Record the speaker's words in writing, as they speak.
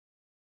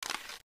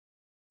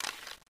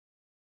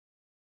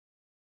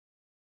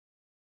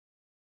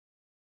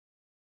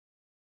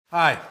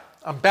Hi,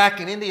 I'm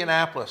back in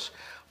Indianapolis.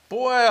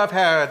 Boy, I've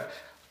had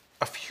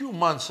a few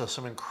months of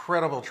some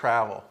incredible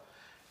travel.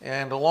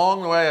 And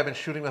along the way, I've been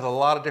shooting with a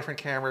lot of different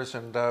cameras,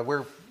 and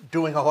we're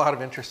doing a lot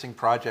of interesting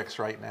projects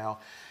right now.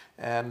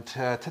 And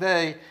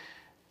today,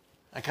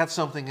 I got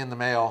something in the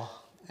mail.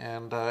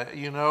 And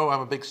you know, I'm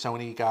a big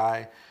Sony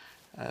guy.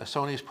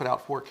 Sony's put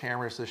out 4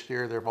 cameras this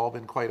year. They've all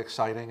been quite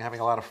exciting,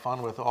 having a lot of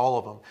fun with all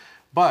of them.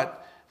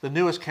 But the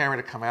newest camera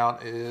to come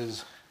out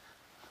is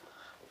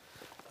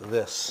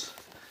this.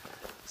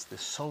 It's the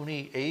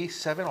Sony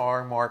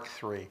a7rIII Mark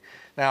III.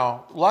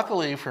 Now,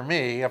 luckily for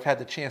me, I've had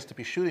the chance to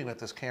be shooting with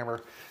this camera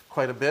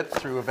quite a bit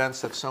through events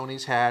that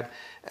Sony's had,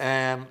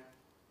 and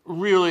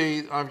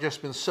really, I've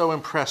just been so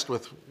impressed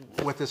with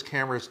what this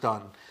camera's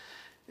done.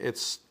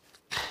 It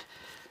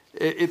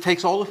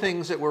takes all the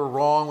things that were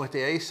wrong with the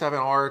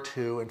a7R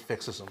II and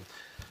fixes them.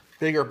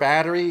 Bigger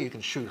battery, you can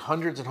shoot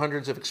hundreds and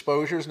hundreds of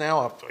exposures now,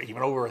 up to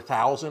even over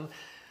 1,000.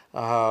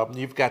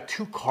 You've got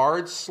 2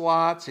 card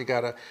slots, you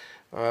got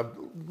a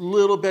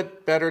little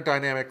bit better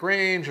dynamic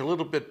range, a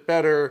little bit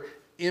better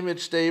image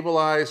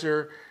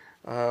stabilizer,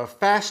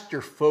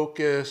 faster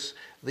focus.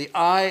 The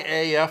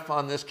IAF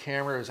on this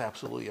camera is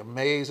absolutely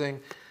amazing.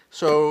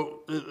 So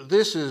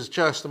this is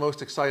just the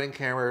most exciting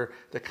camera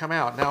to come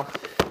out. Now,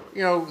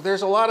 you know,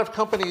 there's a lot of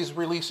companies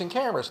releasing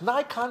cameras.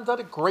 Nikon did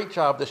a great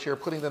job this year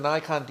putting the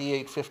Nikon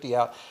D850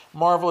 out.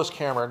 Marvelous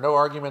camera, no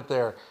argument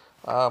there.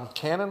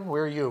 Canon,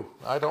 where are you?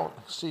 I don't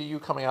see you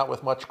coming out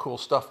with much cool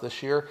stuff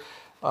this year.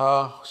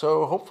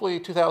 So hopefully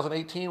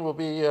 2018 will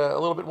be a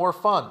little bit more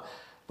fun.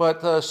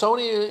 But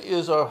Sony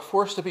is a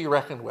force to be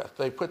reckoned with.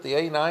 They put the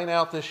A9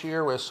 out this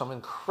year with some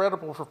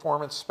incredible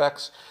performance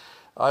specs.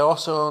 I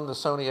also own the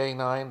Sony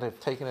A9. They've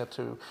taken it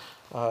to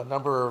a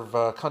number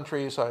of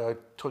countries. I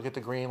took it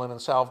to Greenland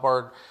and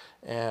Svalbard,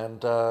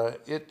 and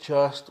it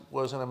just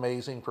was an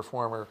amazing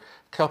performer.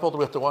 Coupled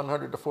with the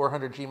 100 to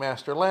 400 G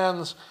Master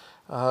lens,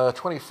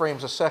 20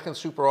 frames a second,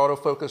 super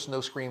autofocus,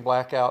 no screen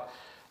blackout.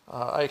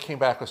 I came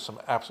back with some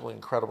absolutely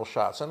incredible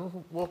shots,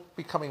 and we'll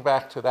be coming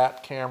back to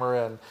that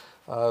camera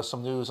and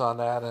some news on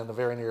that in the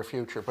very near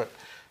future. But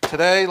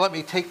today, let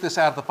me take this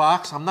out of the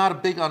box. I'm not a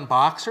big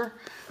unboxer,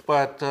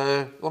 but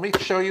let me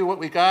show you what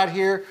we got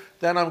here.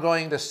 Then I'm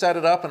going to set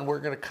it up, and we're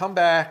going to come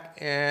back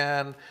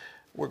and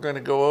we're going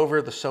to go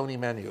over the Sony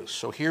menus.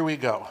 So here we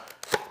go.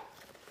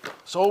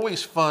 It's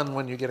always fun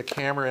when you get a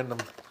camera in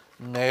the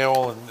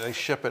mail and they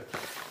ship it.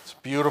 It's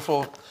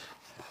beautiful.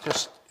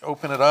 Just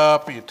open it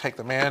up, you take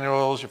the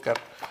manuals, you've got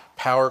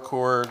power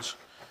cords,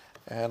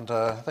 and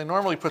they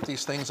normally put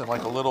these things in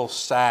like a little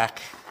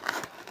sack.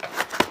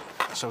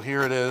 So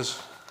here it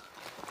is.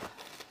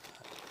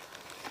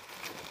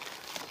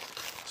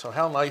 So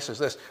how nice is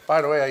this?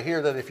 By the way, I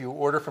hear that if you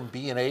order from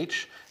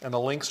B&H, and the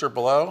links are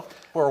below,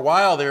 for a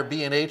while there,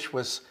 B&H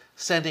was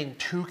sending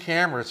 2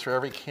 cameras for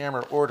every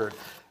camera ordered,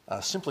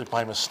 simply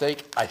by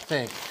mistake, I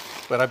think.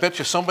 But I bet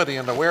you somebody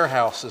in the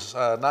warehouse is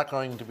not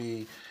going to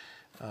be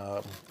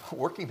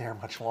working there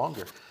much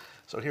longer.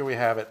 So here we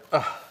have it.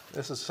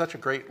 This is such a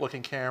great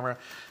looking camera.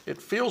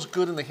 It feels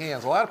good in the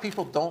hands. A lot of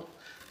people don't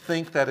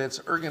think that it's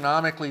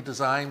ergonomically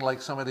designed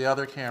like some of the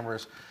other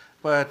cameras,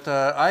 but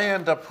I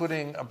end up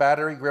putting a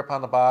battery grip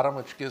on the bottom,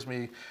 which gives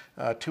me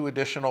 2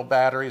 additional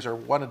batteries, or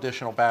 1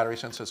 additional battery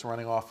since it's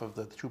running off of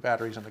the 2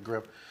 batteries in the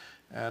grip.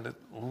 And it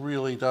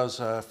really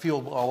does feel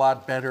a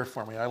lot better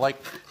for me. I like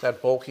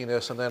that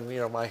bulkiness, and then, you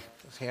know, my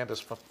hand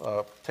is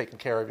taken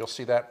care of. You'll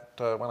see that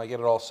when I get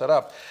it all set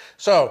up.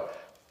 So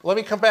let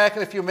me come back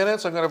in a few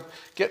minutes. I'm going to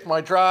get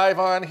my drive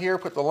on here,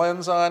 put the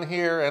lens on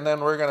here, and then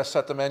we're going to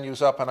set the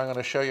menus up, and I'm going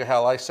to show you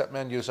how I set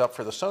menus up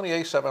for the Sony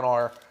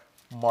a7R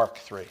Mark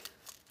III.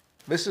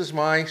 This is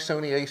my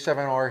Sony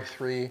a7R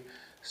III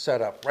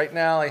setup. Right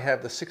now I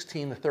have the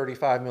 16 to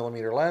 35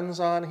 millimeter lens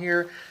on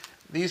here.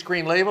 These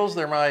green labels,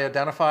 they're my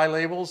identify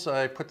labels.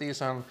 I put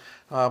these on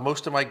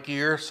most of my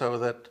gear so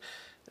that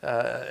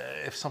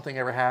if something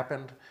ever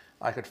happened,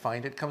 I could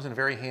find it. It comes in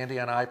very handy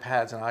on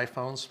iPads and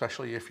iPhones,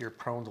 especially if you're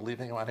prone to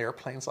leaving them on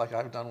airplanes like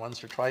I've done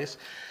once or twice.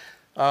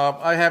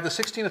 I have the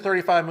 16 to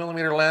 35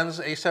 millimeter lens,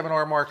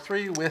 a7R Mark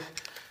III, with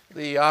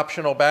the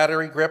optional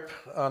battery grip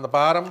on the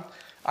bottom.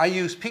 I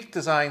use Peak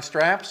Design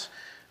straps,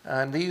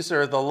 and these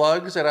are the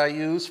lugs that I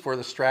use for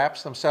the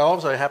straps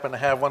themselves. I happen to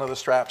have one of the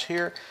straps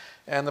here.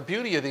 And the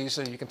beauty of these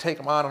is you can take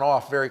them on and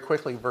off very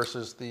quickly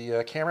versus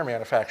the camera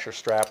manufacturer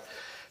strap.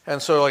 And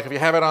so, like, if you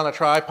have it on a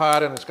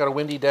tripod and it's got a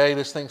windy day,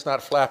 this thing's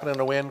not flapping in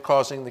the wind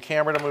causing the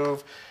camera to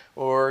move,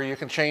 or you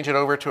can change it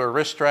over to a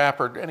wrist strap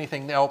or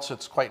anything else.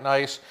 It's quite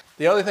nice.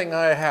 The other thing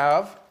I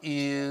have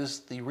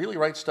is the Really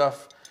Right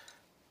Stuff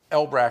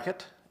L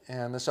bracket,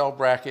 and this L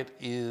bracket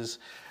is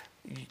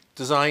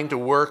designed to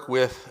work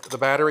with the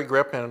battery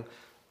grip and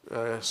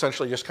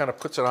essentially just kind of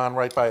puts it on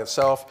right by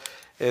itself.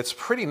 It's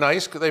pretty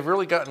nice because they've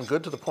really gotten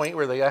good to the point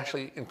where they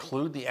actually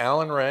include the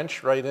Allen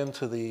wrench right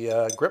into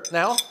the grip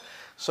now.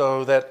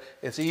 so that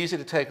it's easy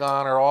to take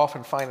on or off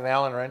and find an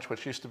Allen wrench,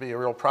 which used to be a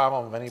real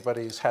problem if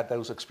anybody's had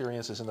those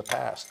experiences in the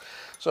past.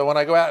 So when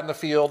I go out in the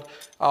field,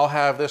 I'll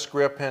have this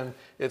grip, and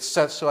it's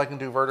set so I can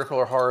do vertical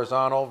or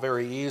horizontal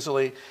very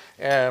easily.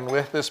 And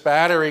with this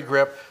battery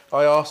grip,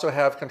 I also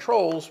have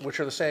controls, which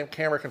are the same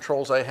camera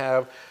controls I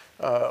have,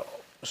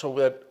 so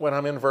that when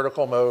I'm in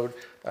vertical mode,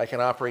 I can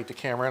operate the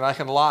camera. And I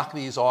can lock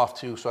these off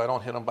too, so I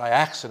don't hit them by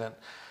accident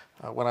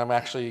when I'm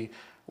actually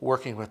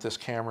working with this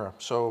camera.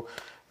 So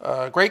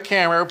great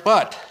camera,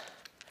 but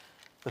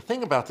the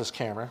thing about this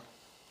camera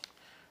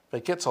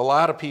that gets a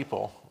lot of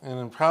people,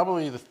 and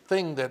probably the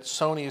thing that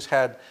Sony's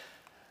had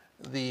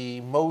the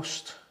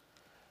most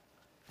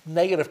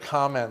negative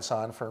comments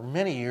on for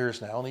many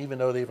years now, and even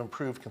though they've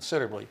improved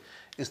considerably,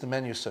 is the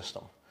menu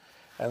system.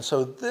 And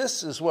so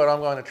this is what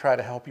I'm going to try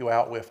to help you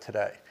out with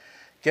today.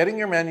 Getting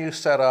your menu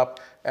set up,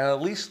 and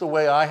at least the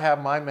way I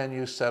have my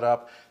menu set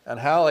up, and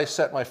how I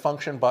set my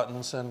function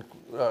buttons and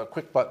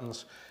quick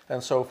buttons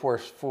and so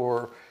forth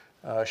for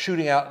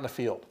shooting out in the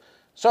field.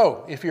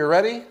 So if you're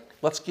ready,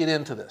 let's get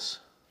into this.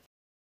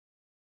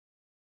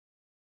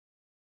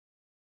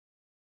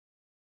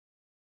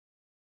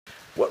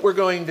 What we're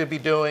going to be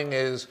doing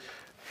is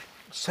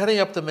setting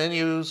up the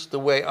menus the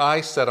way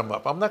I set them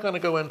up. I'm not going to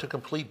go into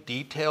complete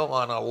detail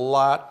on a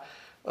lot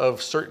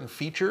of certain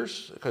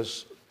features,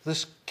 because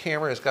this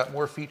camera has got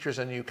more features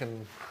than you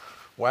can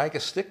wag a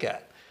stick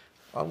at.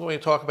 I'm going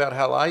to talk about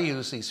how I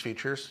use these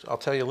features. I'll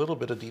tell you a little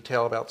bit of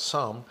detail about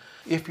some.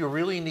 If you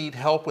really need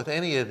help with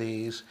any of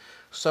these,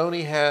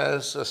 Sony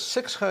has a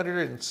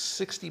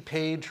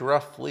 660-page,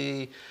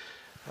 roughly,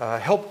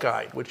 help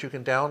guide, which you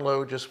can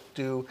download. Just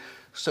do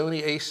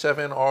Sony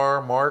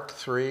a7R Mark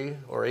III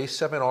or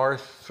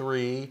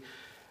a7rIII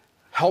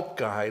help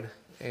guide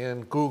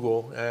in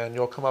Google, and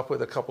you'll come up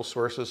with a couple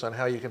sources on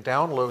how you can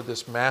download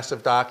this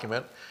massive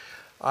document.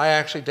 I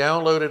actually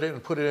downloaded it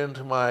and put it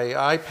into my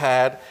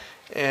iPad,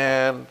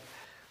 and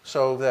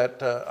so that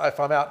if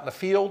I'm out in the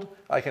field,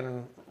 I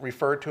can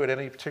refer to it at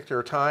any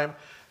particular time.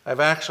 I've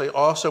actually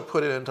also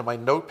put it into my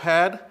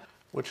notepad,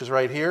 which is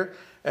right here.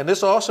 And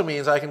this also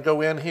means I can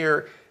go in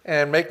here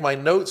and make my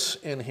notes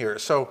in here.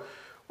 So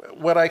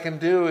what I can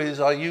do is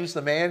I'll use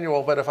the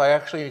manual, but if I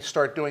actually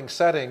start doing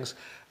settings,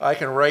 I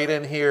can write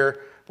in here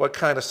what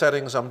kind of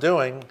settings I'm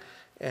doing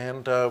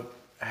and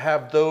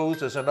have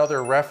those as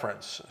another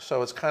reference.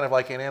 So it's kind of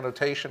like an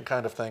annotation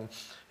kind of thing.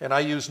 And I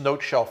use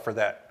NoteShelf for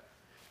that.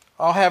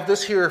 I'll have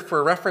this here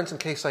for reference in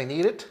case I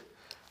need it,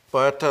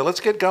 but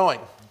let's get going.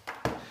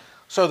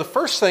 So the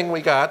first thing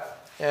we got,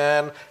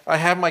 and I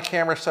have my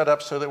camera set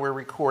up so that we're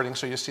recording,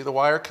 so you see the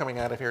wire coming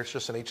out of here. It's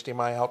just an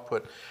HDMI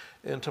output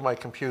into my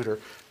computer.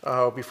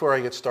 Before I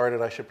get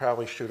started, I should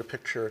probably shoot a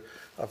picture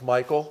of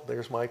Michael.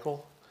 There's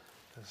Michael.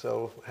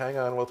 So hang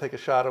on, we'll take a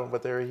shot of him,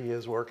 but there he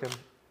is working.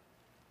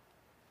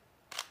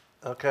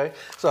 Okay,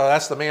 so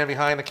that's the man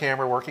behind the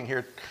camera working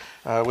here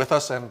with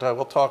us, and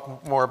we'll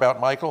talk more about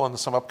Michael in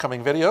some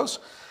upcoming videos.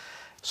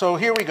 So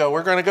here we go.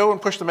 We're going to go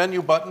and push the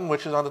menu button,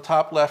 which is on the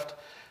top left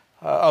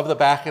of the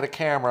back of the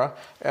camera,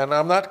 and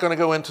I'm not going to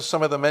go into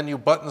some of the menu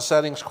button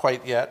settings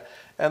quite yet.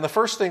 And the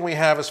first thing we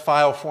have is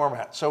file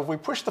format. So if we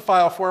push the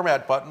file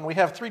format button, we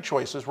have three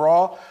choices: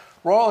 RAW,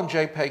 and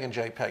JPEG, and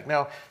JPEG.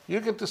 Now,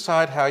 you can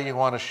decide how you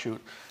want to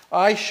shoot.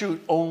 I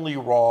shoot only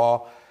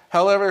RAW.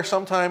 However,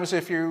 sometimes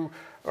if you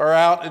are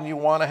out and you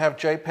want to have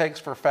JPEGs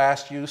for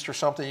fast use or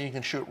something, you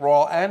can shoot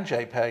RAW and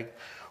JPEG,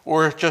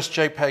 or just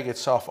JPEG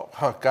itself.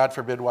 Oh, God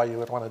forbid why you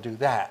would want to do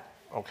that.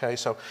 Okay,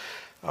 so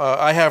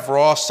I have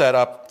RAW set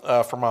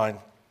up for mine.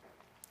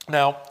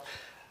 Now,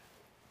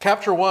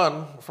 Capture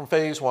One from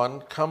Phase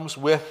One comes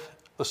with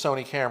the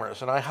Sony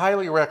cameras, and I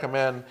highly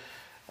recommend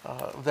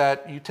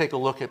that you take a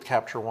look at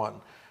Capture One.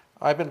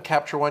 I've been a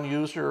Capture One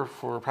user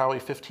for probably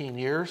 15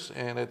 years,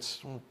 and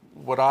it's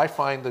what I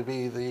find to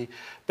be the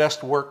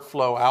best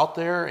workflow out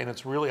there, and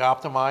it's really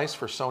optimized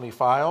for Sony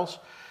files.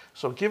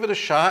 So give it a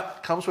shot.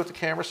 It comes with the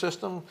camera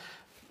system,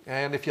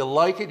 and if you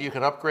like it, you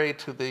can upgrade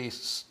to the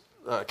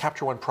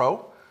Capture One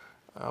Pro,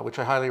 which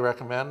I highly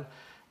recommend.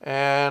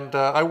 And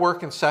I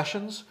work in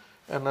sessions,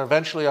 and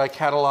eventually I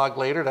catalog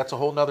later. That's a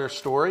whole nother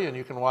story, and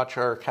you can watch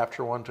our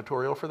Capture One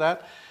tutorial for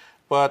that.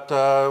 But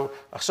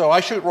so I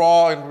shoot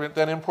RAW and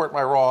then import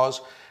my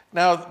RAWs.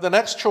 Now the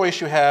next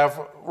choice you have,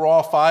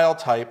 RAW file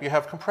type, you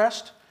have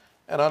compressed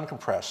and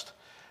uncompressed.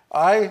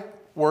 I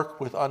work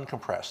with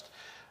uncompressed.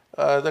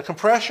 The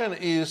compression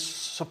is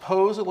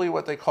supposedly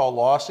what they call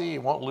lossy.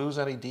 You won't lose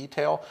any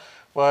detail,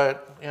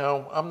 but you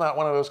know, I'm not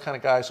one of those kind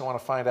of guys who want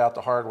to find out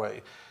the hard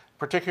way,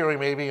 particularly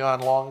maybe on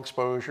long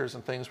exposures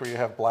and things where you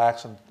have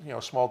blacks and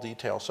small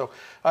details. So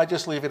I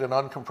just leave it in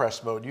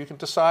uncompressed mode. You can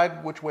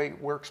decide which way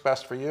works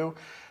best for you.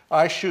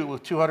 I shoot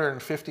with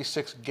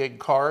 256 gig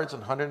cards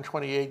and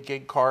 128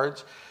 gig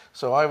cards,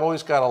 so I've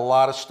always got a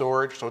lot of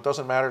storage, so it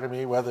doesn't matter to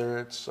me whether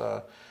it's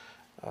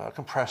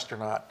compressed or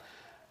not.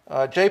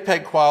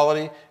 JPEG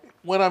quality.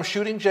 When I'm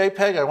shooting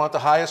JPEG, I want the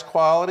highest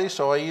quality,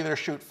 so I either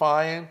shoot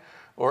fine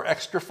or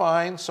extra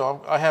fine.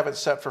 So I have it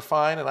set for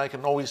fine, and I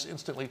can always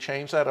instantly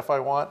change that if I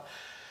want.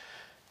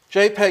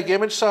 JPEG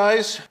image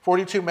size,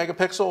 42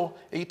 megapixel,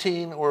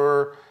 18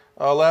 or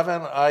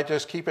 11. I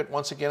just keep it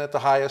once again at the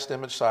highest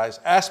image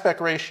size.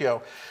 Aspect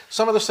ratio.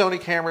 Some of the Sony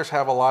cameras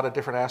have a lot of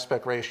different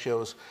aspect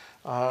ratios.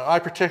 I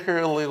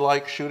particularly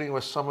like shooting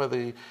with some of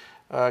the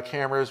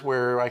cameras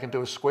where I can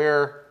do a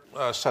square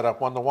setup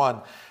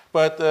 1:1.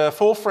 But the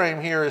full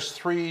frame here is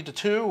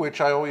 3:2,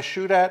 which I always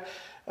shoot at.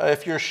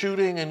 If you're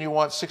shooting and you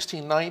want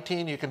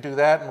 16:19, you can do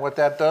that. And what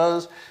that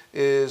does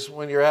is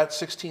when you're at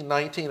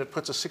 16:19, it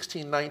puts a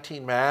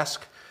 16:19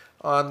 mask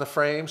on the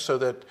frame so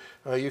that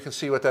you can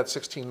see what that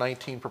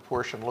 16:19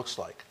 proportion looks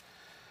like.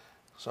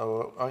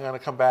 So I'm going to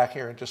come back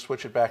here and just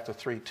switch it back to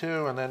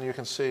 3:2, and then you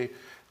can see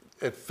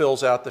it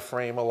fills out the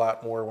frame a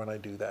lot more when I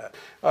do that.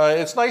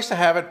 It's nice to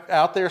have it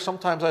out there.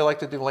 Sometimes I like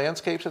to do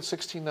landscapes at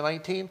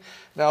 16:19.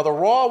 Now the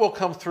RAW will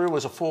come through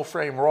as a full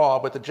frame RAW,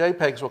 but the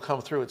JPEGs will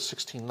come through at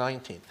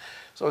 16:19.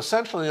 So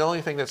essentially the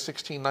only thing that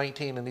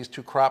 16:19 and these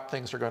two crop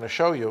things are going to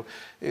show you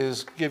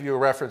is give you a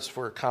reference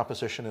for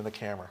composition in the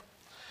camera.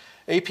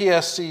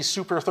 APS-C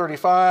Super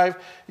 35,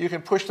 you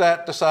can push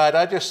that aside.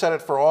 I just set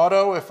it for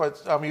auto if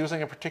I'm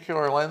using a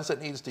particular lens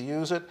that needs to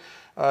use it.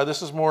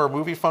 This is more a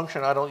movie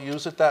function. I don't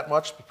use it that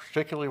much,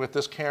 particularly with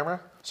this camera.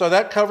 So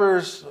that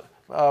covers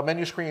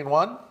menu screen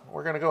 1.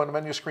 We're going to go into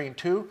menu screen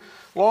 2.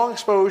 Long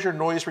exposure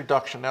noise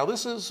reduction. Now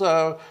this is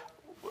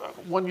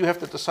one you have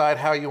to decide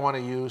how you want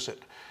to use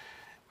it.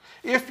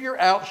 If you're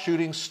out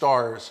shooting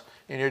stars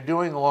and you're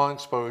doing long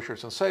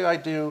exposures, and say I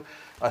do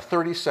a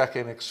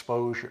 30-second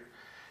exposure,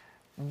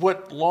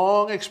 what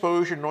long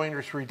exposure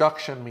noise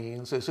reduction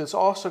means is it's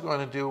also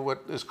going to do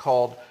what is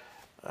called,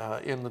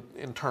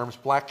 in terms,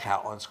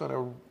 blackouts. It's going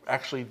to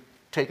actually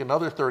take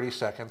another 30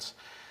 seconds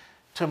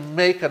to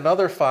make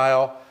another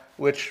file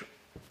which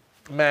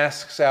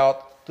masks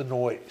out the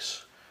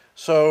noise.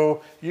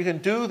 So you can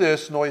do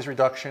this noise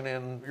reduction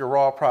in your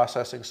raw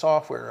processing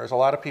software. There's a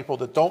lot of people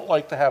that don't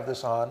like to have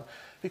this on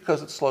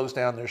because it slows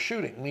down their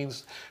shooting. It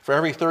means for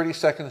every 30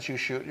 seconds you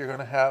shoot, you're going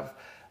to have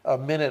a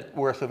minute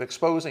worth of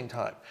exposing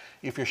time.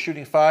 If you're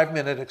shooting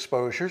 5-minute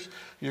exposures,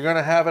 you're going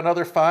to have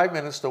another 5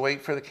 minutes to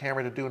wait for the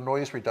camera to do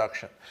noise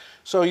reduction.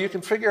 So you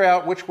can figure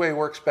out which way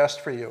works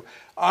best for you.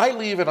 I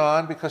leave it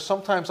on because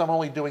sometimes I'm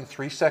only doing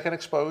 3-second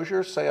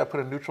exposures. Say I put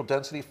a neutral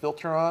density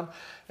filter on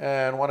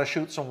and want to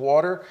shoot some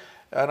water.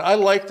 And I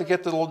like to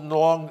get the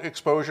long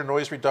exposure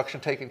noise reduction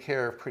taken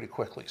care of pretty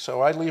quickly.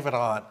 So I leave it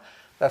on.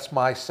 That's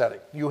my setting.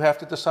 You have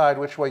to decide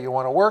which way you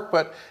want to work,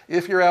 but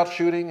if you're out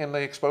shooting and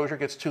the exposure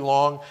gets too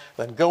long,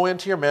 then go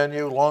into your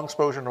menu, long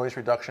exposure noise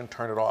reduction,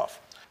 turn it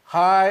off.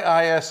 High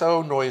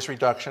ISO noise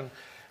reduction.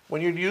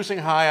 When you're using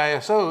high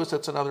ISOs,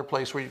 that's another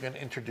place where you can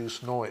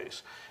introduce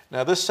noise.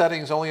 Now this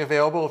setting is only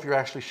available if you're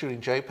actually shooting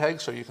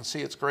JPEG, so you can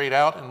see it's grayed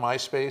out in my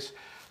space,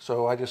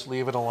 so I just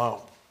leave it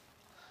alone.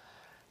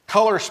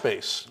 Color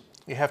space.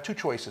 You have two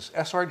choices,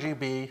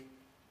 sRGB,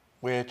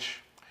 which,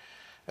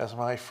 as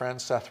my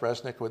friend Seth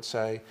Resnick would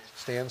say,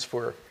 stands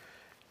for,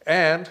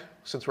 and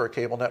since we're a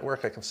cable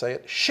network, I can say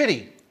it,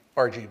 shitty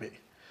RGB.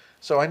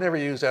 So I never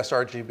use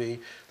sRGB.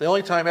 The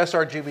only time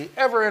sRGB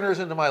ever enters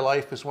into my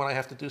life is when I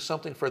have to do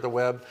something for the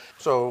web.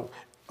 So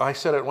I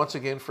set it once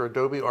again for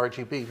Adobe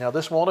RGB. Now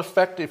this won't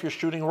affect if you're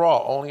shooting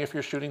RAW, only if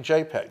you're shooting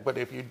JPEG. But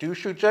if you do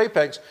shoot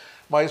JPEGs,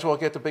 might as well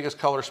get the biggest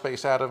color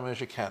space out of them as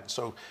you can.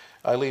 So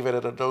I leave it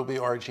at Adobe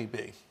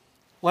RGB.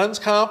 Lens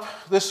comp,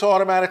 this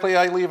automatically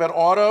I leave at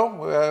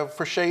auto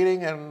for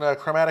shading and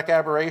chromatic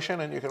aberration,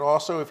 and you can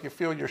also, if you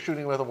feel you're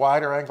shooting with a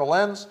wider angle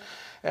lens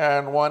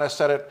and want to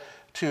set it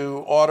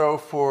to auto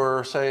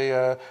for,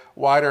 say,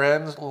 wider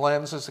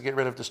lenses to get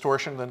rid of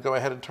distortion, then go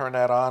ahead and turn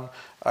that on.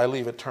 I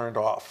leave it turned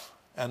off.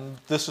 And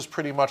this is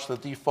pretty much the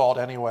default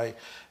anyway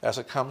as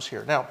it comes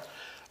here. Now,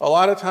 a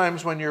lot of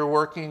times when you're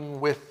working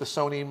with the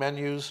Sony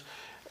menus,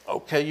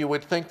 okay, you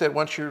would think that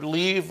once you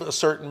leave a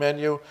certain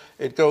menu,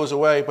 it goes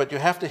away, but you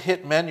have to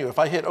hit menu. If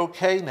I hit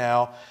OK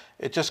now,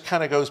 it just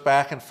kind of goes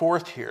back and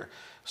forth here.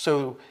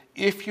 So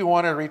if you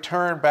want to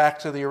return back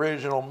to the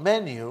original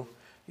menu,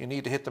 you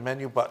need to hit the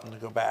menu button to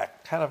go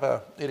back. Kind of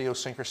a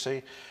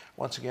idiosyncrasy.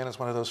 Once again, it's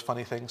one of those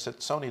funny things that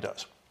Sony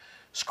does.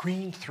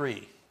 Screen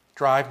 3,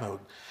 drive mode.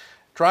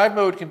 Drive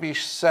mode can be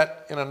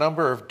set in a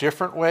number of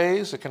different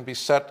ways. It can be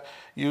set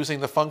using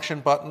the function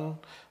button.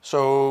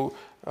 So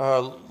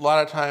a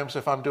lot of times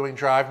if I'm doing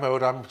drive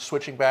mode, I'm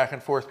switching back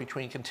and forth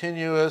between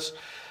continuous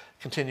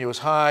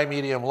high,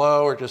 medium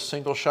low, or just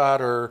single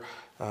shot, or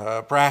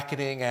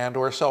bracketing and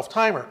or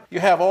self-timer. You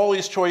have all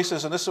these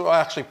choices, and this will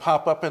actually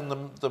pop up in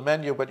the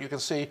menu, but you can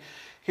see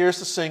here's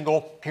the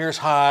single, here's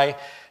high,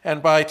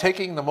 and by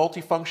taking the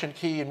multifunction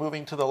key and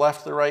moving to the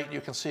left or the right,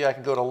 you can see I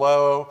can go to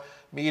low,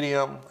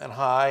 medium, and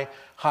high.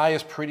 High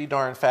is pretty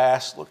darn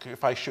fast. Look,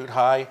 if I shoot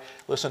high,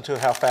 listen to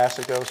how fast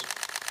it goes.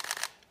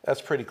 That's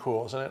pretty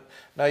cool, isn't it?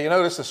 Now you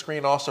notice the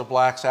screen also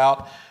blacks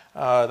out.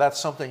 That's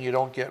something you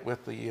don't get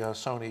with the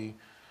Sony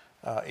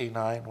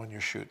a9 when you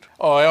shoot.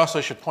 Oh, I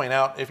also should point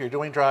out, if you're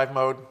doing drive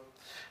mode,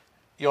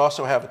 you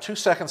also have a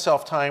 2-second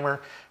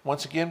self-timer.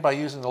 Once again, by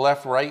using the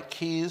left-right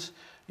keys,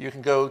 you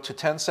can go to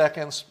 10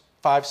 seconds,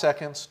 5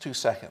 seconds, 2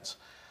 seconds.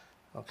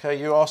 Okay,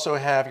 you also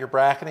have your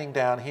bracketing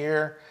down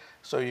here.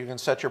 So you can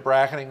set your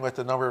bracketing with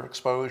the number of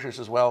exposures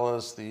as well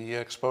as the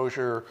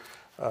exposure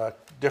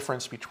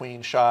difference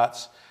between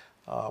shots.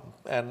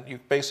 And you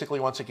basically,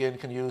 once again,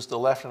 can use the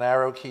left and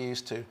arrow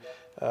keys to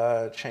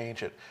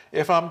change it.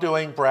 If I'm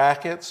doing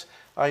brackets,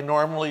 I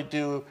normally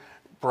do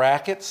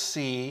bracket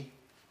C,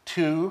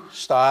 2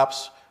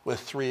 stops with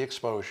 3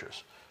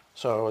 exposures.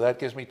 So that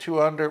gives me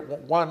 2 under,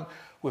 1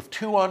 with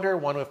 2 under,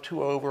 1 with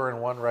 2 over,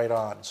 and 1 right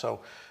on. So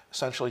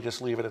essentially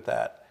just leave it at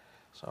that.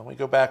 So we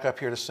go back up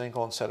here to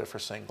single and set it for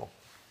single.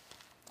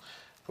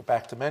 Go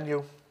back to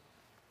menu.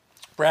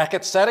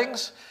 Bracket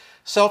settings.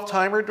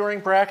 Self-timer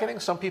during bracketing.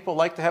 Some people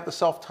like to have the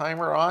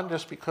self-timer on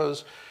just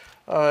because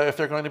if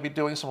they're going to be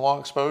doing some long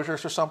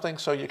exposures or something.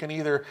 So you can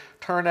either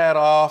turn that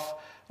off.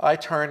 I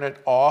turn it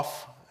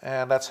off,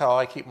 and that's how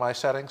I keep my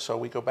settings. So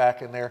we go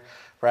back in there,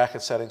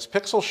 bracket settings.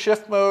 Pixel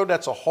shift mode,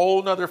 that's a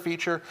whole nother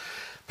feature.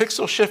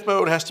 Pixel shift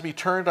mode has to be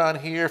turned on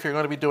here if you're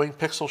going to be doing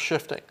pixel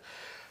shifting.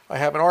 I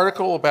have an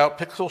article about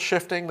pixel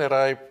shifting that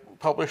I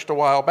published a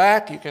while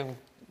back. You can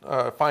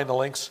find the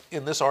links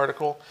in this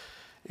article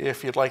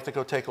if you'd like to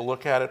go take a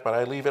look at it, but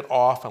I leave it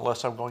off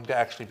unless I'm going to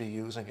actually be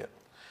using it.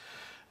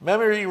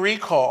 Memory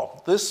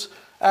recall. This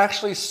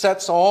actually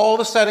sets all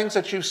the settings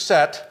that you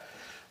set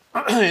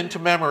into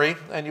memory,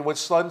 and you would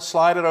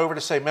slide it over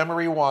to say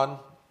memory 1,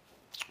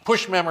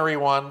 push memory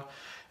 1,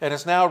 and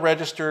it's now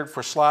registered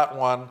for slot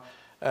 1.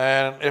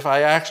 And if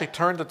I actually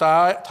turn the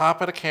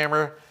top of the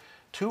camera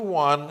to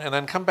 1 and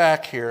then come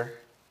back here,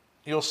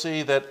 you'll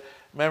see that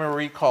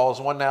memory recall is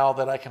one now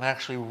that I can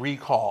actually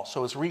recall.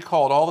 So it's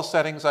recalled all the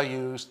settings I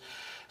used.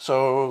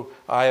 So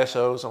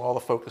ISOs and all the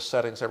focus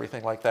settings,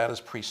 everything like that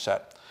is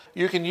preset.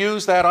 You can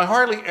use that. I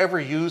hardly ever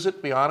use it,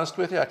 to be honest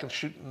with you. I can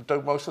shoot and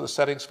do most of the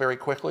settings very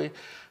quickly.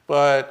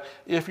 But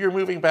if you're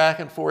moving back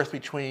and forth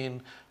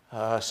between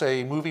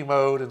say movie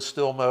mode and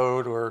still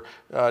mode, or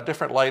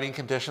different lighting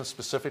conditions,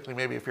 specifically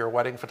maybe if you're a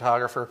wedding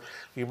photographer,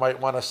 you might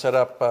want to set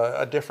up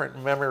a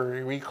different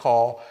memory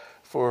recall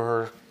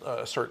for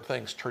certain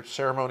things. Church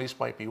ceremonies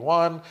might be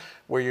one,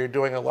 where you're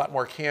doing a lot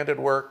more candid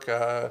work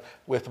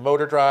with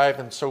motor drive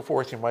and so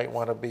forth. You might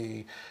want to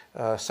be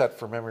set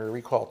for memory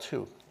recall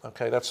too.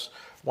 Okay, that's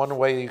one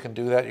way you can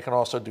do that. You can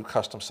also do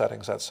custom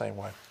settings that same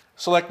way.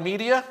 Select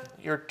media.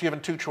 You're given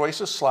 2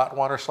 choices, slot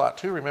 1 or slot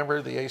 2.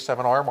 Remember, the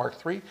A7R Mark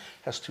III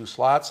has 2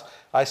 slots.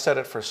 I set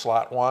it for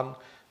slot 1.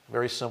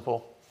 Very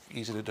simple,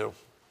 easy to do.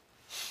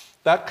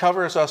 That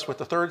covers us with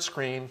the 3rd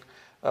screen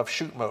of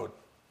shoot mode.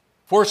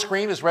 4th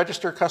screen is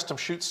register custom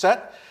shoot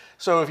set.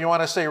 So if you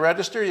want to say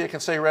register, you can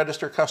say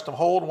register custom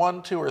hold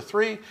 1, 2, or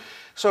 3.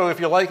 So if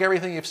you like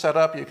everything you've set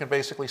up, you can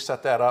basically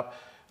set that up.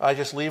 I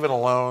just leave it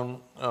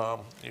alone.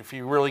 If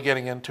you're really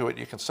getting into it,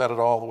 you can set it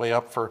all the way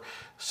up for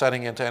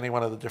setting into any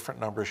one of the different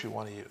numbers you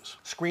want to use.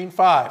 Screen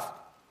 5,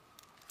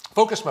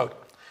 focus mode.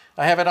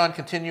 I have it on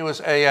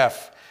continuous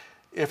AF.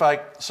 If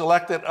I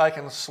select it, I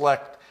can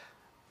select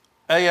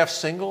AF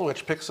single,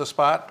 which picks a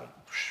spot,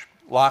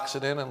 locks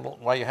it in, and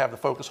while you have the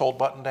focus hold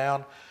button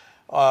down.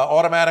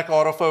 Automatic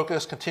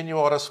autofocus, continue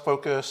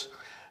autofocus,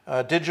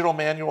 digital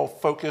manual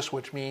focus,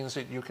 which means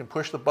that you can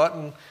push the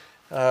button,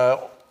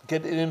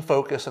 get it in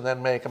focus, and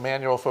then make a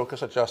manual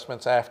focus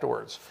adjustments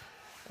afterwards.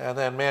 And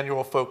then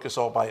manual focus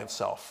all by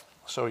itself.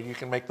 So you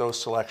can make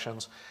those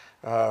selections.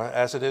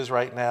 As it is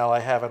right now, I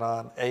have it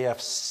on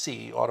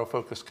APS-C,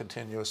 autofocus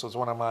continuous. So it's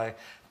one of my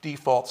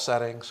default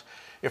settings.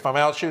 If I'm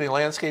out shooting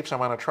landscapes,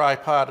 I'm on a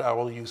tripod, I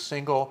will use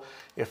single.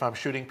 If I'm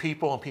shooting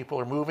people and people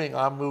are moving,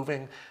 I'm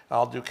moving,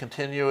 I'll do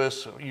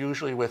continuous,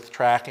 usually with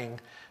tracking,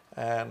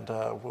 and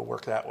we'll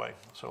work that way.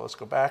 So let's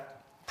go back.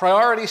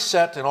 Priority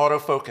set in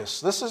autofocus.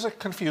 This is a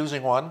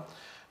confusing one,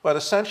 but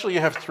essentially you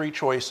have 3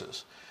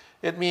 choices.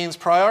 It means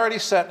priority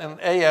set in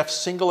AF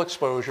single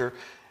exposure.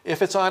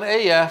 If it's on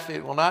AF,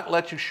 it will not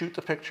let you shoot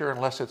the picture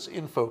unless it's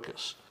in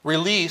focus.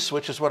 Release,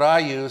 which is what I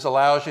use,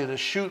 allows you to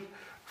shoot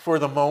for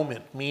the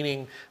moment,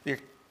 meaning your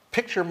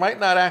picture might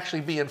not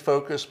actually be in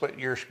focus, but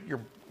you're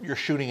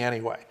shooting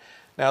anyway.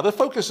 Now the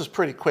focus is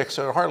pretty quick,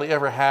 so it hardly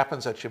ever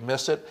happens that you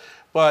miss it,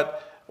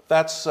 but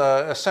that's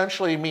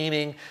essentially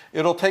meaning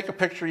it'll take a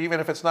picture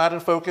even if it's not in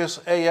focus.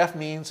 AF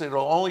means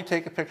it'll only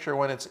take a picture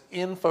when it's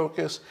in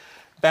focus.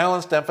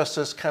 Balanced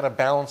emphasis kind of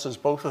balances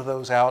both of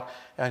those out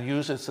and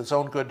uses its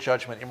own good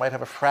judgment. You might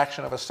have a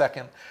fraction of a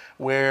second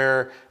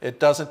where it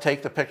doesn't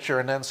take the picture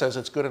and then says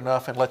it's good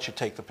enough and lets you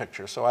take the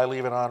picture. So I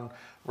leave it on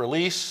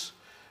release,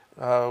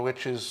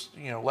 which is,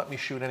 let me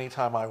shoot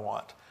anytime I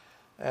want.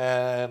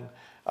 And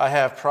I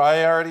have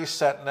priority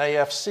set in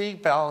AF-C,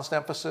 balanced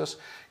emphasis.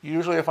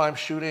 Usually if I'm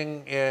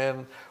shooting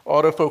in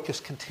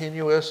autofocus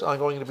continuous, I'm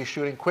going to be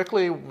shooting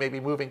quickly, maybe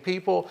moving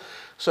people.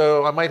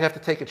 So I might have to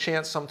take a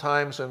chance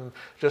sometimes and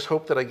just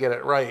hope that I get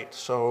it right.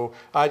 So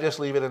I just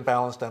leave it in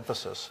balanced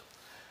emphasis.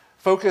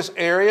 Focus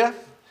area,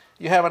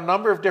 you have a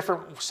number of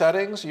different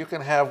settings. You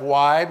can have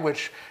wide,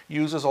 which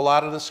uses a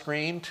lot of the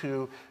screen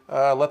to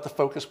let the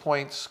focus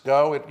points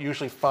go. It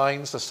usually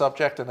finds the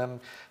subject and then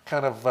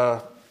kind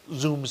of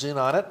zooms in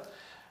on it.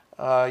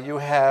 You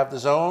have the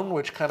zone,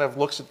 which kind of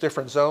looks at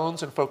different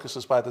zones and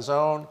focuses by the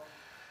zone.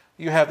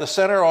 You have the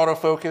center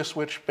autofocus,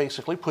 which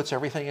basically puts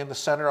everything in the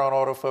center on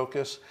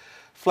autofocus.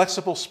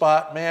 Flexible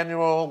spot,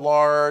 manual,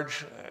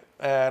 large,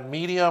 and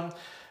medium.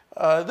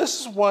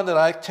 This is one that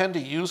I tend to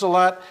use a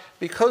lot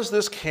because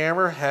this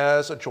camera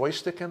has a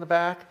joystick in the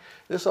back.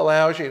 This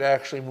allows you to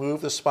actually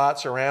move the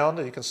spots around,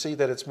 and you can see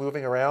that it's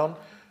moving around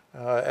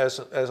as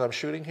I'm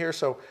shooting here.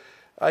 So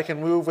I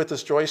can move with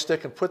this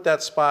joystick and put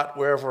that spot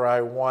wherever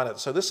I want it.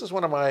 So this is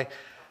one of my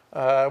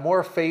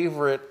more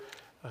favorite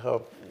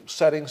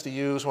settings to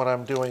use when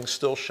I'm doing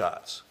still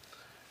shots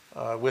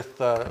with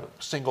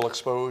single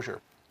exposure.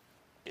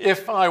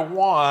 If I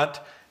want,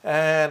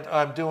 and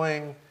I'm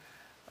doing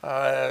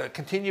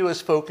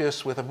continuous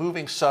focus with a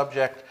moving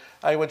subject,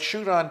 I would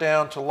shoot on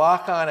down to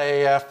lock on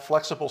AF,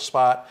 flexible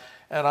spot,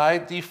 and I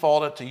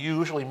default it to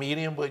usually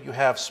medium, but you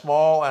have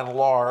small and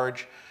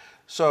large.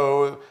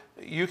 So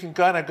you can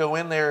kind of go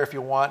in there if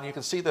you want. You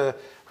can see the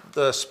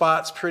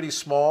spot's pretty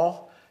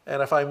small,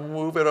 and if I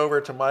move it over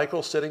to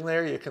Michael sitting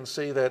there, you can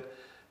see that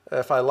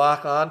if I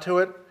lock onto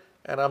it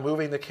and I'm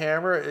moving the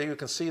camera, you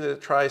can see that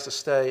it tries to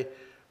stay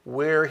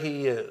where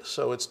he is.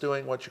 So it's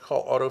doing what you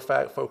call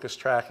autofocus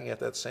tracking at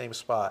that same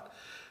spot.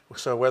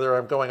 So whether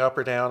I'm going up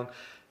or down,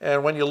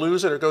 and when you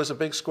lose it or it goes a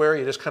big square,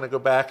 you just kind of go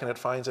back and it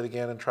finds it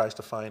again and tries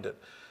to find it.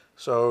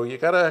 So you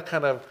got to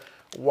kind of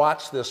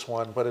watch this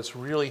one, but it's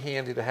really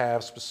handy to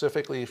have,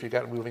 specifically if you've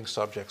got moving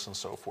subjects and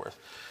so forth.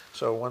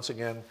 So once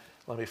again,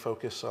 let me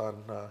focus on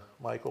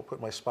Michael, put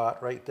my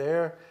spot right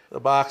there. The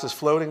box is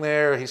floating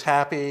there, he's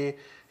happy,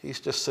 he's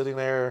just sitting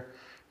there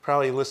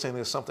probably listening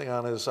to something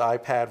on his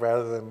iPad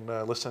rather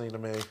than listening to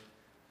me.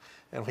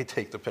 And we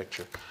take the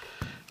picture.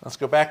 Let's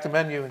go back to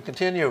menu and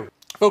continue.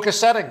 Focus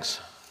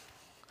settings.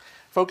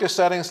 Focus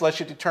settings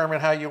lets you determine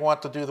how you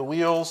want to do the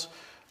wheels.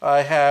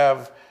 I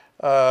have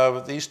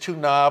these two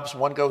knobs,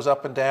 one goes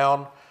up and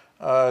down.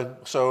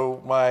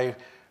 So my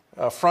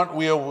front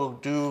wheel will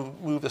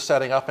move the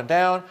setting up and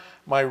down.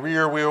 My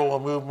rear wheel will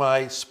move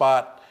my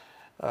spot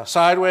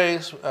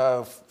sideways.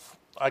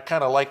 I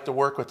kind of like to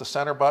work with the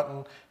center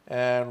button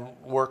and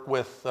work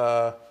with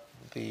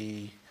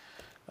the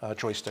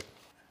joystick.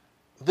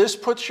 This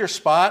puts your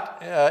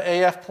spot,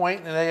 AF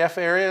point and AF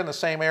area, in the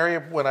same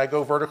area when I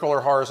go vertical or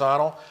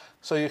horizontal.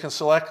 So you can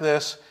select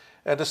this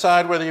and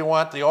decide whether you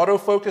want the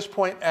autofocus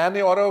point and the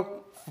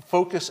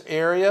autofocus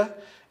area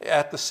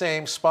at the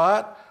same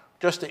spot,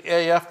 just the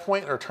AF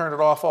point, or turn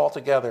it off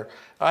altogether.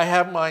 I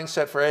have mine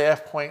set for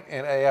AF point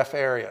and AF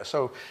area.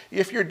 So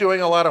if you're doing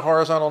a lot of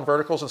horizontal and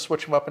verticals and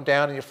switch them up and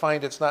down and you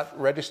find it's not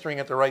registering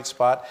at the right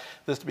spot,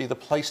 this would be the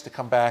place to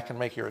come back and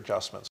make your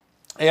adjustments.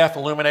 AF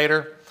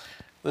illuminator,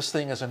 this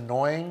thing is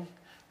annoying.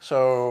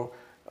 So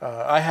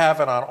I have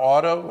it on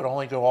auto, it would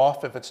only go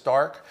off if it's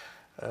dark.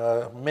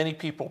 Many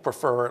people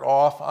prefer it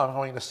off. I'm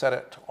going to set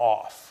it to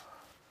off.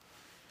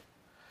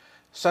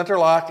 Center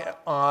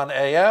lock on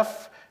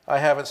AF. I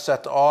have it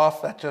set to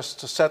off. That just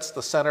sets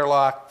the center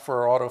lock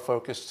for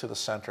autofocus to the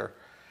center.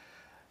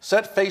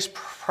 Set face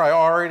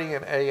priority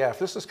in AF.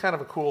 This is kind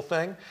of a cool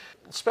thing,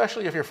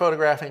 especially if you're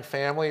photographing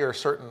family or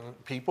certain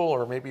people,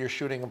 or maybe you're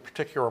shooting a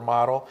particular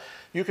model.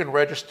 You can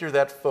register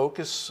that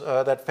focus,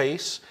 that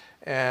face,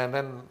 and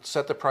then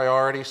set the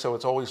priority so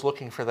it's always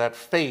looking for that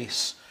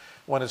face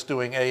when it's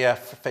doing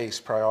AF face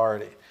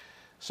priority.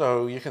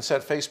 So you can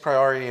set face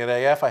priority in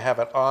AF. I have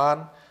it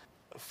on.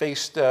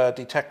 Face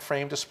detect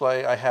frame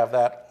display, I have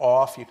that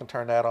off. You can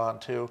turn that on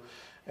too,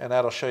 and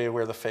that'll show you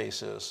where the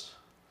face is.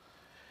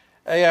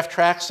 AF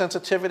track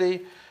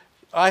sensitivity,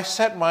 I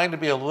set mine to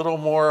be a little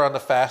more on the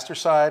faster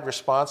side,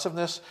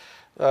 responsiveness.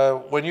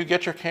 When you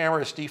get your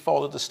camera, it's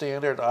defaulted to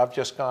standard. I've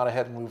just gone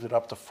ahead and moved it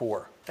up to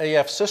 4.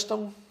 AF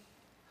system,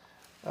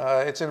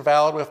 it's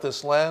invalid with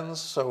this lens,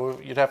 so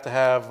you'd have to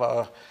have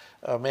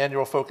a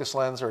manual focus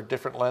lens or a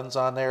different lens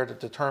on there to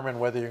determine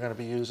whether you're going to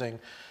be using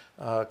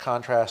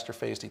contrast or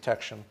phase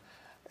detection.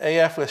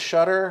 AF with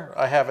shutter,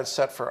 I have it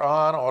set for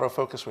on,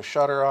 autofocus with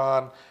shutter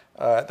on.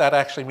 That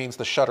actually means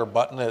the shutter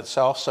button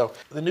itself. So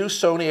the new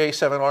Sony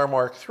a7R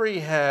Mark III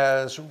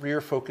has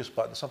rear focus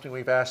button, something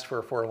we've asked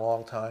for a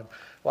long time.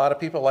 A lot of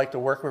people like to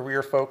work with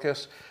rear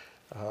focus.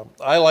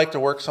 I like to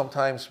work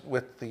sometimes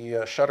with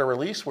the shutter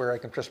release where I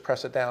can just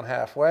press it down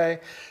halfway.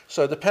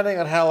 So depending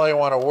on how I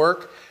want to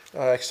work,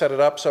 I set it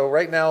up. So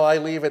right now I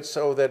leave it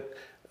so that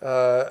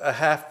a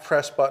half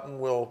press button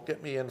will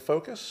get me in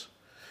focus.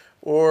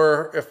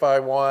 Or if I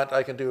want,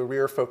 I can do a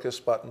rear focus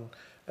button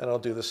and I'll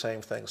do the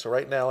same thing. So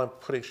right now I'm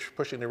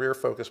pushing the rear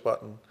focus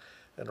button,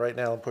 and right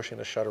now I'm pushing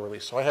the shutter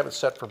release. So I have it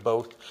set for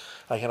both.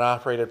 I can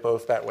operate it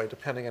both that way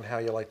depending on how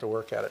you like to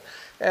work at it.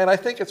 And I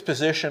think it's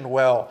positioned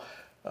well.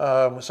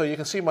 So you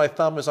can see my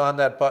thumb is on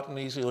that button,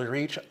 easily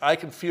reach. I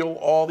can feel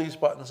all these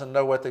buttons and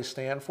know what they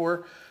stand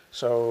for.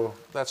 So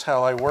that's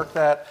how I work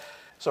that.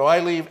 So I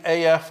leave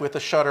AF with the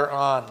shutter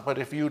on, but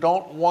if you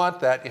don't want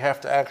that, you have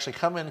to actually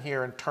come in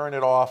here and turn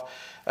it off,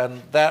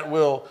 and that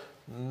will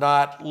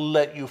not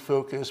let you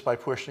focus by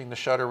pushing the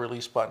shutter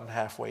release button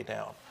halfway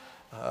down.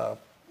 A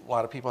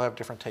lot of people have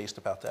different taste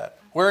about that.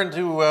 We're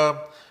into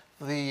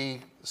the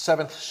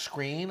 7th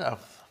screen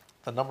of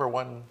the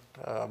 #1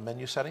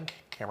 menu setting,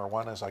 camera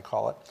 1 as I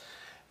call it.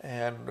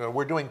 And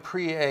we're doing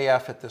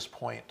pre-AF at this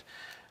point.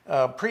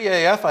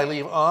 Pre-AF I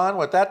leave on.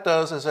 What that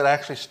does is it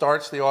actually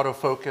starts the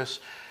autofocus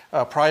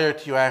prior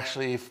to you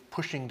actually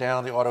pushing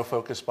down the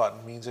autofocus button.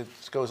 It means it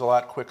goes a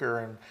lot quicker,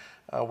 and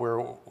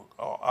we're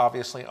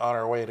obviously on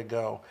our way to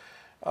go.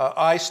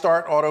 Eye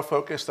start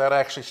autofocus, that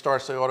actually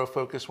starts the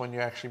autofocus when you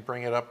actually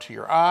bring it up to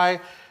your eye.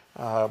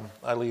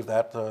 I leave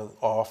that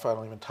off, I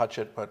don't even touch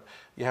it, but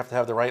you have to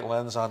have the right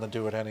lens on to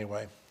do it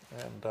anyway.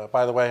 And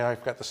by the way,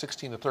 I've got the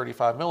 16 to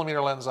 35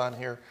 millimeter lens on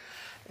here,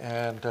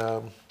 and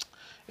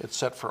it's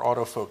set for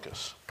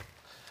autofocus,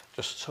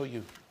 just so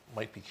you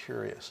might be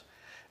curious.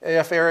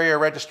 AF area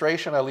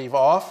registration I leave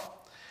off.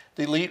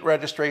 Delete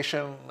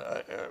registration,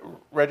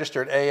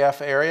 registered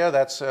AF area,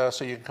 that's so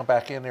you can come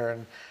back in there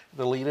and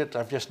delete it.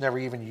 I've just never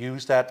even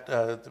used that,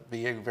 to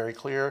be very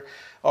clear.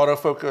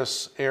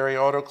 Autofocus area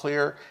auto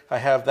clear, I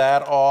have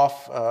that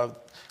off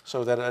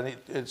so that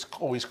it's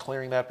always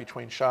clearing that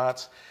between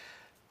shots.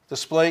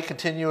 Display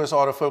continuous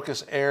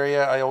autofocus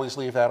area, I always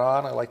leave that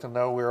on. I like to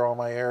know where all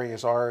my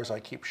areas are as I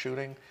keep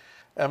shooting.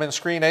 I'm in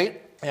screen 8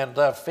 and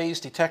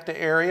phase detector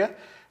area.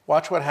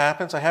 Watch what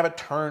happens, I have it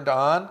turned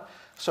on.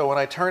 So when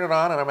I turn it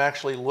on and I'm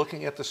actually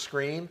looking at the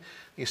screen,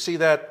 you see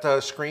that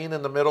screen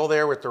in the middle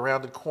there with the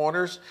rounded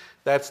corners?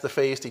 That's the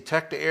phase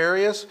detector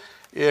areas.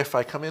 If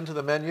I come into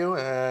the menu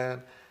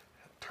and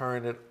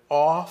turn it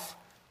off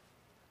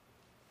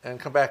and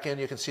come back in,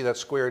 you can see that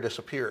square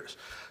disappears.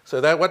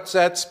 So what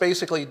that's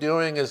basically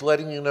doing is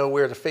letting you know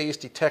where the phase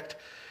detect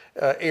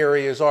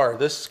areas are.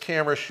 This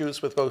camera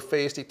shoots with both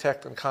phase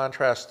detect and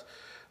contrast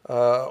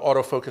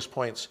autofocus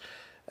points.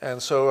 And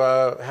so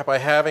by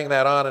having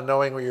that on and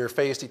knowing where your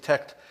phase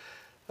detect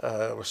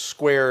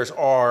squares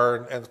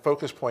are and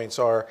focus points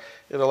are,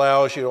 it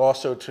allows you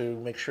also to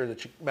make sure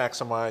that you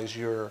maximize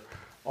your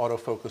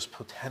autofocus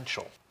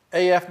potential.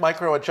 AF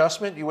micro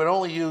adjustment, you would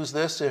only use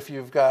this if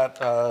you've got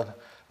a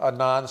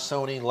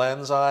non-Sony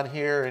lens on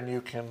here and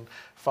you can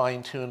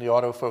fine-tune the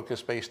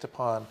autofocus based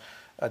upon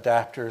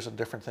adapters and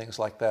different things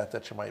like that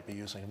that you might be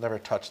using. I've never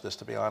touched this,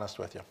 to be honest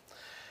with you.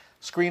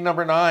 Screen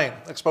number 9,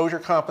 exposure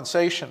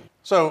compensation.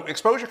 So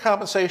exposure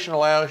compensation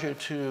allows you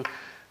to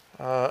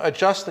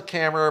adjust the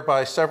camera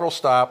by several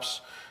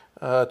stops,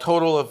 a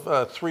total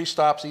of 3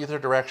 stops either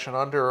direction,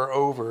 under or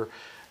over,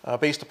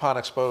 based upon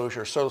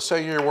exposure. So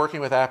say you're working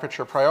with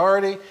aperture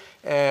priority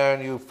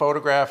and you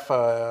photograph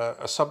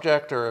a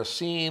subject or a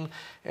scene,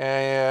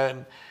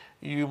 and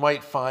you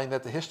might find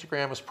that the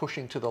histogram is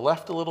pushing to the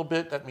left a little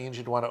bit. That means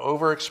you'd want to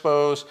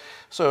overexpose.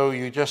 So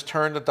you just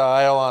turn the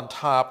dial on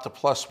top to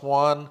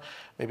 +1,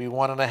 maybe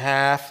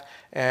 1.5,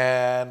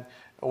 and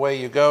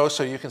away you go.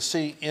 So you can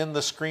see in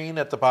the screen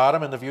at the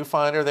bottom in the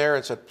viewfinder there,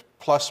 it's at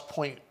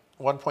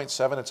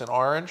 +1.7, it's in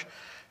orange.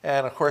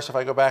 And of course, if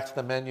I go back to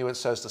the menu, it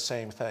says the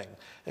same thing,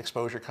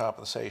 exposure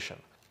compensation.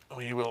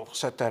 We will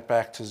set that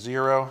back to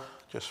 0,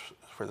 just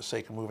for the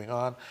sake of moving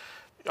on.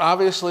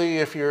 Obviously,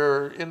 if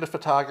you're into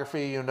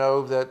photography, you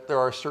know that there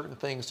are certain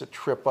things that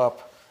trip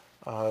up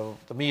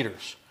the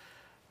meters.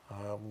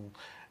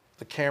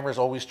 The camera is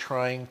always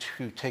trying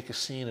to take a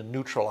scene and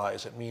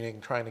neutralize it,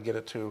 meaning trying to get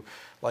it to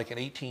like an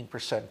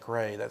 18%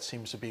 gray. That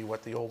seems to be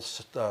what the old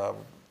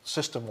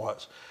system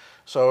was.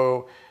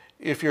 So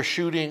if you're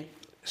shooting,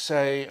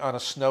 say, on a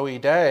snowy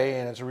day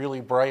and it's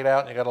really bright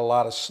out and you got a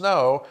lot of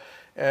snow,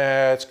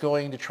 it's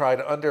going to try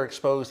to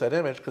underexpose that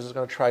image because it's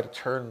going to try to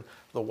turn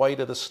the white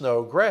of the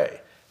snow gray.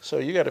 So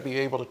you got to be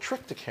able to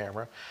trick the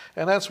camera,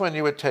 and that's when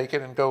you would take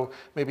it and go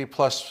maybe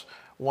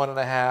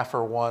 +1.5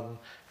 or 1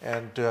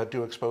 and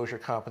do exposure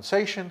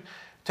compensation,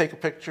 take a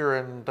picture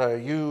and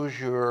use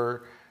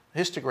your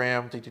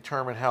histogram to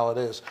determine how it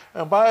is.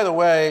 And by the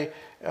way,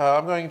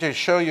 I'm going to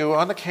show you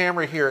on the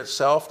camera here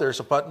itself, there's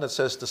a button that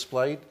says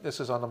display. This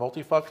is on the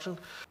multifunction.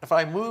 If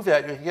I move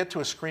that, you can get to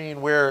a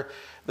screen where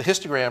the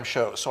histogram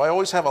shows. So I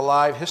always have a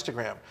live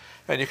histogram.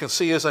 And you can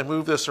see as I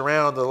move this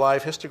around, the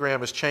live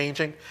histogram is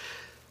changing.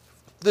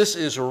 This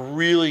is a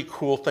really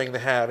cool thing to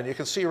have. And you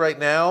can see right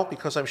now,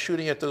 because I'm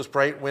shooting at those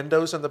bright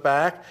windows in the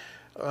back,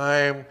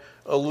 I'm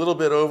a little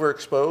bit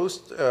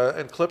overexposed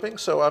and clipping.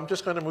 So I'm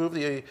just going to move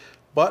the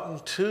button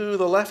to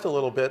the left a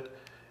little bit.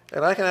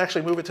 And I can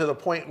actually move it to the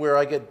point where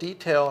I get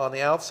detail on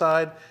the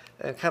outside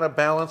and kind of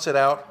balance it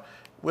out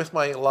with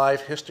my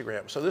live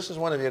histogram. So this is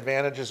one of the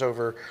advantages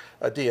over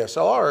a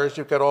DSLR is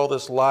you've got all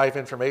this live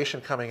information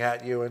coming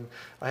at you, and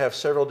I have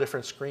several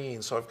different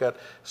screens. So I've got a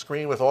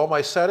screen with all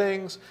my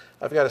settings,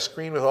 I've got a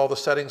screen with all the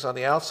settings on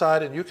the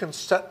outside, and you can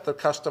set the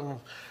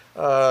custom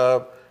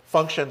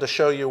function to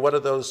show you what are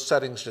those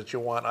settings that you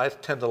want. I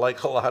tend to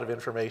like a lot of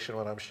information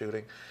when I'm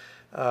shooting.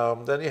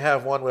 Then you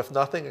have one with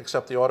nothing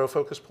except the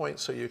autofocus point,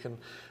 so you can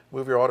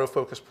move your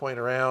autofocus point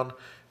around.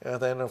 And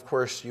then, of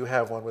course, you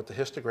have one with the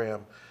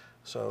histogram.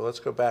 So let's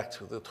go back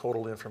to the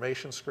total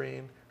information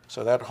screen.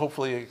 So that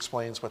hopefully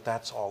explains what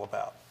that's all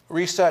about.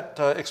 Reset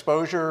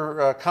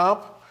exposure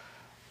comp.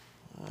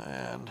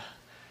 And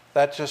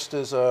that just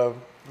is a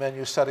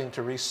menu setting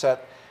to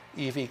reset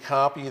EV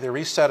comp. Either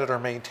reset it or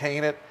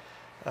maintain it.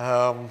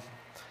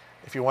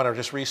 If you want to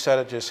just reset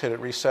it, just hit it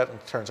reset and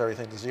it turns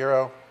everything to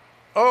 0.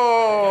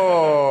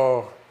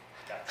 Oh!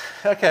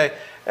 Okay,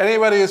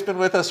 anybody who's been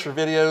with us for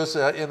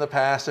videos in the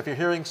past, if you're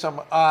hearing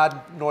some odd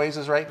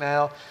noises right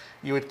now,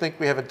 you would think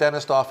we have a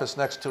dentist office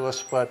next to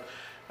us, but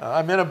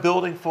I'm in a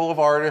building full of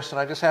artists, and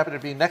I just happen to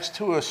be next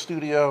to a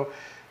studio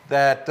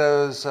that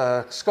does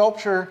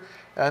sculpture,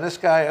 and this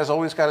guy has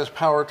always got his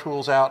power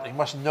tools out. He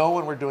must know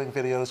when we're doing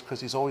videos because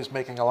he's always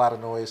making a lot of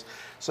noise.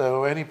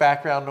 So any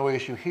background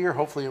noise you hear,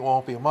 hopefully it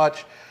won't be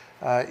much,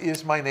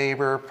 is my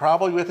neighbor,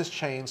 probably with his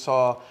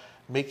chainsaw,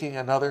 making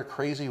another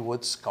crazy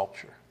wood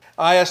sculpture.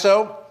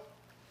 ISO,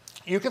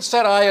 you can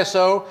set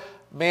ISO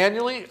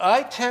manually.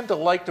 I tend to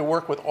like to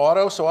work with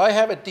auto, so I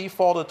have it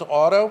defaulted to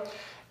auto.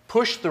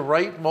 Push the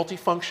right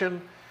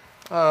multifunction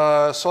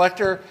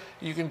selector.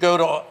 You can go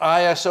to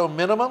ISO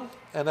minimum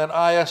and then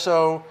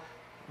ISO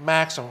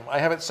maximum. I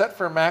have it set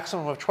for a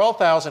maximum of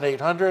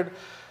 12,800,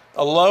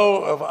 a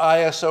low of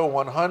ISO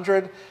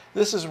 100.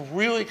 This is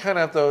really kind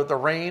of the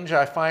range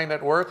I find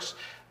that works.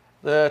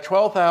 The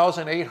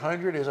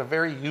 12,800 is a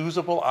very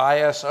usable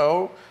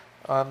ISO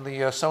on the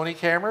Sony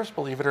cameras,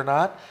 believe it or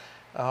not.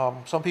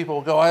 Some people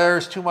will go, oh,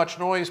 there's too much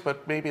noise,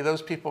 but maybe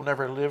those people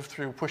never lived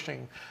through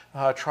pushing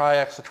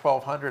Tri-X to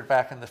 1200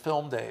 back in the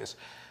film days.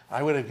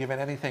 I would have given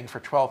anything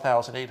for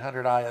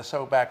 12,800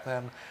 ISO back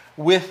then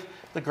with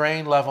the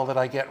grain level that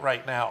I get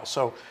right now.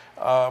 So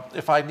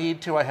if I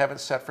need to, I have it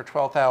set for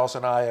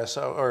 12,000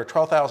 ISO or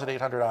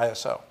 12,800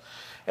 ISO.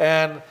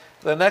 And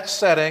the next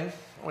setting,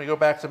 when we go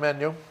back to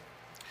menu,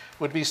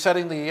 would be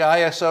setting the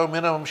ISO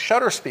minimum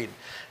shutter speed.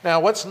 Now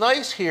what's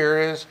nice here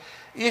is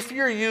if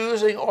you're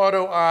using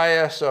auto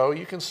ISO,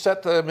 you can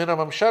set the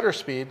minimum shutter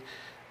speed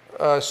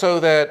so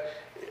that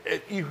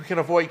you can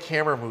avoid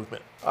camera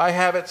movement. I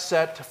have it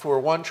set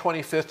for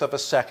 1/25th of a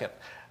second.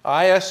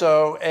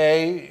 ISO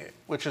A,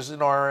 which is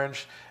in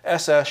orange,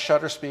 SS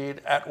shutter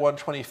speed at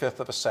 1/25th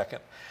of a second.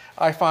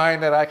 I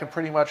find that I can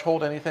pretty much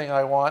hold anything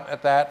I want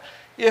at that.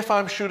 If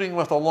I'm shooting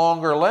with a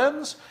longer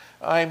lens,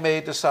 I may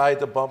decide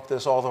to bump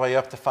this all the way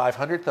up to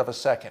 500th of a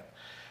second.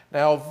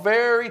 Now,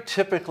 very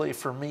typically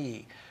for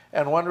me,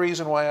 and one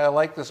reason why I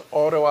like this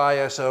auto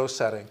ISO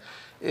setting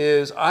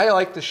is I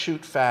like to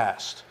shoot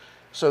fast.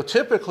 So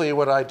typically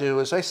what I do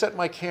is I set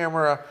my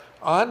camera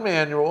on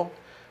manual.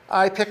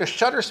 I pick a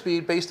shutter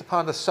speed based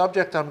upon the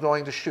subject I'm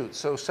going to shoot.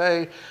 So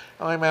say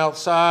I'm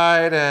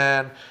outside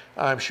and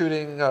I'm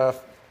shooting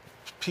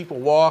people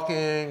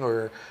walking,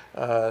 or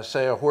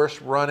say a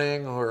horse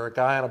running, or a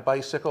guy on a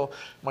bicycle,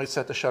 might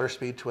set the shutter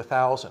speed to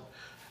 1,000.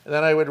 And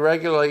then I would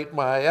regulate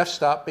my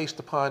f-stop based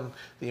upon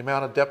the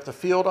amount of depth of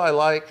field I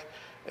like,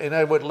 and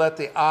I would let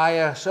the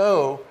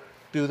ISO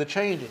do the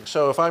changing.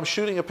 So if I'm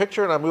shooting a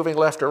picture and I'm moving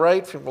left or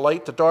right, from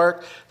light to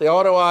dark, the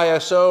auto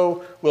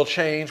ISO will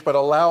change, but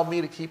allow me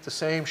to keep the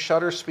same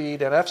shutter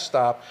speed and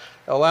f-stop,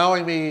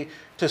 allowing me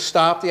to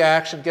stop the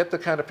action, get the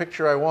kind of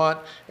picture I want,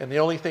 and the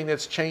only thing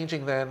that's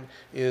changing then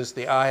is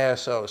the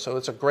ISO. So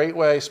it's a great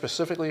way,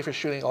 specifically if you're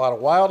shooting a lot of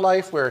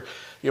wildlife, where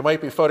you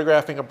might be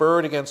photographing a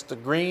bird against the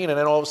green, and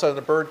then all of a sudden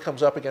the bird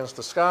comes up against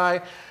the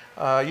sky.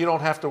 You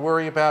don't have to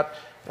worry about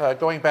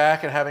going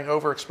back and having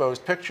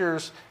overexposed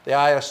pictures. The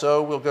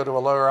ISO will go to a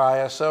lower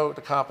ISO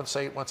to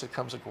compensate once it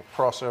comes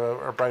across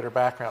a brighter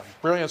background.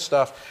 Brilliant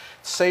stuff.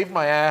 Saved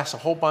my ass a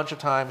whole bunch of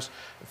times.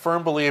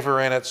 Firm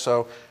believer in it,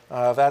 so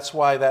that's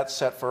why that's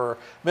set for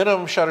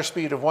minimum shutter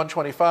speed of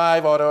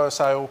 125, auto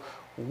ISO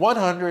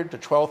 100 to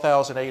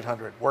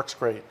 12,800. Works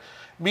great.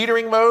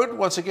 Metering mode,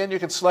 once again, you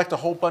can select a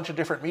whole bunch of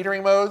different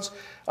metering modes.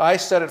 I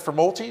set it for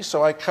multi,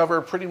 so I cover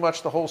pretty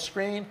much the whole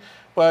screen.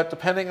 But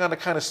depending on the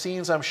kind of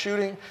scenes I'm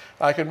shooting,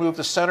 I can move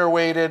the center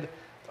weighted,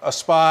 a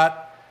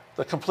spot,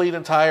 the complete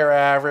entire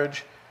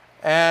average,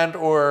 and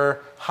or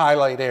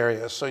highlight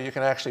areas. So you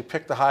can actually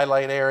pick the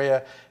highlight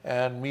area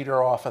and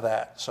meter off of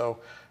that. So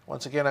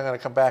once again, I'm going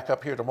to come back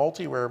up here to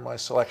multi where my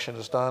selection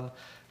is done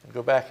and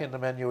go back into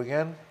menu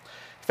again.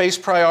 Face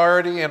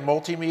priority and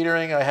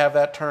multi-metering, I have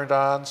that turned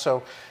on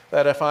so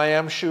that if I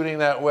am shooting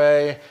that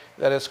way,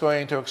 that it's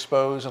going to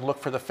expose and look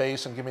for the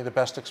face and give me the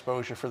best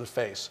exposure for the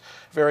face.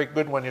 Very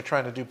good when you're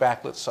trying to do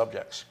backlit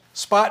subjects.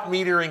 Spot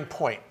metering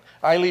point.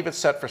 I leave it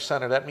set for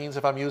center. That means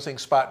if I'm using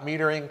spot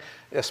metering,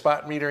 the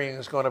spot metering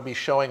is going to be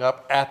showing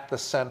up at the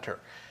center.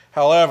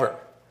 However,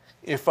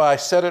 if I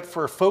set it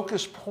for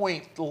focus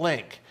point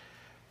link,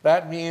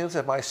 that means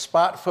if my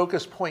spot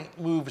focus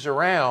point moves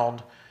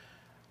around,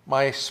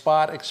 my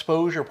spot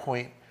exposure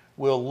point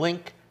will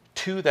link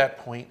to that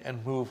point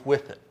and move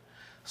with it.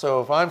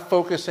 So if I'm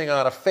focusing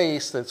on a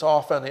face that's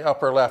off in the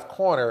upper left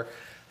corner,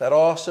 that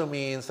also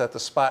means that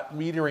the spot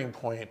metering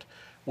point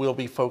will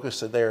be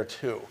focused there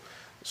too.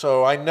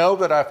 So I know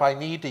that if I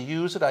need to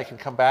use it, I can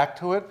come back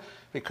to it.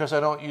 Because I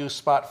don't use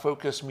spot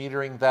focus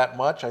metering that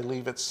much, I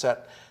leave it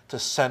set to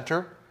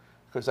center,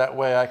 because that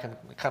way I can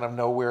kind of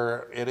know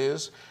where it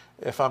is.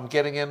 If I'm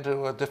getting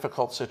into a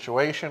difficult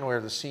situation where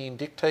the scene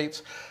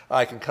dictates,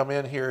 I can come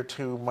in here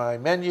to my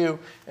menu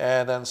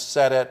and then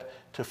set it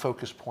to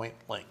focus point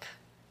link.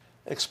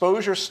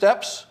 Exposure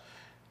steps,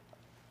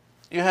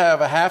 you have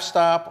a half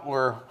stop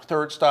or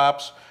third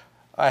stops.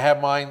 I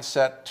have mine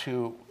set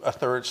to a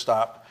third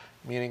stop,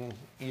 meaning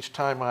each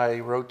time I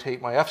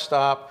rotate my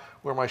f-stop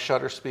where my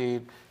shutter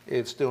speed,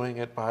 it's doing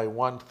it by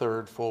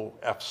 1/3 full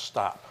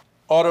f-stop.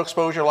 Auto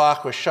exposure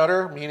lock with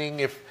shutter,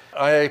 meaning if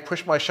I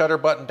push my shutter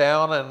button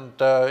down and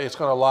it's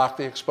going to lock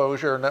the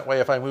exposure, and that way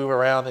if I move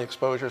around, the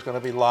exposure is going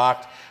to be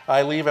locked.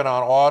 I leave it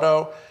on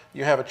auto.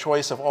 You have a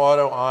choice of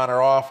auto, on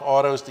or off.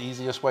 Auto is the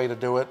easiest way to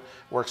do it.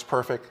 Works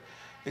perfect.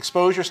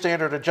 Exposure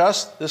standard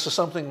adjust. This is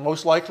something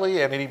most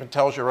likely, and it even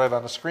tells you right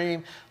on the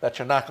screen, that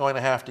you're not going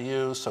to have to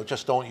use, so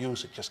just don't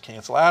use it. Just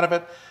cancel out of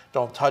it.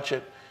 Don't touch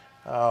it.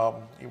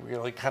 You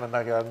really kind of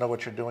got to know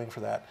what you're doing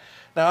for that.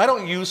 Now, I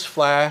don't use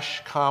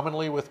flash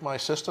commonly with my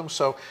system,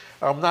 so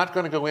I'm not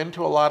going to go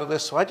into a lot of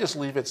this, so I just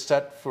leave it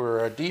set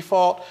for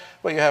default.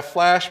 But you have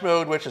flash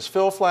mode, which is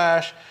fill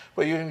flash,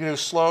 but you can do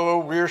slow,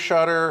 rear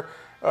shutter,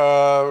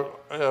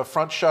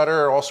 front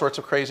shutter, all sorts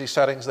of crazy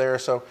settings there.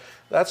 So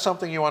that's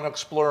something you want to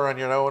explore on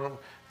your own.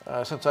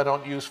 Since I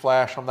don't use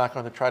flash, I'm not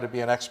going to try to be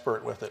an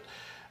expert with it.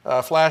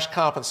 Flash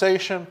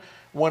compensation.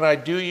 When I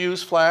do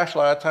use flash, a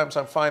lot of times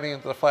I'm finding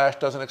that the flash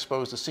doesn't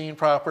expose the scene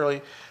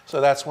properly. So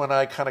that's when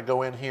I kind of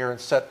go in here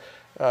and set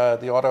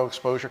the auto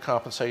exposure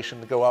compensation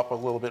to go up a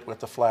little bit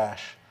with the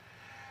flash.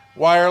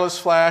 Wireless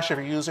flash, if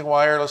you're using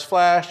wireless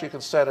flash, you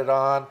can set it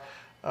on,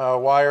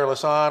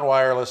 wireless on,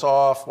 wireless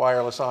off,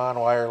 wireless on,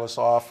 wireless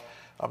off.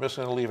 I'm just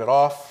going to leave it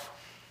off.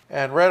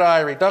 And red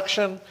eye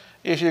reduction,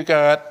 if you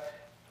got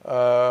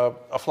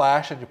a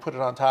flash and you put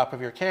it on top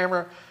of your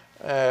camera,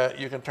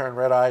 you can turn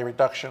red eye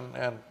reduction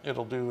and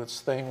it'll do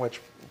its thing,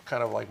 which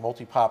kind of like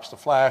multi-pops the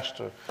flash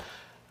to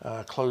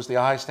close the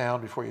eyes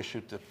down before you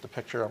shoot the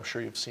picture. I'm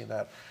sure you've seen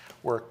that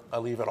work. I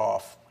leave it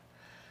off.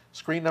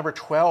 Screen number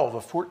 12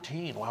 of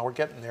 14. Wow, we're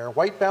getting there.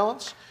 White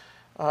balance.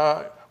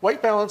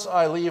 White balance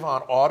I leave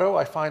on auto.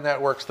 I find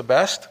that works the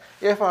best.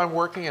 If I'm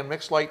working in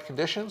mixed light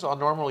conditions, I'll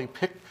normally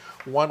pick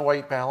one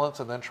white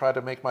balance and then try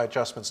to make my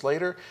adjustments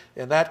later.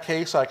 In that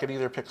case, I could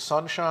either pick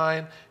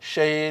sunshine,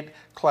 shade,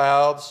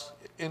 clouds,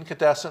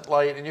 incandescent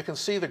light, and you can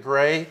see the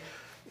gray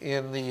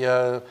in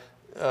the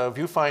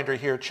viewfinder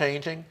here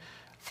changing.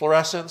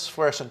 Fluorescence,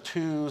 fluorescent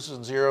 2s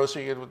and 0s, so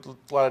you get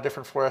a lot of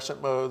different fluorescent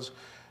modes.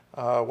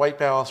 White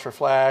balance for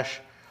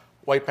flash,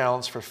 white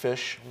balance for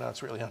fish. Now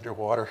it's really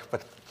underwater,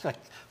 but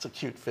it's a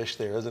cute fish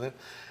there, isn't it?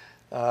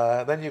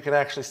 Then you can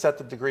actually set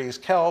the degrees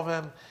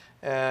Kelvin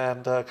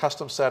and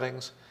custom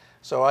settings.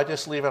 So I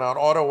just leave it on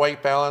auto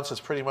white balance.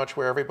 It's pretty much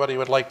where everybody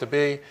would like to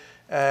be,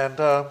 and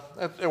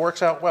it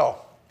works out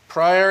well.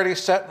 Priority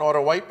set in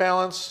auto white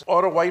balance.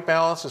 Auto white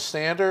balance is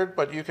standard,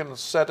 but you can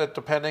set it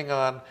depending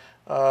on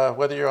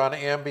whether you're on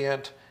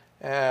ambient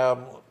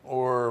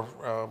or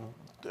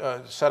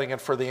setting it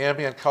for the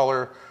ambient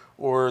color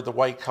or the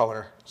white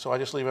color. So I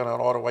just leave it on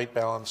auto white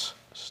balance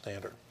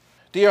standard.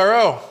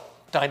 DRO,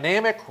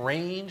 dynamic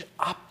range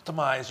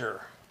optimizer.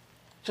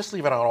 Just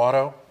leave it on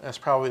auto. That's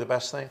probably the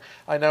best thing.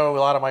 I know a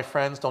lot of my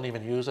friends don't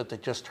even use it. They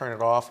just turn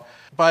it off.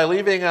 By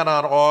leaving it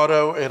on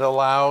auto, it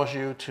allows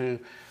you to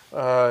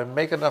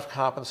make enough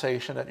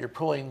compensation that you're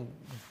pulling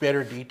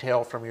better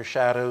detail from your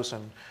shadows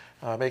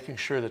and making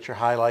sure that your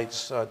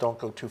highlights don't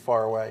go too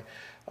far away.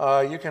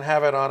 You can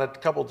have it on a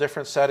couple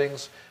different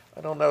settings.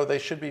 I don't know, they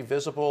should be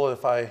visible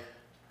if I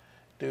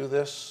do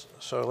this.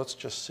 So let's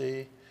just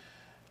see.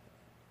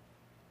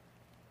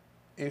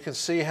 You can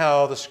see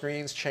how the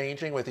screen's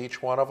changing with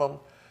each one of them.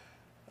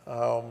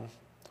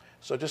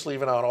 So just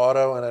leave it on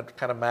auto and it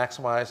kind of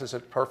maximizes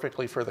it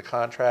perfectly for the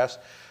contrast.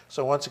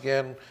 So once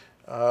again,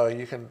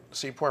 you can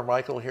see poor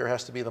Michael here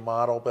has to be the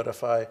model, but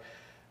if I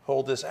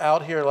hold this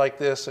out here like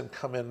this and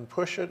come in and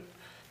push it,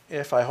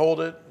 if I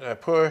hold it and I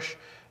push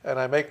and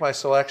I make my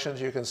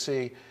selections, you can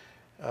see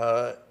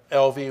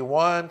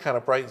LV1 kind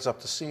of brightens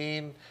up the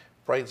scene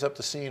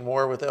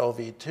more with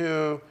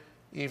LV2,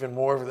 even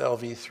more with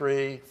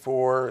LV3,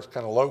 4, it's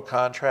kind of low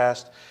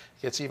contrast.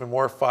 It gets even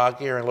more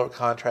foggier and low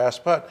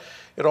contrast, but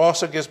it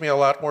also gives me a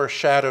lot more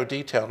shadow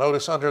detail.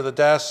 Notice under the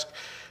desk,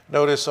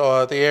 notice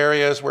the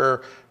areas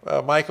where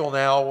Michael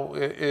now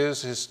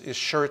is, his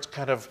shirt's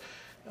kind of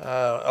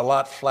a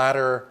lot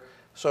flatter.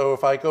 So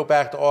if I go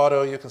back to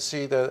auto, you can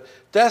see the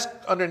desk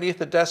underneath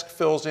the desk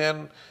fills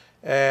in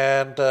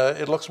and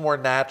it looks more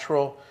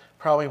natural,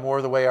 probably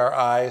more the way our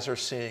eyes are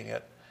seeing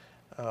it.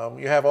 You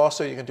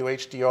can do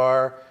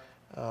HDR,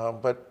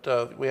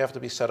 but we have to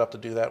be set up to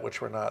do that,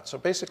 which we're not. So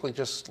basically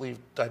just leave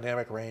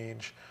dynamic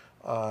range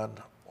on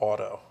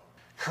auto.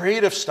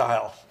 Creative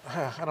style.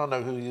 I don't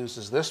know who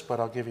uses this, but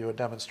I'll give you a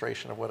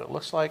demonstration of what it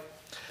looks like.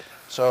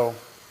 So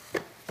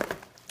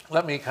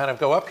let me kind of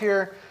go up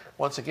here.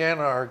 Once again,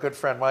 our good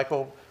friend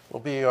Michael will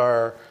be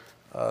our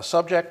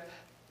subject.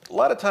 A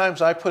lot of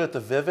times I put it to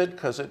vivid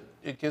because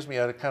it gives me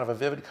a kind of a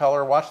vivid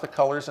color. Watch the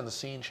colors in the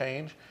scene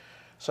change.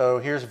 So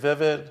here's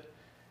vivid,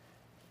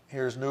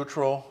 here's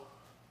neutral,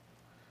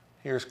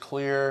 here's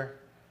clear,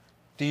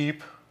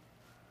 deep,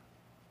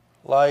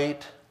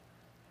 light,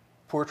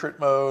 portrait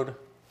mode,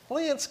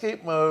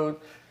 landscape mode,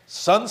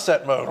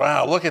 sunset mode.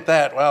 Wow, look at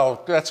that.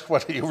 Wow, that's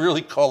what you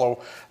really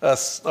call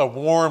a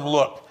warm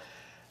look.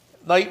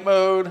 Night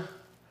mode,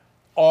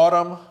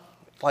 autumn,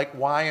 like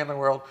why in the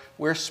world?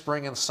 We're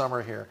spring and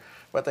summer here,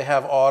 but they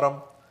have autumn.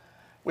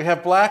 We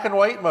have black and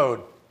white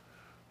mode.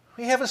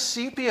 We have a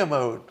sepia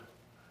mode.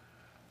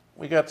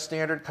 We got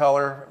standard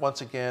color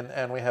once again,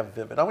 and we have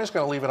vivid. I'm just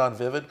going to leave it on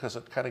vivid because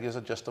it kind of gives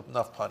it just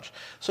enough punch.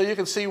 So you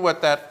can see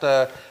what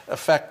that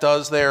effect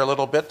does there a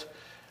little bit.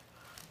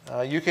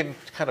 You can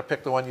kind of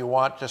pick the one you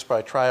want just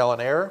by trial and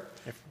error.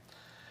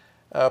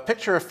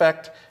 Picture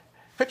effect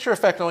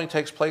only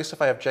takes place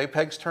if I have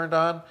JPEGs turned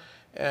on,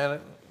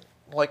 and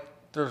like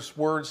there's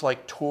words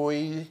like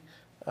toy,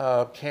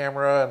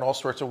 camera, and all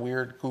sorts of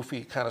weird,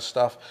 goofy kind of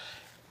stuff.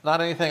 Not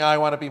anything I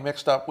want to be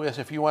mixed up with.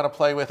 If you want to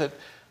play with it,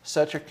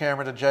 set your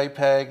camera to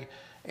JPEG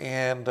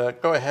and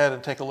go ahead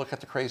and take a look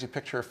at the crazy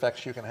picture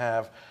effects you can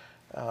have.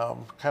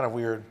 Kind of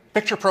weird.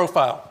 Picture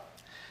profile.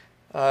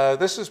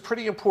 This is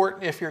pretty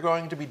important if you're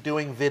going to be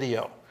doing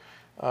video.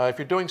 If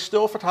you're doing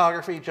still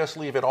photography, just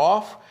leave it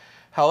off.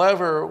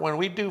 However, when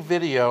we do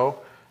video,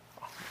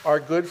 our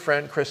good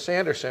friend Chris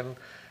Sanderson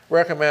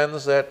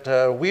recommends that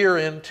we're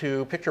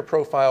into picture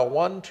profile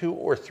 1, 2,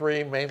 or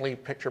 3, mainly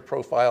picture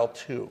profile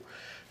 2.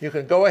 You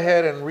can go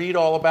ahead and read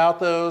all about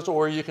those,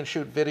 or you can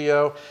shoot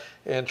video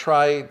and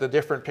try the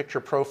different picture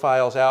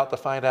profiles out to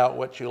find out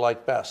what you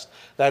like best.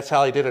 That's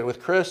how I did it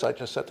with Chris. I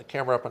just set the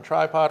camera up on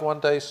tripod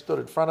one day, stood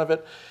in front of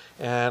it,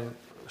 and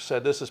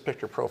said, this is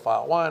picture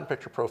profile 1,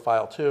 picture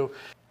profile 2.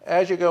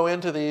 As you go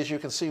into these, you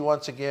can see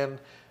once again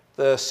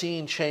the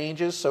scene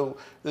changes. So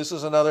this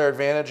is another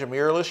advantage of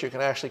mirrorless. You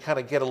can actually kind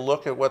of get a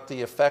look at what the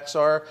effects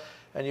are,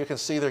 and you can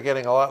see they're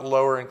getting a lot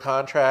lower in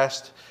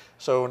contrast.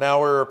 So now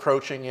we're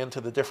approaching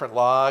into the different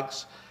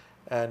logs,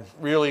 and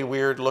really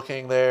weird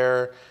looking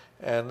there.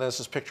 And this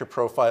is picture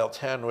profile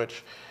 10,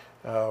 which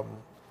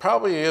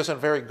probably isn't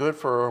very good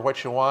for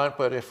what you want,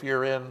 but if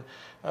you're in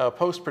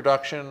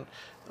post-production,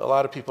 a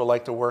lot of people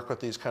like to work with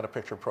these kind of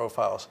picture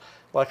profiles.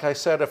 Like I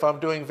said, if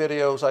I'm doing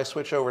videos, I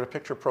switch over to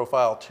picture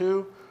profile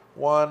 2,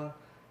 1,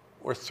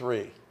 or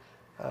 3.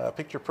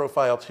 Picture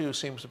profile 2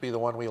 seems to be the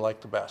one we like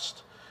the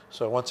best.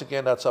 So once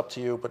again, that's up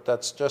to you, but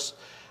that's just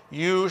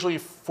usually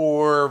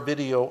for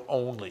video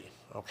only,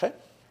 okay?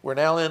 We're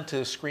now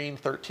into screen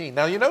 13.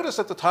 Now you notice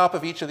at the top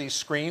of each of these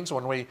screens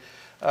when we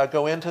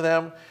go into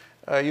them,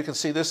 you can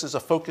see this is a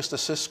focus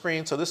assist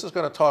screen. So this is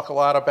going to talk a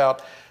lot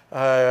about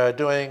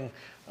doing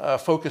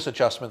focus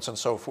adjustments and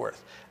so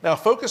forth. Now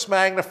focus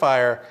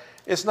magnifier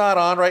is not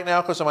on right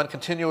now because I'm on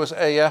continuous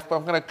AF, but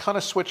I'm going to kind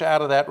of switch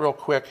out of that real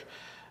quick.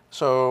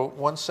 So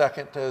 1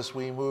 second as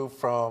we move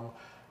from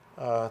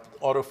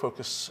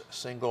autofocus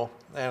single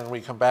and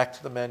we come back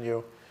to the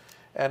menu.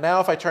 And now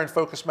if I turn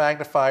focus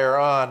magnifier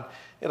on,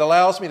 it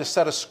allows me to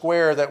set a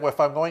square that if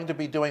I'm going to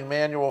be doing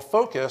manual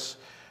focus,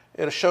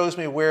 it shows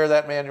me where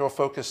that manual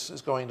focus is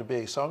going to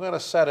be. So I'm going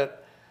to set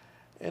it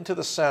into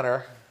the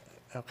center,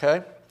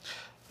 okay?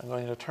 I'm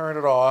going to turn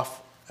it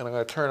off, and I'm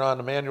going to turn on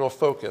the manual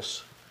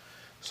focus.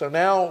 So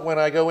now when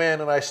I go in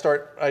and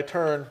I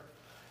turn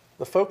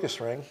the focus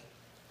ring,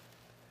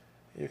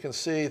 you can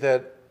see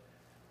that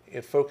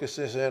it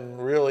focuses in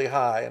really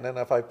high. And then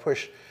if I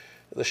push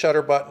the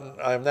shutter button,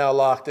 I'm now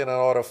locked in on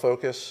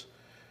autofocus.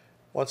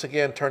 Once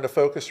again, turn the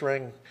focus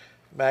ring,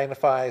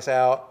 magnifies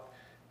out,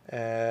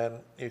 and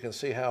you can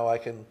see how I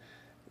can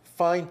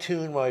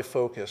fine-tune my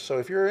focus. So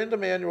if you're into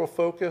manual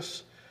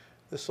focus,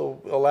 this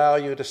will allow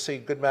you to see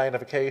good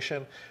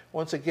magnification.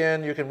 Once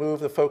again, you can move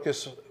the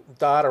focus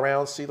dot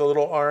around. See the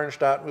little orange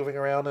dot moving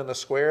around in the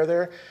square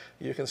there?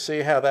 You can see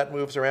how that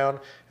moves around,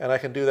 and I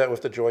can do that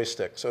with the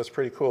joystick. So it's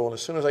pretty cool. And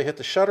as soon as I hit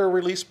the shutter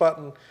release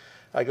button,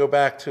 I go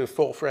back to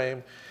full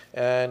frame,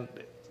 and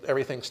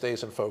everything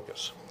stays in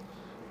focus.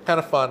 Kind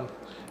of fun.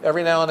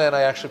 Every now and then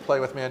I actually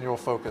play with manual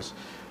focus.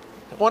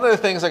 One of the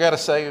things I got to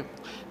say,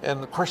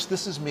 and of course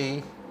this is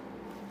me,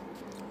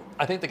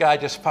 I think the guy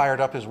just fired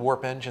up his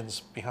warp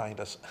engines behind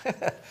us.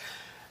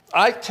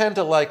 I tend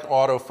to like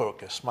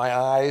autofocus. My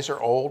eyes are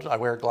old. I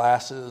wear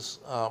glasses.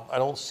 I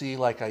don't see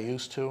like I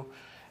used to.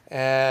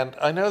 And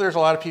I know there's a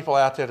lot of people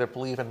out there that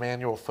believe in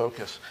manual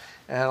focus.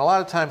 And a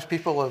lot of times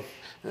people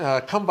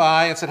have come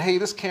by and said, hey,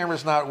 this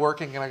camera's not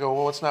working. And I go,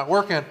 well, it's not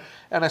working.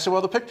 And I said,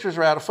 well, the pictures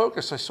are out of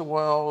focus. I said,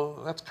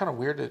 well, that's kind of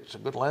weird. It's a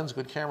good lens,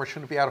 good camera,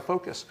 shouldn't be out of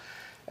focus.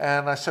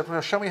 And I said,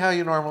 well, show me how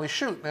you normally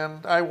shoot.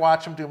 And I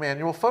watch them do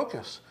manual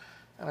focus.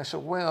 And I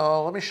said,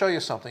 well, let me show you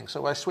something.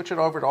 So I switch it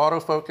over to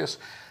autofocus,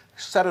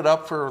 set it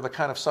up for the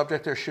kind of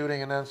subject they're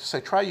shooting, and then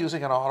say, try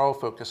using an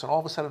autofocus. And all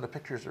of a sudden, the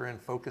pictures are in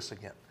focus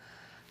again.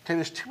 Okay,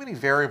 there's too many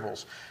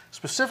variables.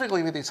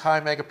 Specifically with these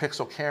high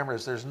megapixel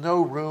cameras, there's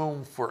no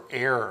room for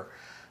error.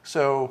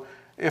 So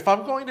if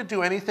I'm going to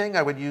do anything,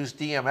 I would use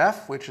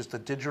DMF, which is the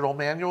digital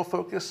manual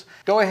focus.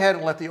 Go ahead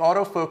and let the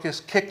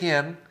autofocus kick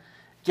in,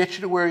 get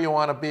you to where you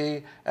want to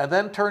be, and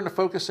then turn the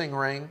focusing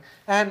ring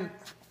and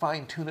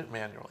fine-tune it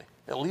manually.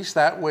 At least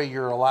that way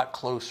you're a lot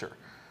closer.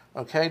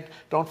 Okay,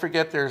 don't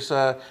forget there's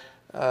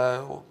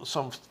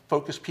some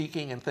focus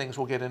peaking and things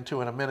we'll get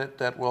into in a minute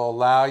that will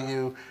allow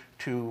you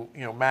to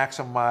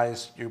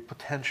maximize your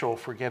potential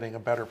for getting a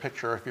better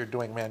picture if you're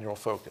doing manual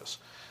focus.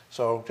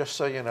 So just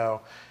so you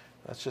know,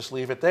 let's just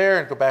leave it there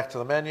and go back to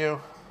the menu.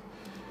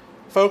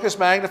 Focus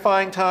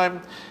magnifying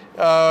time,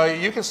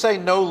 you can say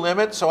no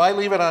limit, so I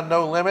leave it on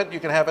no limit. You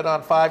can have it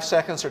on 5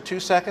 seconds or 2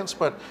 seconds,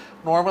 but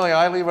normally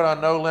I leave it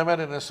on no limit,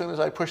 and as soon as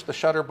I push the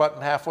shutter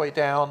button halfway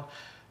down,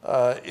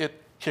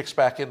 it kicks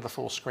back into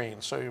full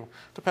screen. So it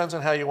depends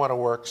on how you want to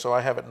work, so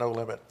I have it no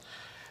limit.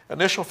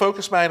 Initial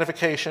focus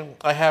magnification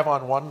I have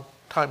on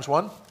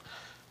 1x1,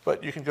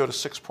 but you can go to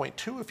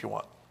 6.2 if you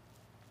want.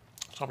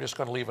 So I'm just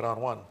going to leave it on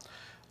 1.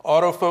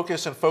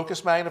 Autofocus and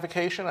focus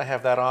magnification, I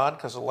have that on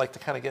because I like to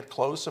kind of get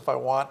close if I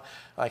want.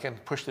 I can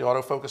push the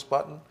autofocus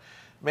button.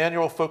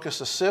 Manual focus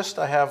assist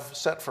I have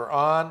set for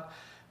on.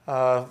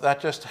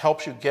 That just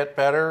helps you get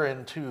better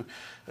into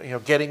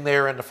getting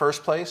there in the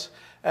first place.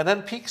 And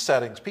then peak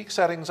settings. Peak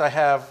settings I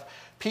have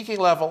peaking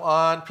level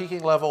on,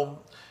 peaking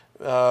level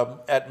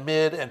at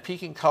mid, and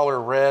peaking color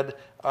red.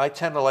 I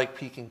tend to like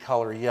peaking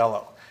color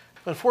yellow.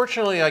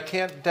 Unfortunately, I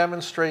can't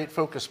demonstrate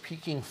focus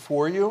peaking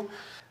for you.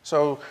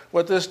 So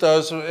what this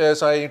does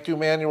is I do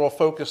manual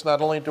focus.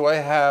 Not only do I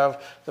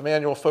have the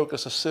manual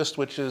focus assist,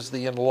 which is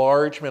the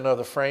enlargement of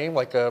the frame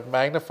like a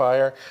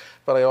magnifier,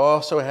 but I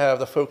also have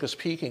the focus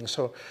peaking.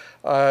 So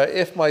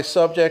if my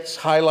subject's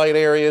highlight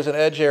areas and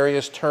edge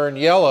areas turn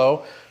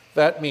yellow,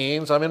 that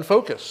means I'm in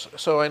focus.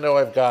 So I know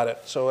I've got it.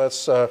 So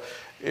that's,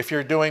 if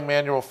you're doing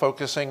manual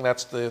focusing,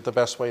 that's the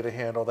best way to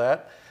handle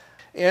that.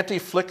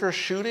 Anti-flicker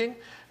shooting.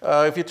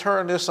 If you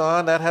turn this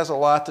on, that has a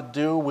lot to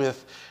do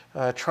with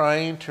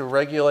trying to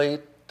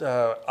regulate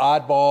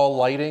oddball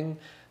lighting.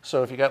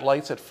 So if you got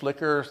lights that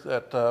flicker,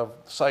 that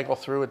cycle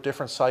through at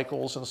different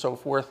cycles and so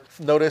forth,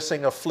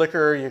 noticing a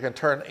flicker, you can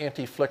turn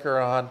anti-flicker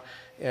on,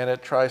 and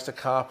it tries to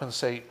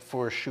compensate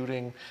for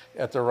shooting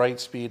at the right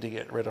speed to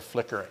get rid of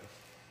flickering.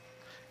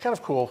 Kind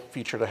of cool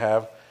feature to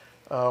have.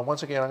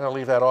 Once again, I'm going to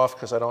leave that off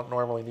because I don't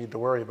normally need to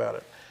worry about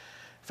it.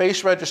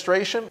 Face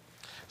registration.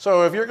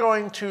 So if you're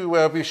going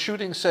to be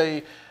shooting,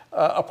 say,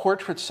 a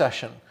portrait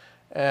session,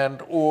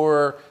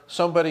 or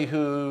somebody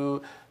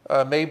who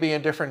may be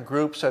in different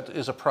groups that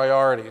is a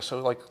priority.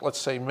 So like, let's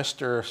say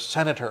Mr.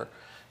 Senator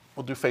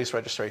will do face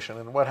registration.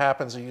 And what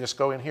happens is you just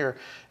go in here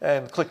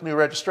and click new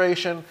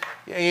registration,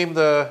 you aim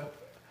the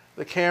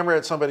camera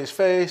at somebody's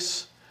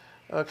face,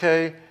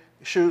 okay,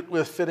 shoot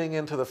with fitting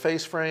into the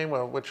face frame,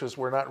 which is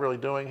we're not really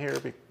doing here,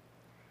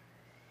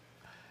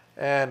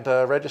 and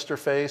register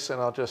face, and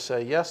I'll just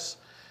say yes,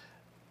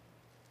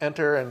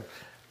 enter, and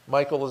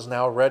Michael is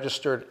now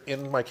registered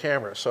in my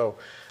camera. So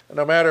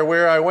no matter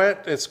where I went,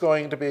 it's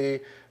going to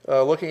be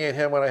looking at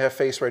him when I have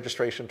face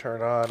registration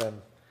turned on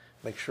and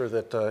make sure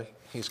that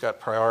he's got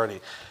priority.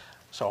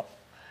 So,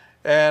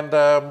 and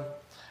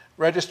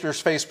register's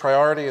face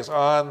priority is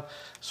on.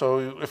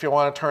 So if you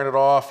want to turn it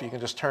off, you can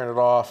just turn it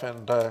off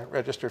and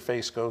register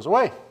face goes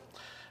away.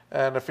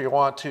 And if you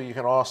want to, you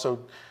can also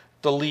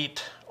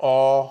delete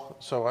all.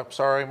 So I'm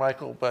sorry,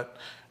 Michael, but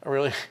I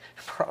really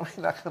probably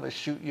not going to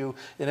shoot you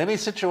in any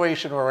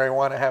situation where I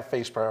want to have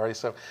face priority.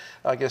 So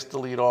I guess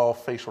delete all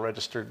facial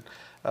registered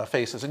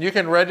faces. And you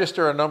can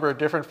register a number of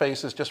different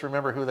faces. Just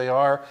remember who they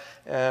are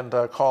and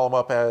call them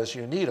up as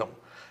you need them.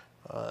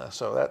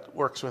 So that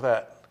works with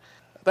that.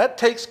 That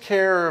takes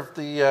care of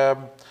the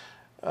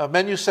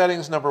menu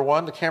settings, number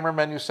one, the camera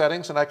menu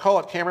settings. And I call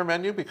it camera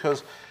menu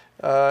because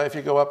if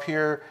you go up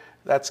here,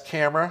 that's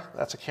camera,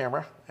 that's a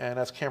camera, and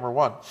that's camera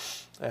one.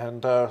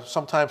 And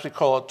sometimes we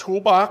call it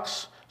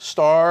toolbox,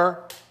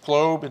 star,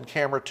 globe, and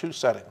camera 2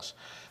 settings.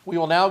 We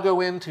will now go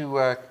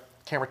into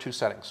camera 2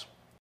 settings.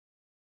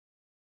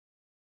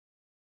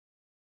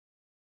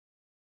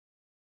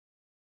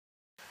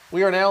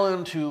 We are now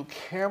into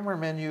camera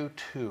menu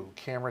 2,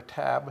 camera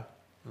tab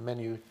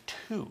menu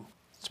 2.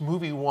 It's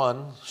movie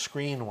 1,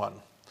 screen 1.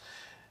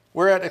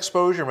 We're at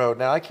exposure mode.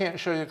 Now I can't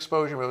show you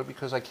exposure mode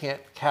because I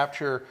can't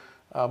capture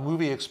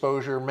movie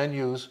exposure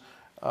menus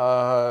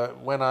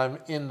when I'm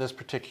in this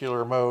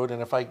particular mode.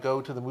 And if I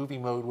go to the movie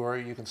mode where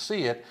you can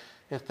see it,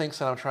 it thinks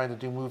that I'm trying to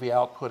do movie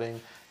outputting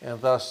and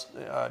thus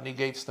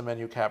negates the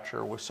menu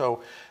capture.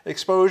 So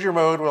exposure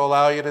mode will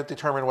allow you to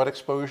determine what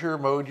exposure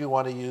mode you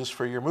want to use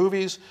for your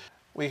movies.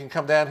 We can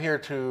come down here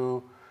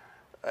to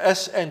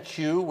S and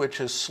Q, which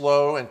is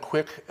slow and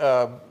quick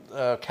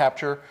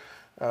capture.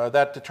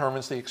 That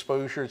determines the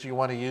exposures you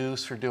want to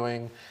use for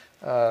doing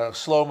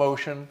slow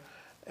motion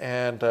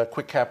and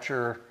quick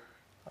capture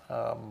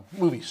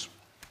movies.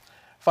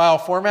 File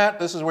format,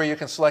 this is where you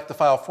can select the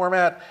file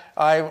format.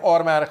 I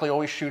automatically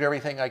always shoot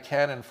everything I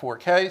can in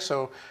 4K,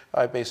 so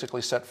I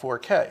basically set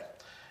 4K.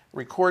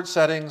 Record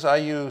settings, I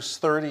use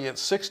 30 at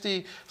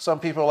 60. Some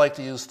people like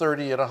to use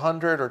 30 at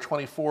 100 or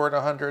 24 at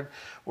 100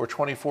 or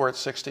 24 at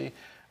 60.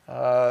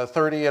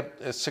 30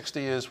 at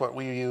 60 is what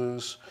we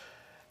use.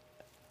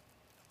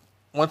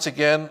 Once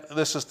again,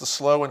 this is the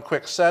slow and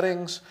quick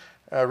settings.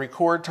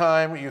 Record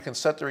time, you can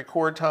set the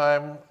record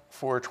time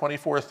for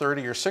 24,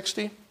 30, or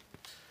 60.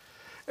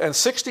 And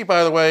 60,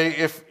 by the way,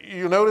 if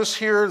you notice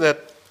here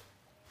that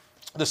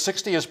the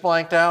 60 is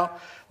blanked out,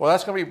 well,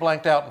 that's going to be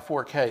blanked out in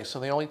 4K. So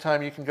the only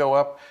time you can go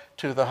up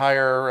to the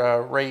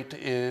higher rate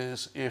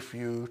is if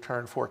you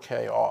turn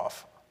 4K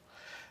off.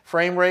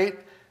 Frame rate,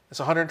 It's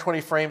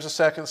 120 frames a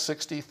second,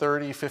 60,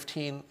 30,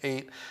 15,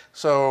 8.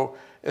 So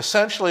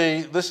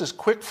essentially, this is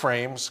quick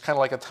frames, kind of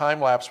like a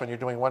time lapse when you're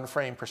doing 1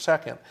 frame per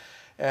second.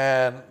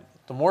 And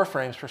the more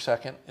frames per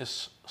second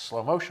is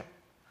slow motion.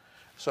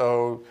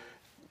 So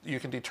you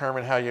can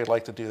determine how you'd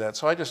like to do that.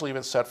 So I just leave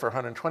it set for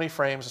 120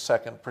 frames a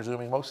second,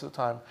 presuming most of the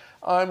time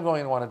I'm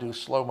going to want to do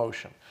slow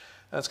motion.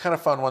 And it's kind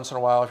of fun once in a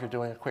while if you're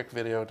doing a quick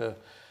video to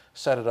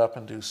set it up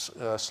and do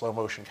slow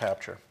motion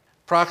capture.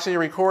 Proxy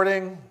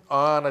recording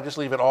on, I just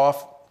leave it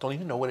off. Don't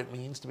even know what it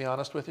means, to be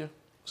honest with you.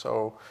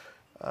 So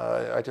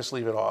I just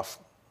leave it off.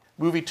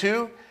 Movie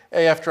 2,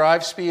 AF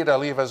drive speed, I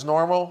leave as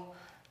normal.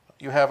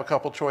 You have a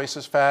couple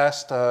choices,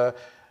 fast,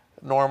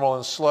 normal,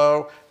 and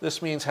slow.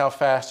 This means how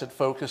fast it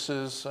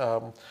focuses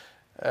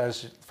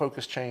as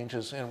focus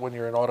changes and when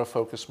you're in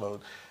autofocus mode.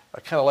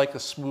 I kind of like the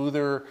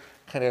smoother,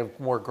 kind of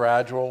more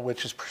gradual,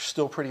 which is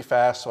still pretty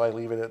fast, so I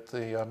leave it at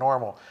the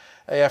normal.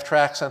 AF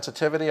track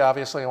sensitivity,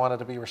 obviously I want it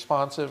to be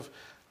responsive,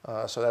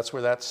 so that's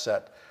where that's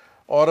set.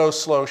 Auto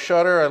slow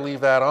shutter, I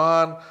leave that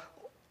on.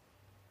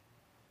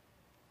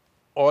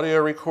 Audio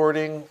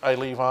recording, I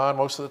leave on.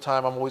 Most of the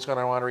time, I'm always going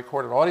to want to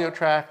record an audio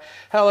track.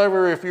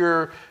 However, if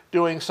you're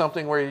doing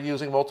something where you're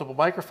using multiple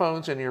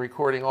microphones and you're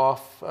recording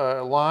off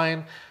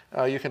line,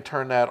 you can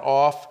turn that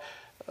off.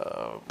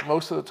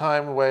 Most of the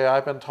time, the way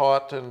I've been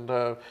taught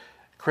and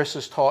Chris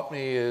has taught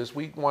me is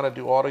we want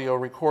to do audio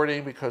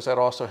recording because that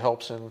also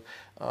helps in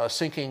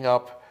syncing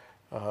up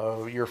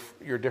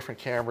your different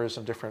cameras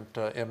and different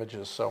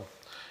images. So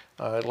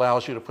it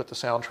allows you to put the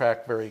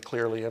soundtrack very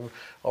clearly. And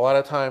a lot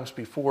of times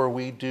before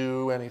we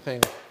do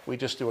anything, we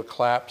just do a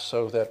clap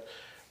so that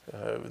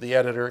the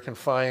editor can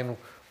find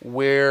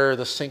where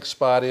the sync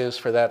spot is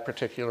for that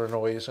particular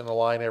noise and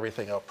align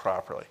everything up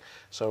properly.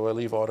 So I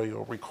leave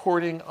audio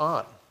recording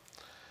on.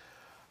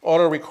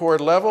 Auto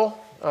record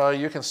level,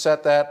 you can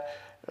set that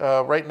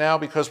right now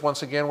because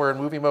once again we're in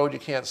movie mode, you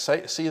can't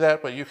see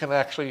that, but you can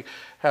actually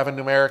have a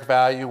numeric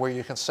value where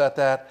you can set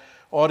that.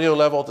 Audio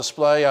level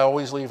display, I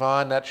always leave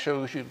on. That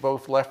shows you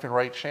both left and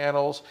right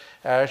channels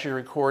as you're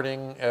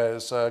recording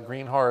as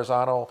green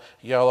horizontal,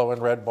 yellow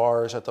and red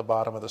bars at the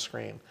bottom of the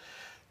screen.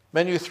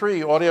 Menu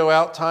 3, audio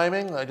out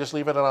timing, I just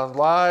leave it on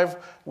live.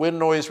 Wind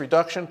noise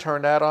reduction,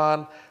 turn that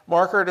on.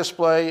 Marker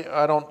display,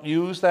 I don't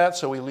use that,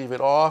 so we leave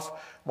it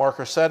off.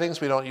 Marker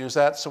settings, we don't use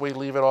that, so we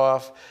leave it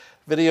off.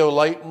 Video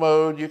light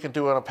mode, you can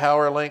do it on a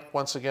power link.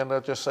 Once again, I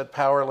just said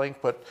power link,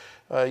 but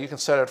you can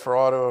set it for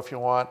auto if you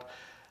want.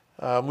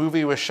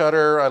 Movie with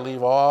shutter, I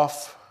leave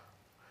off.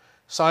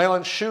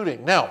 Silent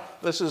shooting. Now,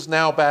 this is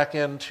now back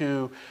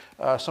into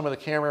some of the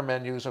camera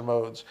menus and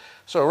modes.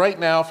 So right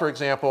now, for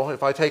example,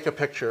 if I take a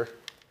picture,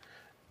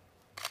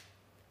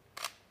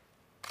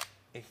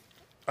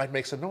 it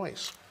makes a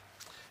noise.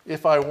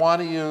 If I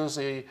want to use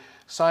a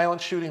silent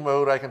shooting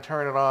mode, I can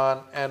turn it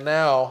on, and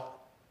now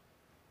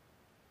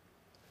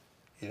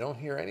you don't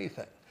hear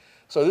anything.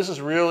 So this is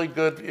really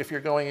good if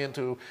you're going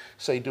into,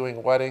 say, doing a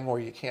wedding where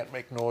you can't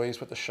make noise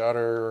with the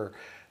shutter,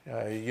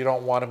 or you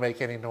don't want to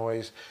make any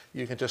noise.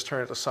 You can just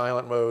turn it to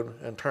silent mode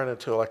and turn it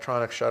to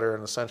electronic shutter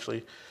and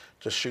essentially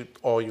just shoot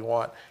all you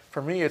want.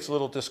 For me, it's a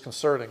little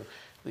disconcerting.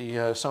 The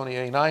Sony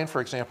a7rIII,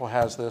 for example,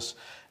 has this,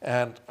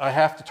 and I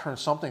have to turn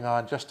something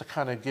on just to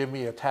kind of give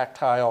me a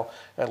tactile,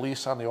 at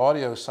least on the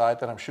audio side,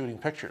 that I'm shooting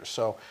pictures.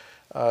 So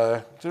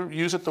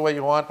use it the way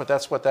you want, but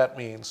that's what that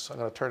means. I'm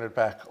going to turn it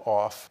back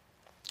off.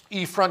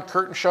 E-front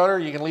curtain shutter,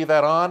 you can leave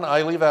that on.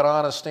 I leave that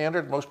on as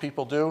standard, most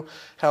people do.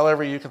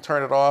 However, you can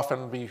turn it off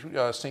and be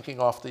syncing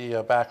off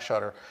the back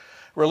shutter.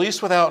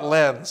 Release without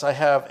lens, I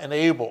have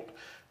enabled.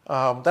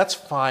 That's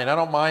fine, I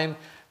don't mind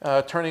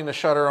turning the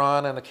shutter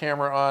on and the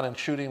camera on and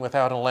shooting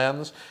without a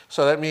lens.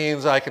 So that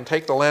means I can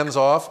take the lens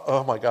off,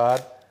 oh my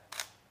God,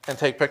 and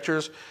take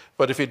pictures.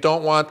 But if you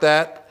don't want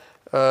that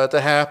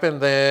to happen,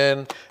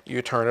 then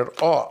you turn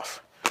it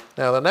off.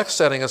 Now the next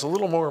setting is a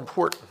little more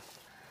important.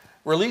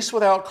 Release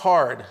without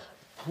card.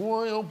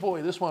 Boy, oh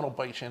boy, this one will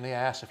bite you in the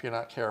ass if you're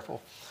not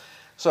careful.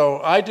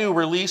 So I do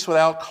release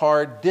without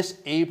card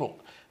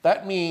disabled.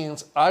 That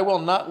means I will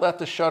not let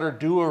the shutter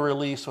do a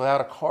release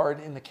without a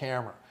card in the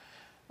camera.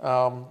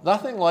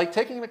 Nothing like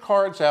taking the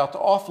cards out to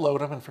offload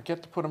them and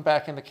forget to put them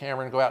back in the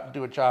camera and go out and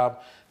do a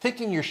job,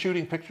 thinking you're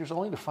shooting pictures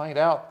only to find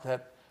out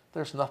that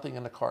there's nothing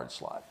in the card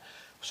slot.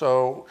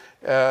 So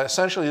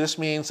essentially this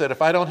means that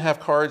if I don't have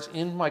cards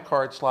in my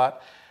card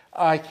slot,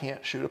 I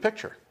can't shoot a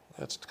picture.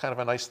 It's kind of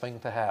a nice thing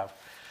to have.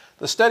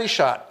 The steady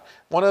shot.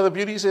 One of the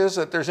beauties is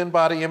that there's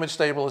in-body image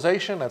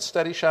stabilization. That's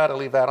steady shot. I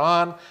leave that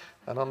on.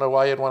 I don't know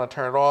why you'd want to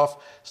turn it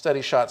off.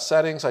 Steady shot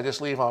settings, I just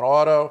leave on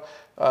auto.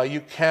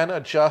 You can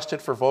adjust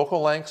it for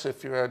focal lengths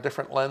if you have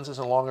different lenses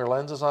and longer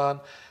lenses on.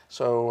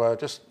 So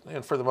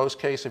and for the most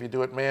case, if you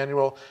do it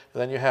manual,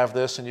 then you have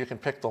this and you can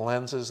pick the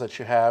lenses that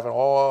you have. And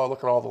oh,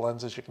 look at all the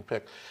lenses you can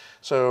pick.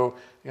 So,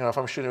 you know, if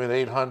I'm shooting with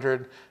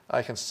 800,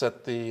 I can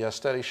set the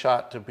steady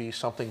shot to be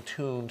something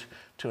tuned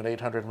to an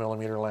 800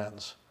 millimeter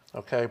lens.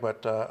 Okay,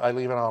 but I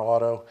leave it on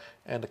auto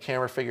and the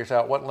camera figures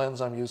out what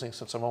lens I'm using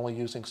since I'm only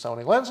using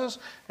Sony lenses,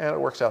 and it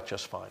works out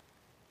just fine.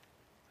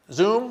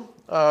 Zoom,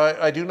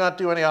 I do not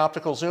do any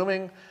optical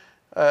zooming.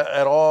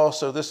 at all,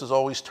 so this is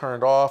always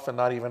turned off and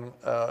not even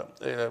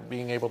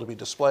being able to be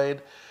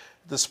displayed.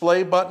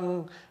 Display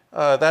button,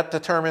 that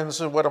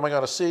determines what am I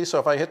going to see. So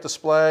if I hit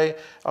display,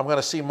 I'm going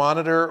to see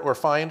monitor or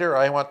finder.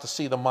 I want to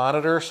see the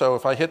monitor, so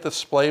if I hit the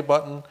display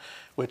button,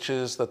 which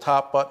is the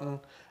top button,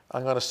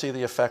 I'm going to see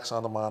the effects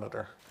on the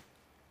monitor.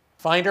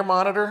 Finder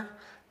monitor,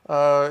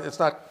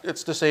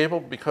 it's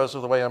disabled because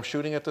of the way I'm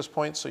shooting at this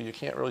point, so you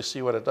can't really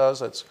see what it does.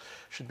 That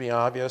should be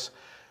obvious.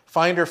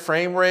 Finder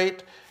frame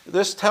rate,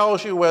 this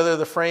tells you whether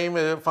the frame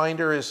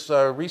finder is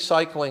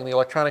recycling the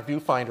electronic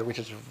viewfinder, which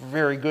is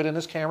very good in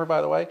this camera,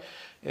 by the way.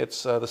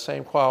 It's the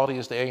same quality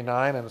as the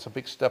A9, and it's a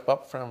big step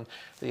up from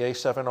the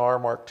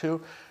A7R Mark II.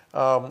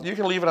 You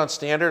can leave it on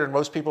standard, and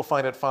most people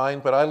find it fine,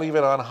 but I leave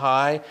it on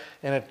high,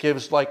 and it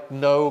gives like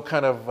no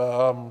kind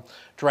of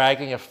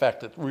dragging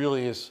effect. It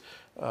really is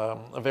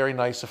a very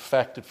nice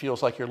effect. It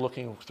feels like you're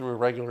looking through a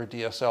regular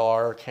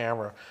DSLR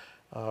camera.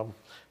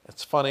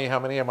 It's funny how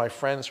many of my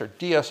friends are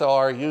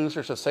DSLR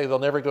users that say they'll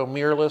never go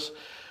mirrorless,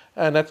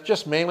 and that's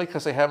just mainly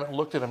because they haven't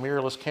looked at a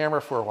mirrorless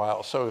camera for a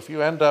while. So if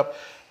you end up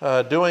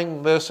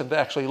doing this and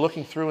actually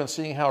looking through and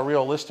seeing how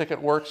realistic it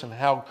works and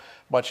how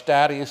much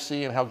data you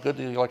see and how good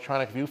the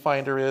electronic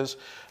viewfinder is,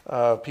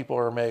 people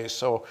are amazed.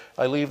 So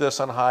I leave this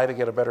on high to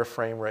get a better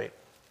frame rate.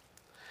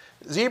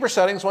 Zebra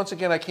settings, once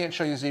again, I can't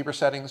show you zebra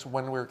settings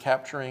when we're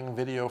capturing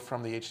video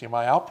from the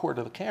HDMI output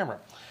of the camera,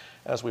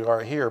 as we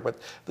are here, but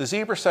the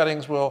zebra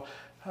settings will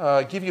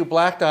give you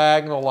black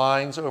diagonal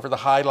lines over the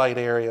highlight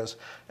areas,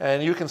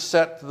 and you can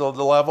set the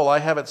level. I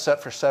have it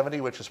set for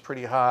 70, which is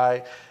pretty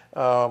high.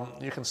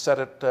 You can set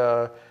it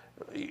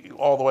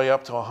all the way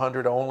up to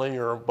 100 only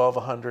or above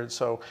 100.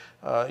 So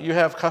you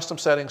have custom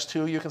settings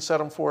too you can set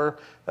them for.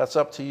 That's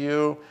up to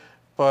you.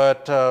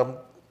 But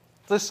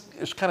this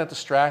is kind of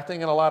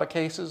distracting in a lot of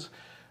cases,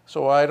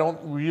 so I don't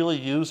really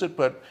use it.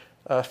 But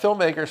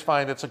filmmakers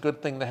find it's a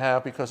good thing to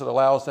have because it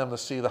allows them to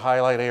see the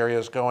highlight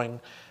areas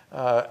going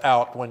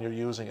out when you're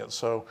using it.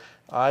 So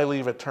I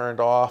leave it turned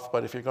off,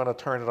 but if you're going to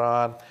turn it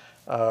on,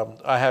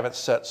 I have it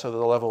set so that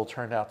the level will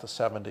turn out to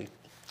 70.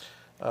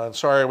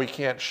 Sorry we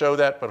can't show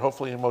that, but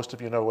hopefully most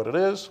of you know what it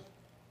is.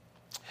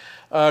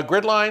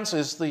 Grid lines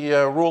is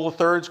the rule of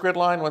thirds grid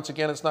line. Once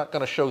again, it's not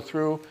going to show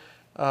through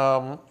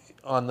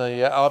on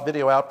the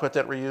video output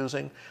that we're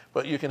using,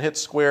 but you can hit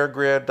square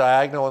grid,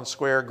 diagonal and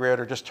square grid,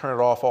 or just turn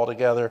it off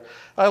altogether.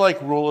 I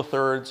like rule of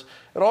thirds.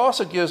 It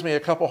also gives me a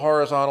couple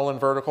horizontal and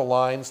vertical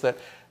lines that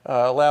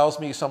allows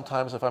me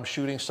sometimes, if I'm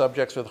shooting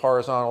subjects with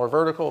horizontal or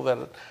vertical, that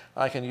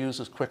I can use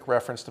as quick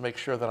reference to make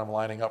sure that I'm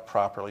lining up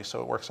properly,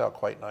 so it works out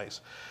quite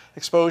nice.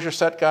 Exposure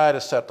set guide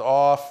is set to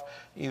off.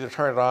 Either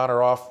turn it on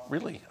or off.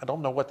 Really, I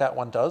don't know what that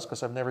one does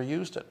because I've never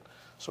used it,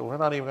 so we're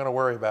not even going to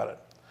worry about it.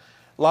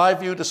 Live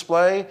view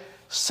display,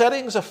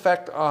 settings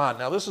effect on.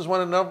 Now this is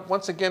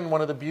once again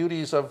one of the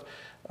beauties of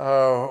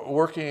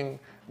working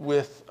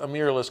with a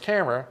mirrorless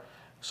camera.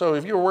 So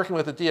if you were working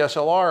with a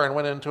DSLR and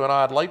went into an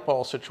odd light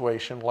bulb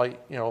situation,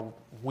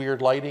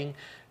 weird lighting,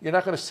 you're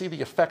not going to see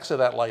the effects of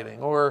that lighting.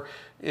 Or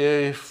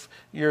if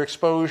your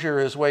exposure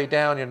is way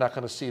down, you're not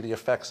going to see the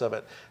effects of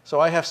it.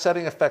 So I have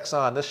setting effects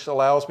on. This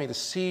allows me to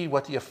see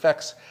what the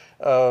effects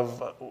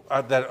of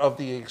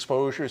the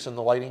exposures and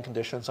the lighting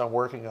conditions I'm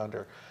working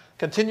under.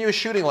 Continuous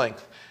shooting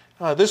length.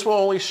 This will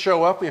only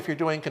show up if you're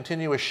doing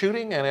continuous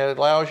shooting, and it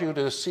allows you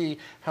to see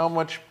how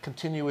much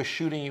continuous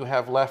shooting you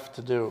have left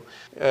to do.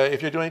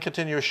 If you're doing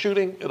continuous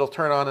shooting, it'll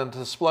turn on into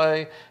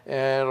display,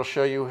 and it'll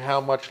show you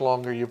how much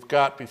longer you've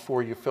got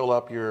before you fill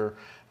up your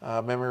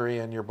memory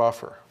and your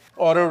buffer.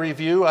 Auto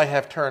review I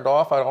have turned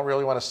off. I don't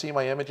really want to see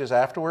my images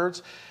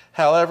afterwards.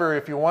 However,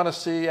 if you want to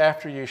see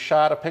after you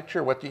shot a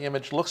picture what the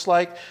image looks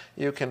like,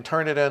 you can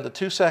turn it into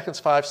 2 seconds,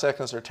 5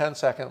 seconds, or 10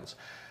 seconds.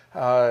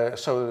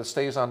 So that it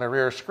stays on the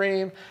rear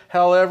screen.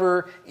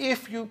 However,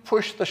 if you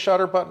push the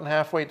shutter button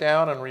halfway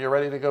down and you're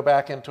ready to go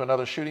back into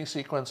another shooting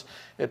sequence,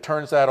 it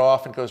turns that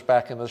off and goes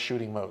back into the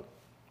shooting mode.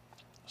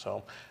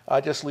 So I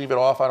just leave it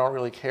off. I don't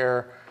really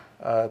care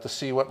to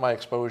see what my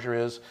exposure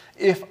is.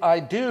 If I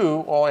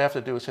do, all I have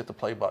to do is hit the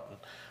play button.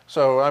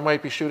 So I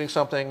might be shooting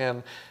something,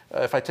 and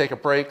if I take a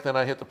break, then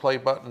I hit the play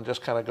button and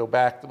just kind of go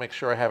back to make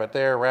sure I have it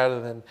there, rather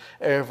than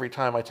every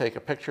time I take a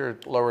picture,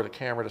 lower the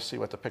camera to see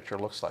what the picture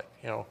looks like.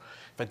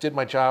 If I did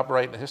my job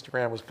right and the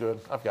histogram was good,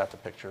 I've got the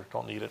picture,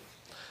 don't need it.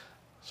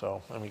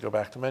 So let me go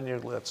back to menu,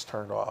 let's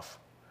turn it off.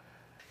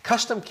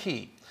 Custom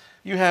key.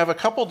 You have a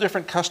couple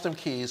different custom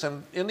keys,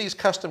 and in these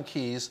custom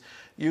keys,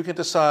 you can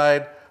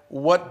decide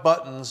what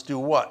buttons do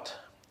what.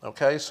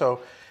 Okay,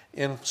 so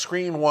in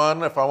screen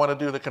 1, if I want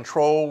to do the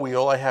control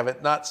wheel, I have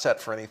it not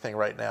set for anything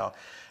right now.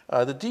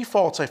 The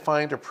defaults I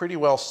find are pretty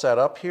well set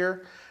up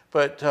here,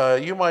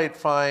 but you might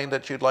find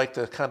that you'd like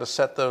to kind of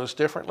set those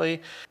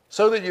differently.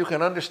 So that you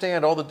can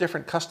understand all the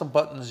different custom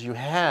buttons you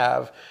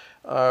have,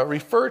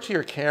 refer to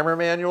your camera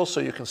manual so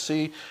you can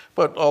see,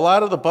 but a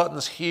lot of the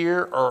buttons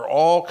here are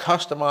all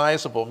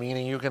customizable,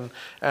 meaning you can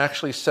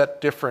actually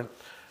set different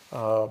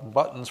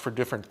buttons for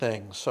different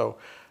things. So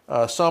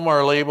some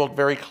are labeled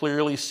very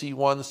clearly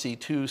C1,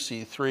 C2,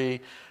 C3.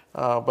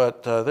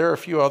 but there are a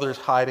few others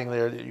hiding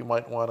there that you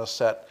might want to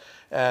set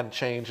and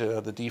change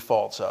the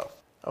defaults of.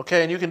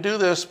 Okay, and you can do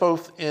this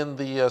both in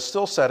the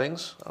still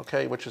settings,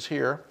 okay, which is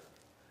here,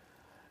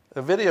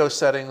 the video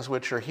settings,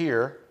 which are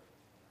here,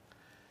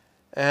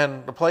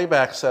 and the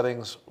playback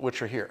settings,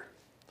 which are here.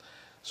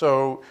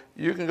 So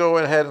you can go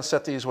ahead and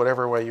set these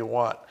whatever way you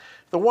want.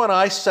 The one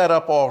I set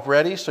up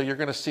already, so you're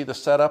going to see the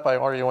setup. I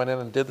already went in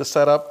and did the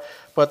setup.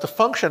 But the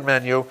function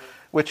menu,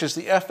 which is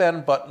the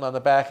FN button on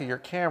the back of your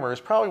camera, is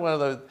probably one of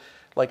the,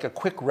 like a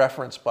quick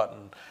reference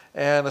button.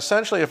 And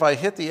essentially, if I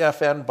hit the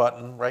FN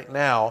button right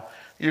now,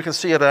 you can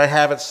see that I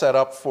have it set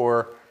up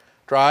for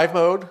drive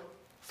mode,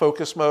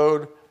 focus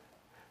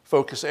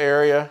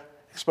area,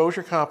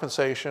 exposure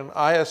compensation,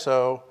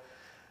 ISO,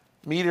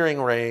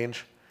 metering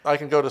range. I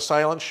can go to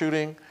silent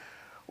shooting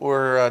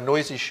or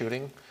noisy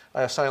shooting.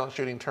 I have silent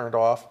shooting turned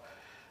off.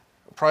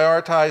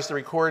 Prioritize the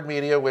record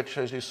media, which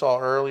as you saw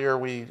earlier,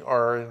 we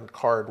are in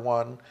card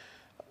 1.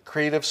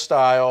 Creative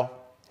style,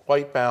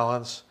 white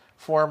balance,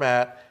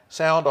 format,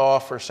 sound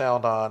off or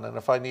sound on, and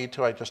if I need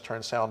to, I just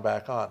turn sound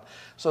back on.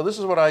 So this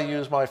is what I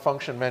use my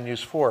function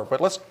menus for.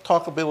 But let's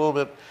talk a little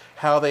bit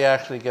how they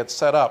actually get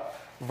set up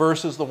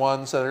versus the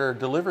ones that are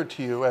delivered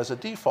to you as a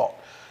default.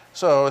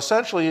 So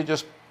essentially, you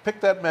just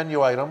pick that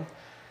menu item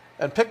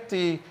and pick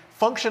the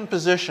function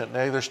position.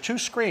 Now, there's 2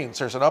 screens.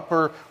 There's an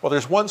upper, well,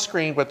 there's 1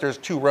 screen, but there's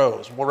 2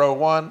 rows. Row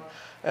 1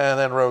 and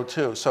then row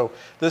 2. So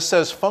this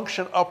says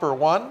function upper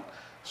 1.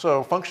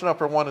 So function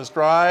upper 1 is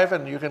drive,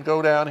 and you can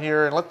go down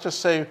here, and let's just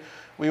say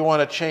we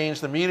want to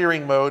change the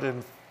metering mode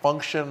in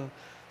function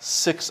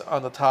 6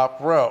 on the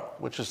top row,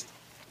 which is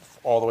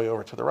all the way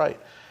over to the right.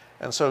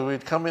 And so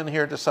we'd come in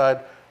here, decide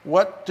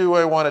what do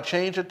I want to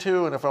change it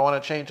to, and if I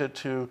want to change it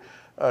to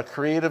a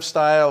creative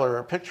style or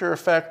a picture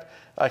effect,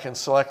 I can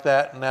select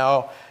that.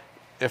 Now,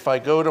 if I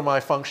go to my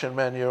function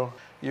menu,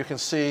 you can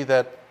see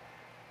that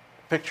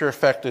picture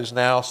effect is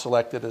now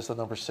selected as the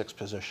number 6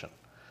 position.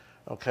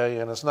 Okay,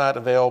 and it's not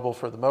available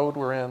for the mode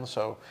we're in,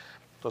 so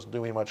it doesn't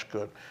do me much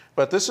good.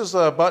 But this is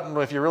a button,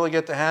 if you really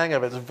get the hang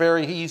of it, it's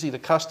very easy to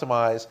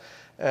customize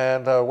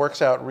and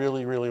works out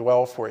really, really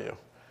well for you.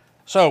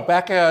 So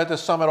back to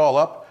sum it all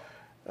up,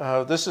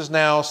 this is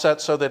now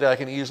set so that I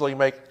can easily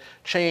make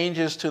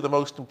changes to the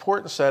most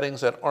important settings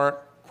that aren't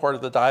part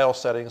of the dial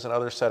settings and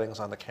other settings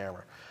on the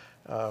camera.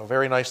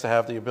 Very nice to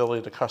have the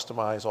ability to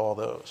customize all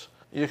those.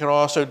 You can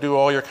also do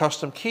all your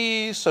custom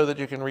keys so that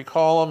you can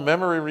recall them,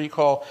 memory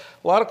recall.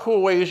 A lot of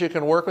cool ways you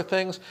can work with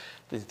things.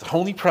 The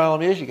only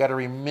problem is you got to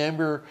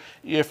remember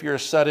if you're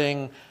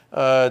setting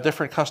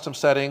different custom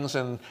settings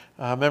and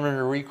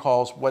memory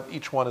recalls what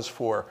each one is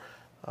for.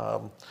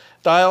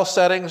 Dial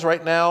settings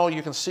right now,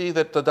 you can see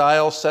that the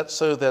dial set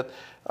so that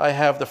I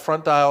have the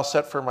front dial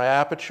set for my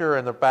aperture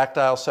and the back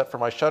dial set for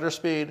my shutter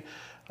speed.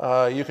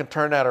 You can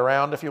turn that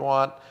around if you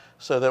want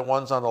so that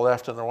one's on the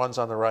left and the one's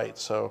on the right.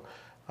 So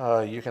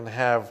you can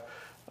have,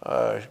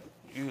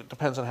 it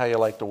depends on how you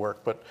like to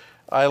work, but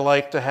I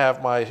like to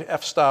have my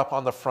f-stop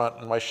on the front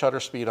and my shutter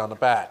speed on the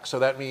back. So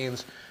that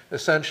means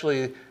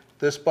essentially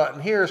this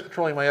button here is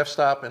controlling my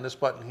f-stop and this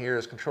button here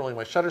is controlling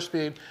my shutter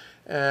speed,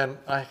 and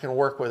I can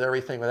work with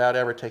everything without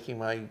ever taking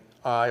my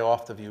eye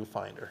off the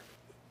viewfinder.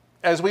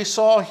 As we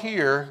saw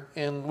here,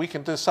 and we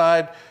can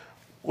decide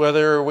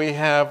whether we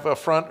have a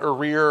front or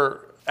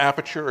rear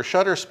aperture or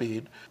shutter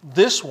speed.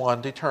 This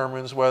one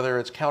determines whether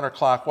it's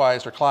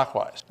counterclockwise or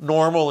clockwise.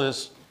 Normal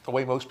is the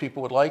way most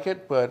people would like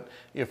it, but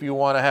if you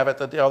want to have it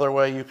the other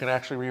way, you can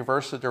actually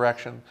reverse the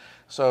direction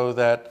so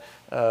that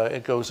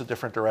it goes a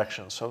different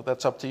direction. So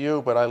that's up to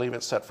you, but I leave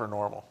it set for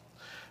normal.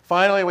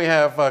 Finally, we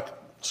have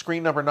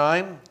screen number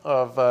 9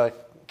 of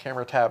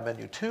camera tab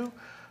menu 2,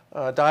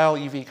 dial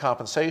EV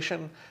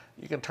compensation.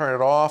 You can turn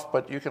it off,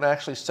 but you can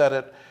actually set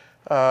it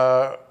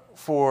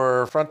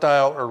for front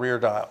dial or rear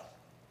dial.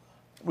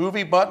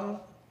 Movie button.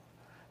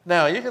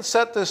 Now you can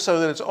set this so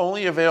that it's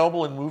only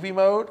available in movie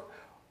mode.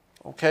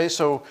 Okay,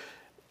 so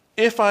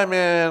if I'm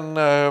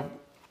in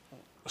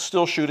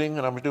still shooting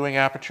and I'm doing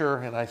aperture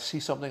and I see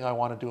something I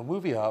want to do a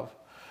movie of,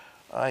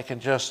 I can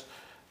just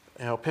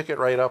pick it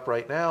right up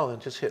right now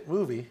and just hit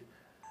movie,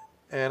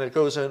 and it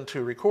goes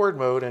into record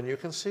mode, and you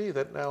can see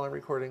that now I'm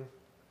recording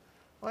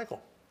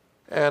Michael.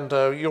 And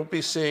you'll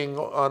be seeing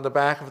on the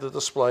back of the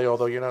display,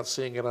 although you're not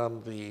seeing it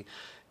on the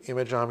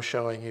image I'm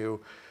showing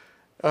you,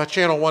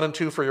 channel 1 and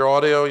 2 for your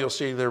audio. You'll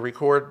see the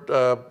record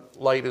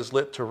light is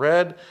lit to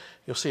red.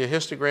 You'll see a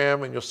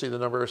histogram, and you'll see the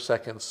number of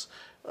seconds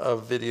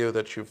of video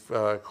that you've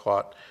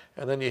caught.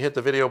 And then you hit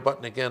the video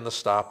button again to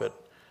stop it,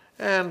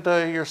 and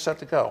you're set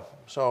to go.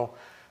 So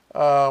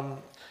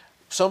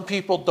some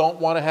people don't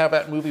want to have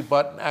that movie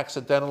button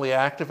accidentally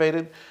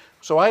activated.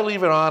 So I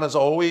leave it on as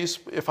always.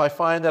 If I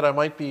find that I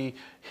might be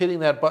hitting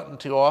that button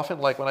too often,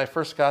 like when I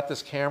first got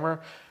this camera,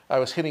 I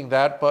was hitting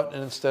that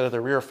button instead of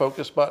the rear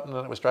focus button,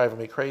 and it was driving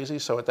me crazy.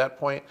 So at that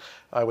point,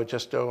 I would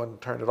just go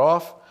and turn it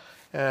off.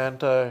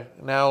 And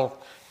now,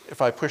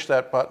 if I push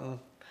that button,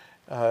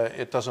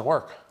 it doesn't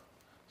work.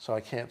 So I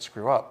can't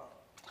screw up.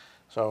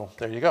 So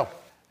there you go.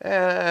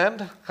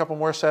 And a couple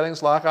more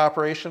settings, lock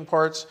operation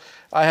parts.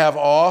 I have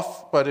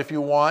off, but if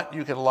you want,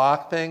 you can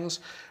lock things.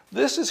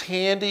 This is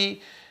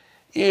handy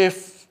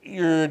if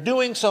you're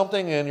doing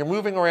something and you're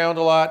moving around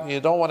a lot and you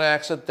don't want to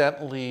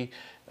accidentally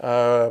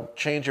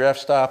change your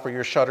f-stop or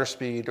your shutter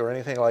speed or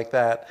anything like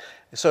that.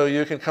 So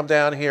you can come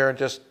down here and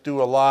just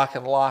do a lock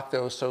and lock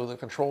those so the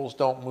controls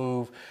don't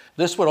move.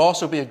 This would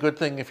also be a good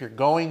thing if you're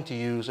going to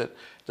use it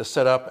to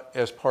set up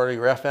as part of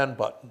your FN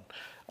button.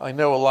 I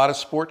know a lot of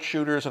sports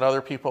shooters and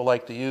other people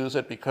like to use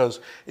it because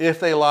if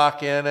they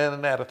lock in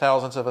at a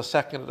thousandth of a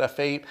second at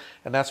f8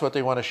 and that's what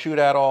they want to shoot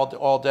at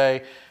all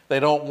day, they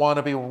don't want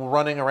to be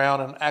running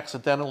around and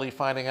accidentally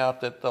finding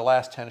out that the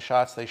last 10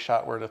 shots they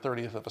shot were at a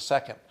 30th of a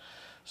second.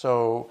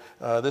 So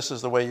this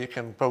is the way you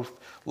can both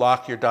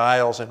lock your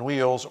dials and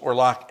wheels or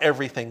lock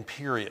everything,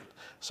 period.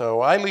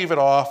 So I leave it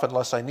off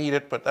unless I need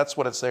it, but that's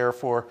what it's there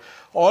for.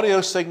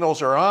 Audio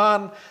signals are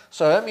on,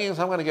 so that means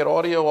I'm going to get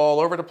audio all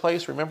over the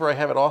place. Remember, I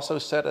have it also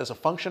set as a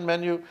function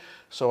menu,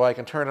 so I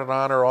can turn it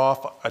on or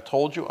off. I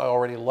told you I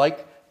already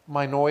like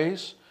my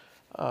noise,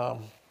 because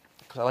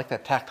I like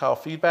that tactile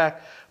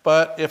feedback.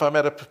 But if I'm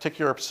at a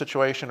particular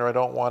situation or I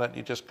don't want it,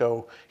 you just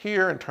go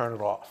here and turn it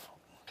off.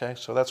 Okay,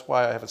 so that's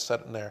why I have it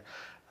set in there.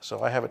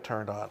 So I have it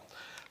turned on.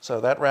 So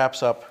that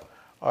wraps up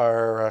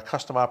our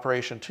custom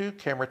operation 2,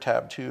 camera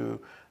tab 2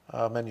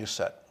 menu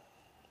set.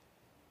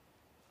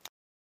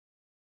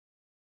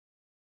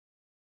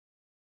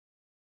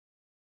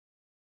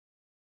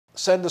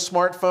 Send to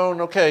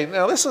smartphone. Okay,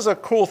 now this is a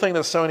cool thing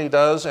that Sony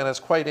does, and it's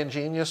quite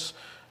ingenious.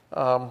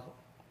 And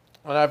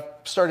I've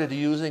started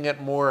using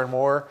it more and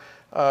more.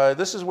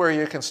 This is where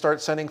you can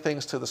start sending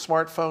things to the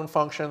smartphone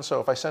function.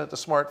 So if I send it to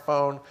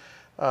smartphone,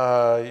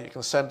 you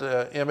can send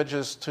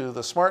images to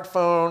the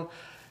smartphone.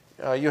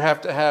 You have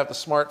to have the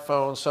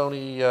smartphone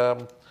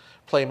Sony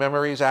Play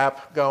Memories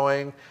app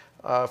going.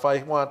 If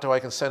I want to, I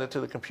can send it to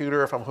the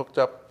computer if I'm hooked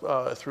up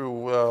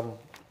through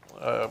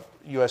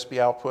USB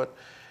output.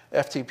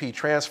 FTP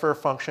transfer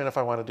function, if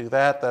I want to do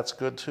that, that's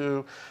good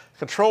too.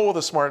 Control of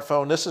the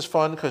smartphone. This is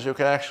fun because you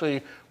can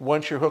actually,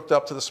 once you're hooked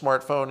up to the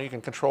smartphone, you can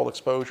control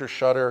exposure,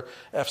 shutter,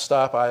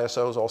 f-stop,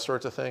 ISOs, all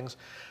sorts of things.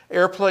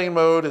 Airplane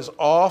mode is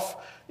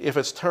off. If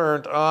it's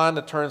turned on,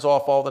 it turns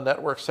off all the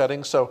network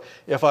settings. So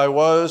if I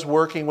was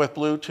working with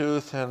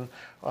Bluetooth and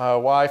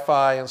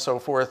Wi-Fi and so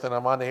forth, and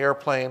I'm on the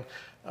airplane,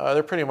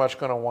 they're pretty much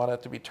going to want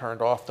it to be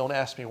turned off. Don't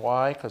ask me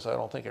why, because I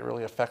don't think it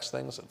really affects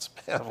things.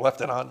 I've left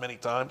it on many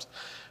times.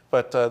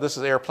 But this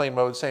is airplane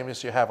mode, same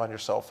as you have on your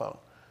cell phone.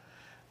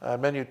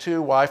 Menu 2,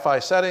 Wi-Fi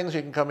settings.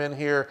 You can come in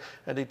here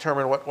and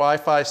determine what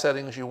Wi-Fi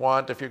settings you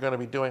want if you're going to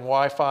be doing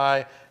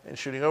Wi-Fi and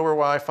shooting over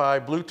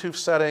Wi-Fi. Bluetooth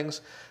settings,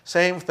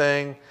 same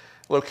thing.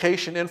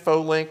 Location info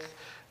link.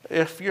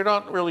 If you're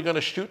not really going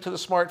to shoot to the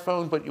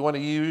smartphone, but you want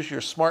to use your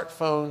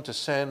smartphone to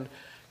send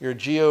your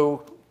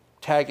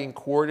geo-tagging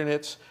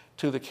coordinates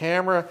to the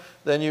camera,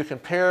 then you can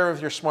pair with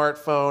your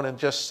smartphone and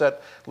just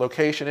set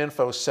location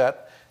info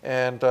set.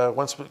 And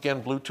once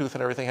again, Bluetooth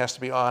and everything has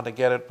to be on to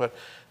get it. But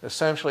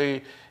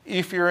essentially,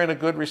 if you're in a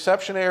good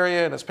reception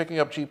area and it's picking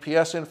up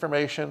GPS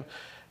information,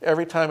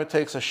 every time it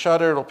takes a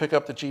shutter, it'll pick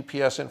up the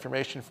GPS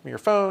information from your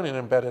phone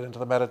and embed it into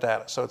the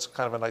metadata. So it's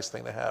kind of a nice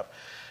thing to have.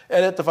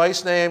 Edit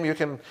device name. You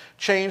can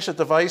change the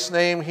device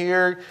name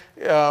here.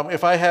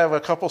 If I have a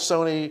couple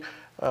Sony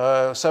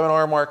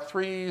a7rIII Mark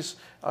IIIs,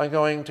 I'm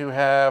going to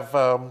have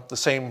the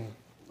same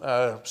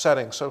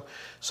settings. So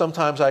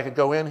sometimes I could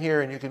go in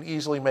here and you can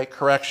easily make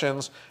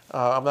corrections.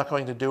 I'm not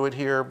going to do it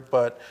here,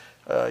 but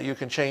you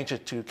can change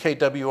it to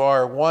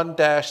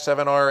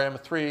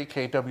KWR1-7RM3,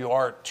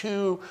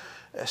 KWR2,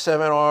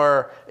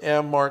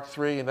 7RM Mark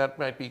III, and that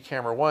might be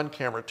camera 1,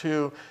 camera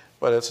 2,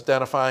 but it's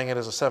identifying it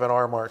as a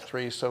 7R Mark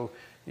III, so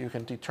you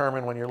can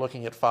determine when you're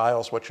looking at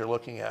files what you're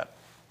looking at.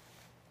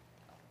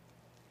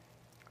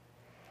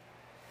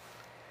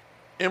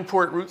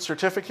 Import root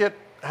certificate.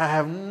 I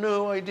have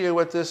no idea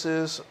what this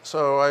is,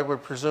 so I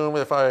would presume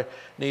if I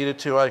needed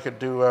to, I could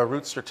do a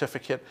root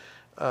certificate.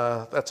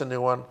 That's a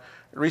new one.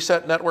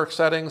 Reset network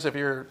settings. If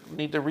you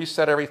need to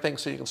reset everything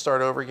so you can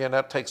start over again,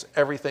 that takes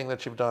everything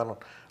that you've done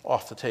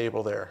off the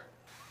table there.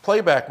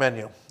 Playback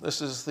menu.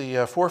 This is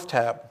the fourth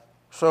tab.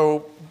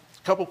 So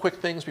a couple quick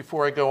things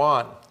before I go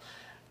on.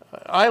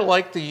 I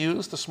like to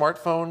use the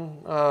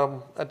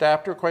smartphone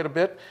adapter quite a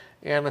bit,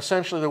 and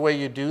essentially the way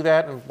you do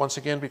that, and once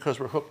again, because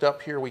we're hooked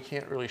up here, we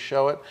can't really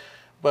show it,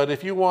 but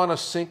if you want to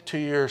sync to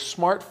your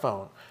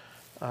smartphone,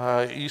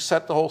 you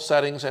set the whole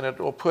settings and it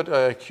will put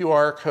a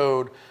QR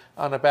code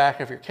on the back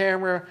of your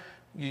camera.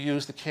 You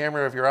use the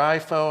camera of your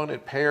iPhone,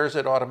 it pairs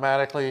it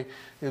automatically.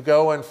 You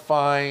go and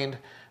find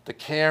the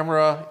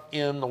camera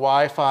in the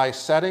Wi-Fi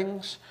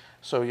settings.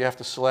 So you have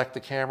to select the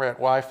camera at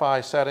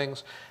Wi-Fi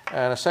settings,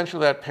 and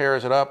essentially that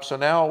pairs it up. So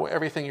now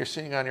everything you're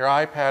seeing on your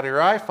iPad or your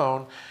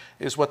iPhone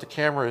is what the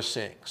camera is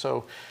seeing.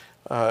 So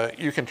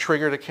you can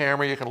trigger the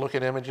camera, you can look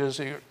at images.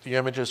 The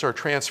images are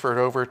transferred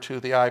over to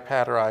the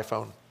iPad or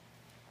iPhone.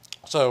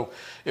 So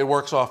it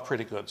works off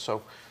pretty good.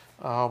 So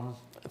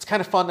it's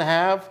kind of fun to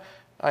have.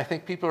 I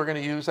think people are going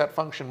to use that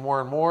function more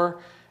and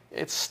more.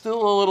 It's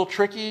still a little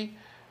tricky.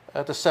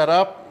 to set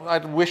up. I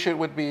wish it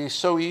would be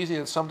so easy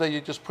that someday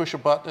you just push a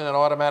button and it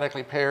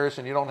automatically pairs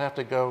and you don't have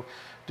to go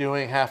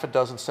doing half a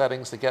dozen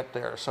settings to get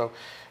there. So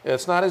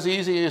it's not as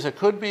easy as it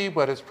could be,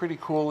 but it's pretty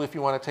cool if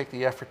you want to take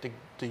the effort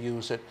to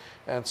use it.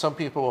 And some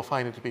people will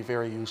find it to be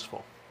very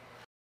useful.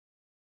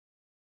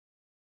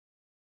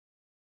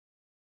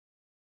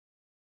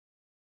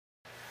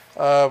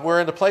 We're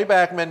in the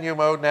playback menu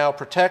mode now.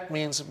 Protect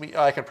means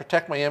I can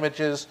protect my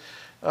images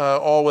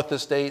all with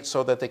this date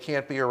so that they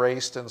can't be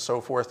erased and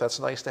so forth. That's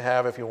nice to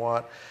have if you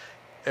want.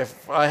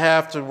 If I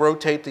have to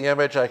rotate the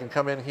image, I can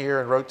come in here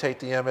and rotate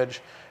the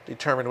image,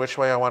 determine which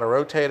way I want to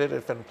rotate it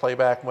if in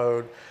playback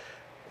mode.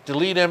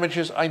 Delete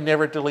images. I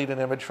never delete an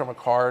image from a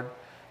card.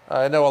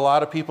 I know a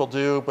lot of people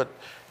do, but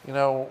you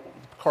know,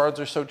 cards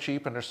are so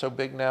cheap and they're so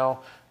big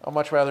now. I'd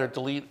much rather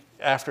delete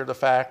after the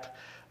fact.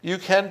 You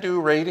can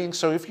do ratings,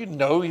 so if you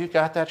know you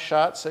got that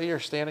shot, say you're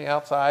standing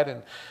outside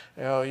and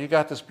you know you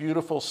got this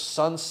beautiful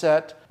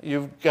sunset,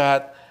 you've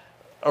got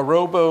a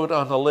rowboat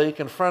on the lake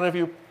in front of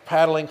you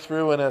paddling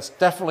through, and it's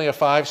definitely a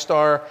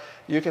 5-star.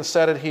 You can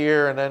set it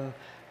here, and then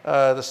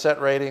the set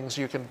ratings,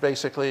 you can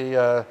basically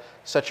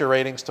set your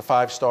ratings to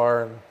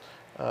 5-star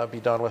and be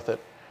done with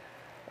it.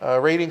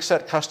 Rating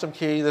set custom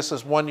key. This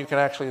is one you can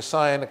actually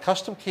assign a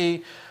custom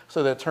key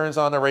so that it turns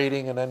on the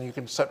rating, and then you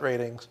can set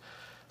ratings.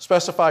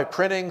 Specify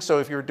printing, so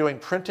if you're doing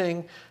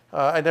printing,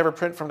 I never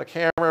print from the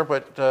camera,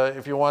 but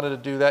if you wanted to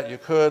do that, you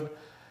could.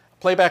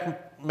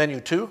 Playback menu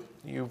 2,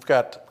 you've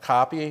got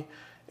copy,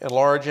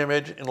 enlarge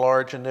image,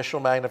 enlarge initial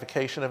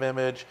magnification of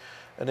image,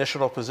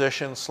 initial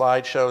position,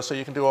 slideshow, so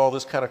you can do all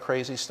this kind of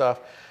crazy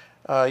stuff.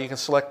 You can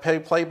select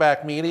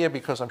playback media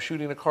because I'm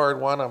shooting to card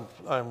 1,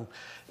 I'm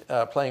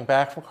playing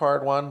back from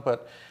card 1,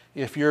 but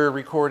if you're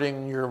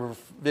recording your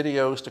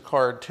videos to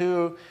card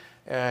 2,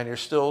 and your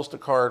stills to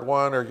card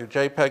 1 or your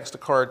JPEGs to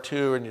card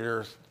 2 and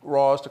your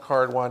RAWs to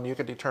card 1, you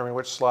can determine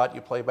which slot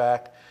you play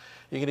back.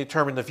 You can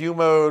determine the view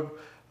mode,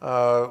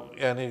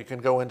 and you can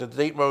go into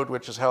date mode,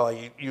 which is how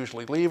I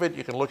usually leave it.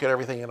 You can look at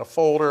everything in a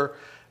folder,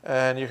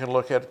 and you can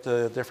look at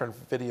the different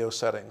video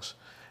settings.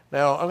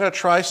 Now, I'm going to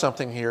try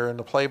something here in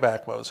the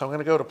playback mode. So I'm going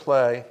to go to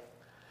play,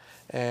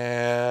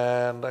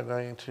 and I'm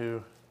going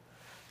to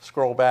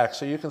scroll back.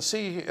 So you can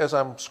see as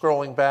I'm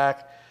scrolling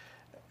back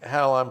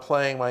how I'm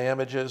playing my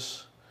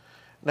images.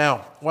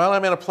 Now, while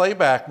I'm in a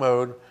playback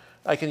mode,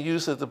 I can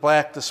use the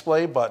black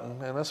display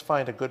button, and let's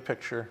find a good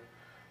picture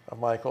of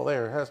Michael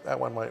there. That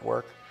one might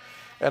work.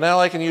 And now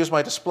I can use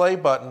my display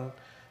button,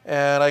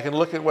 and I can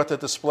look at what the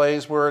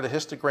displays were, the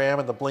histogram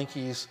and the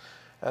blinkies,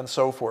 and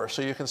so forth.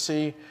 So you can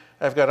see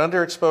I've got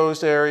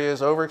underexposed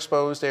areas,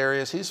 overexposed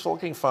areas. He's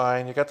looking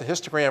fine. You've got the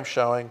histogram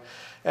showing,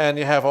 and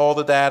you have all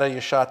the data you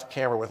shot the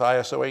camera with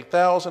ISO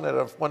 8000 at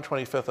a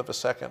 1/25th of a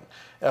second,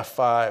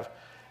 f5.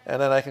 And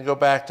then I can go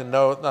back to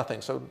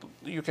nothing. So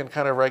you can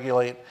kind of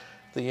regulate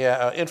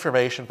the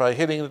information by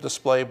hitting the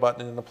display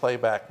button in the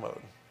playback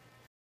mode.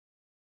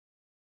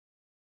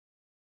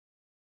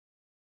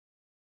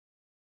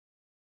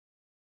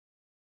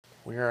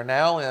 We are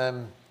now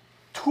in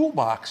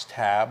Toolbox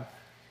tab,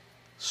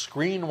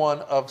 Screen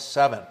 1 of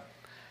 7.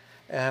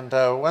 And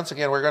once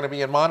again, we're going to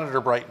be in monitor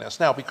brightness.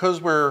 Now,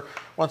 because we're,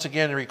 once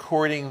again,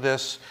 recording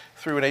this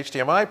through an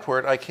HDMI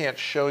port, I can't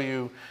show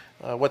you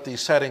what these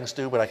settings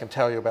do, but I can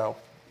tell you about.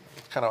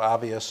 It's kind of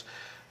obvious.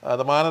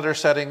 The monitor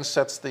settings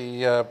sets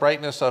the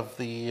brightness of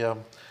the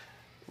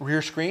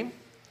rear screen.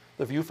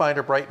 The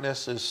viewfinder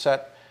brightness is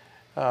set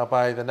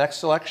by the next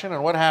selection.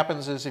 And what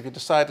happens is if you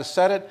decide to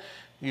set it,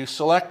 you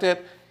select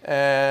it,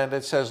 and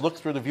it says look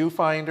through the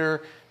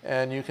viewfinder,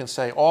 and you can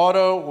say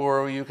auto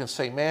or you can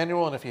say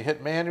manual. And if you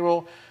hit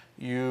manual,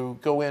 you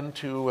go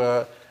into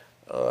a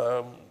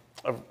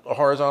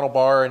horizontal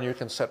bar, and you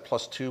can set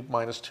 +2,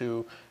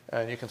 -2,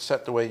 and you can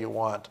set the way you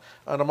want.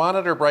 On the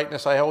monitor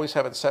brightness, I always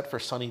have it set for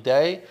sunny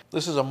day.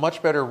 This is a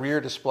much better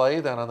rear display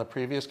than on the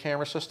previous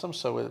camera system,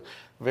 so it's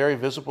very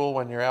visible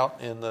when you're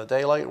out in the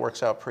daylight. It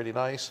works out pretty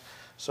nice.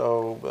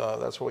 So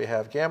that's what we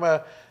have.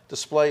 Gamma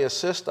display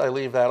assist, I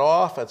leave that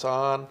off. It's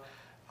on.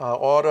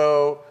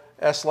 Auto,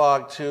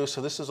 S-Log2,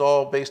 so this is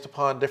all based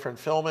upon different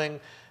filming.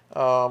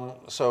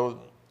 So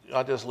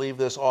I'll just leave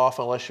this off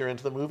unless you're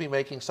into the movie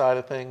making side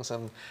of things,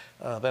 and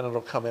then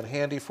it'll come in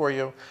handy for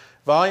you.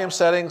 Volume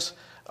settings,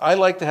 I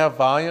like to have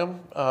volume.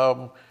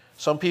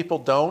 Some people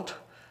don't,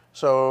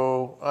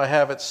 so I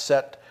have it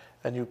set,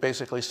 and you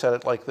basically set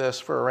it like this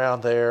for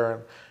around there,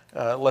 and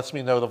it lets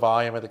me know the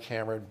volume of the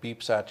camera, it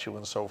beeps at you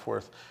and so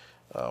forth.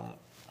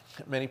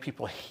 Many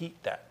people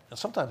hate that, and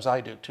sometimes I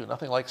do too.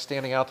 Nothing like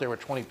standing out there with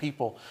 20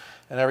 people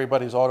and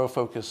everybody's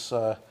autofocus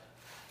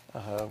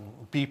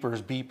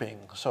beepers beeping.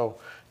 So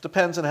it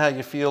depends on how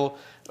you feel.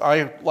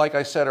 Like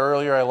I said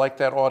earlier, I like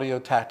that audio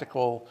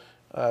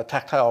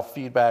tactile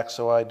feedback,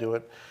 so I do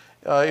it.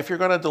 If you're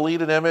going to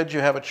delete an image, you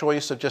have a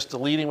choice of just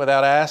deleting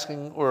without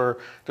asking or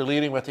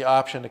deleting with the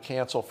option to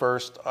cancel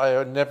first.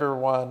 I never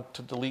want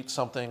to delete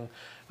something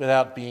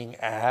without being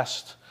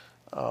asked,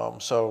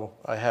 so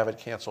I have it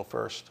cancel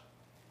first.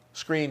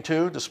 Screen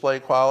 2, display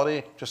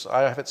quality.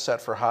 I have it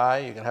set for high.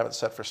 You can have it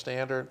set for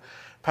standard.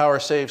 Power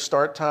save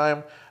start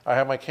time. I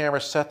have my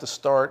camera set to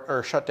start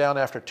or shut down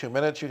after 2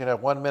 minutes. You can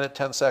have 1 minute,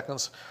 10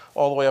 seconds,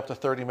 all the way up to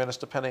 30 minutes,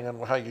 depending on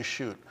how you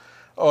shoot.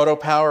 Auto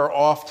power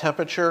off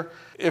temperature.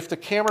 If the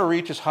camera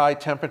reaches high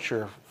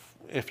temperature,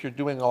 if you're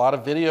doing a lot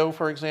of video,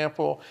 for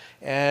example,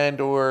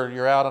 or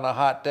you're out on a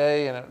hot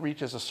day and it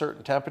reaches a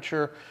certain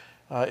temperature,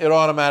 it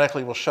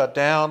automatically will shut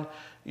down.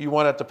 You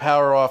want it to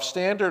power off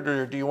standard,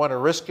 or do you want to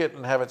risk it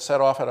and have it set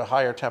off at a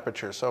higher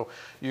temperature? So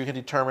you can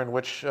determine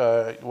which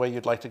way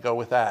you'd like to go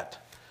with that.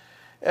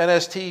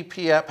 NST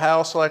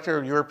PAL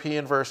selector,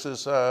 European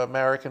versus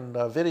American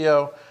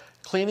video.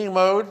 Cleaning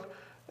mode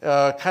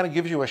kind of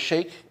gives you a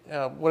shake.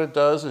 What it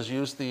does is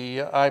use the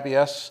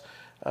IBS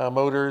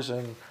motors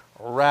and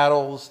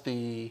rattles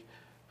the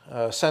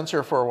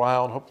sensor for a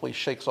while and hopefully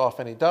shakes off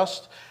any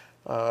dust.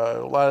 A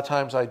lot of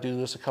times I do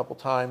this a couple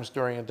times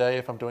during a day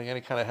if I'm doing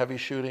any kind of heavy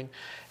shooting.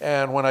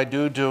 And when I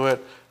do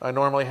it, I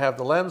normally have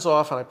the lens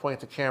off and I point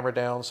the camera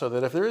down so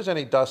that if there is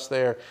any dust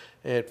there,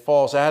 it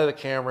falls out of the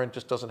camera and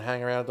just doesn't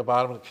hang around at the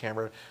bottom of the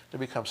camera to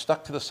become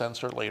stuck to the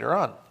sensor later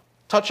on.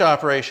 Touch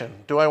operation.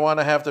 Do I want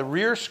to have the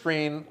rear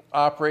screen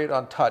operate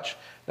on touch?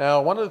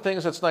 Now, one of the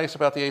things that's nice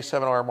about the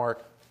A7R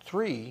Mark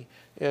III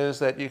is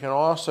that you can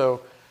also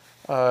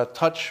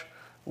touch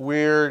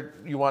where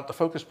you want the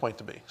focus point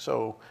to be.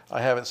 So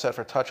I have it set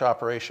for touch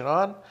operation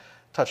on,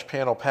 touch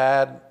panel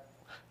pad.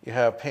 You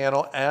have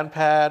panel and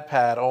pad,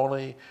 pad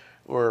only,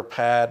 or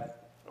pad,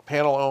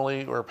 panel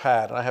only, or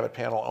pad, and I have it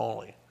panel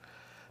only.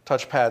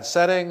 Touchpad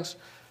settings,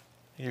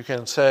 you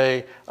can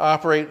say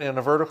operate in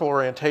a vertical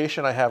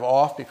orientation. I have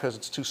off because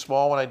it's too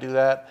small when I do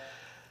that.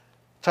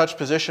 Touch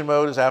position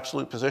mode is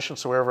absolute position,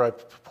 so wherever I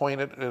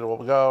point it, it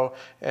will go.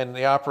 And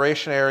the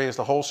operation area is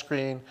the whole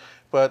screen.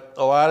 But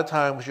a lot of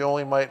times you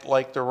only might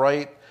like the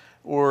right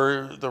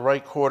or the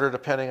right quarter,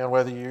 depending on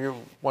whether you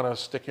want to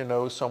stick your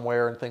nose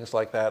somewhere and things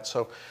like that.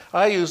 So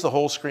I use the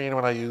whole screen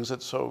when I use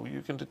it, so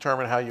you can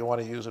determine how you want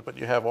to use it, but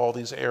you have all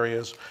these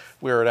areas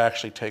where it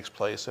actually takes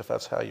place if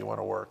that's how you want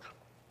to work.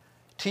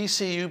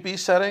 TCUB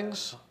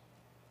settings.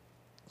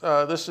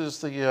 This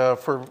is the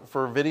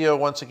for video.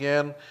 Once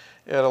again,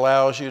 it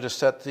allows you to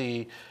set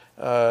the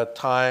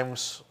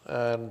times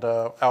and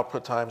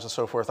output times and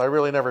so forth. I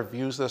really never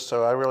used this,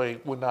 so I really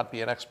would not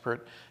be an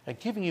expert at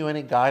giving you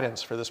any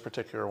guidance for this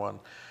particular one.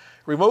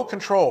 Remote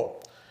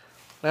control.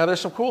 Now, there's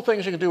some cool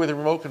things you can do with the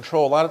remote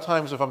control. A lot of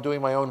times if I'm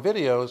doing my own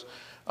videos,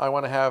 I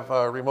want to have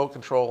remote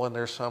control, and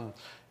there's some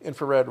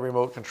infrared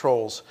remote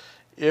controls.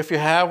 If you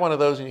have one of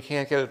those and you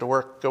can't get it to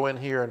work, go in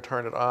here and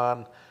turn it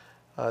on.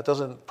 It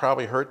doesn't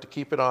probably hurt to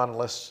keep it on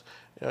unless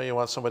you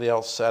want somebody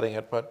else setting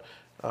it, but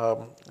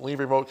leave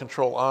remote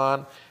control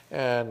on,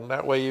 and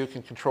that way you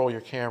can control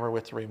your camera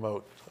with the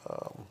remote.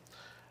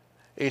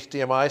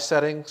 HDMI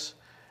settings.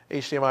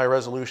 HDMI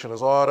resolution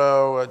is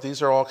auto.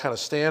 These are all kind of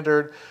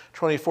standard.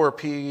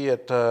 24p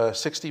at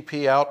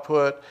 60p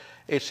output.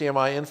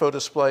 HDMI info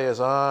display is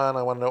on.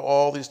 I want to know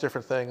all these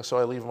different things, so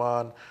I leave them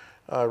on.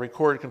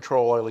 Record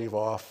control I leave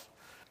off.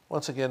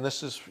 Once again,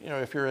 this is,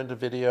 if you're into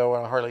video,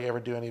 I hardly ever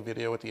do any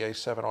video with the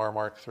A7R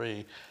Mark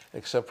III,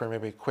 except for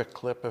maybe a quick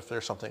clip if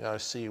there's something I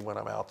see when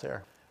I'm out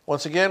there.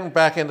 Once again,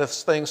 back into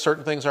things,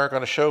 certain things aren't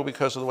going to show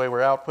because of the way we're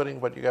outputting,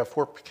 but you have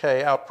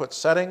 4K output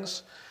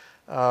settings.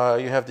 You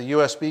have the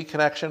USB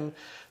connection.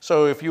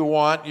 So if you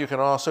want, you can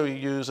also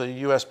use a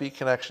USB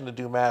connection to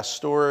do mass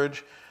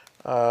storage,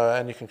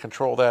 and you can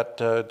control that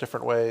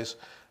different ways.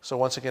 So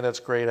once again,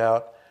 that's grayed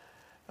out.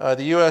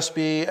 The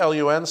USB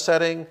LUN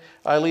setting,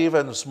 I leave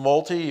it as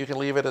multi. You can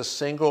leave it as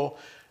single.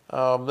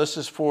 This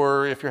is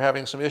for if you're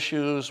having some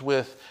issues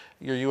with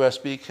your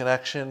USB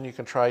connection, you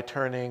can try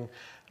turning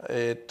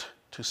it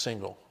to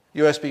single.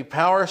 USB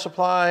power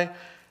supply.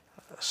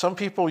 Some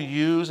people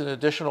use an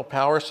additional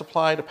power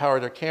supply to power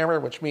their camera,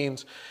 which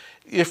means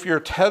if you're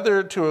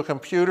tethered to a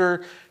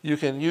computer, you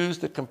can use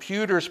the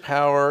computer's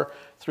power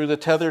through the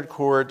tethered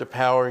cord to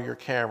power your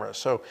camera.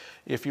 So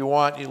if you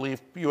want, you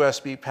leave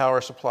USB power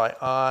supply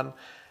on.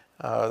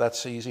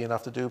 That's easy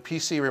enough to do.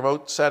 PC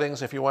remote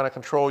settings, if you want to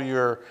control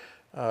your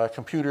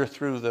computer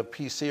through the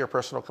PC or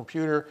personal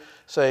computer,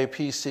 say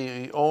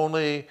PC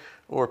only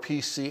or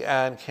PC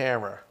and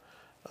camera.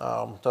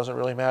 Doesn't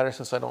really matter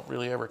since I don't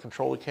really ever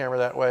control the camera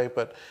that way,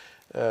 but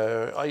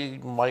I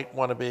might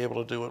want to be able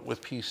to do it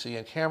with PC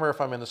and camera if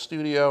I'm in the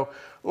studio,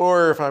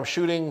 or if I'm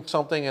shooting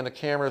something and the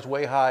camera is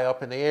way high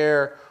up in the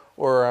air,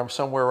 or I'm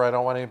somewhere where I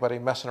don't want anybody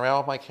messing around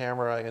with my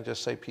camera, I can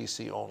just say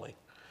PC only.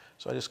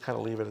 So I just kind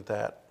of leave it at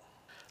that.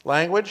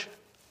 Language,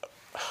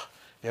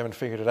 you haven't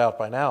figured it out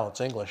by now,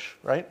 it's English,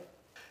 right?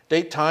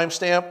 Date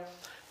timestamp.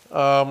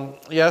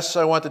 Yes,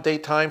 I want the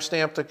date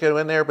timestamp to go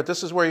in there, but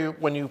this is where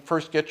when you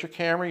first get your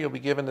camera, you'll be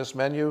given this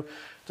menu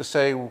to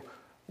say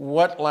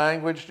what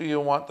language do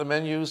you want the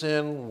menus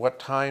in, what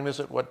time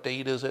is it, what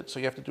date is it, so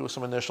you have to do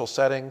some initial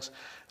settings.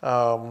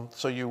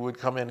 So you would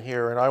come in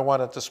here, and I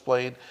want it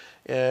displayed,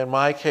 in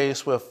my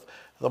case, with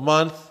the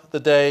month, the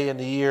day, and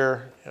the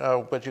year,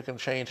 but you can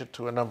change it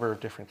to a number of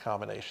different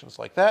combinations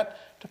like that,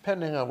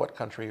 depending on what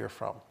country you're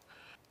from.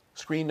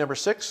 Screen number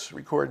 6,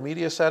 record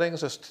media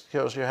settings. This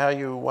tells you how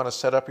you want to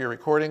set up your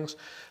recordings.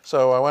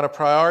 So I want to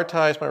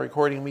prioritize my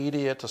recording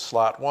media to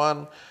slot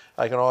 1.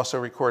 I can also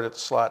record it to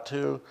slot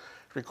 2.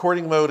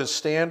 Recording mode is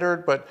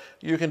standard, but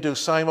you can do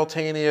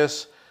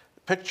simultaneous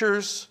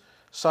pictures,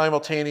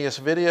 simultaneous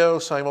video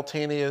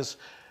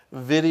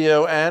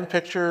and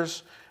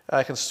pictures.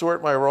 I can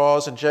sort my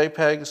RAWs and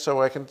JPEGs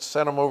so I can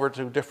send them over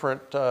to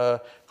different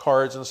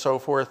cards and so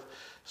forth.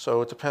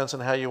 So it depends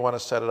on how you want to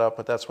set it up,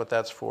 but that's what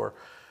that's for.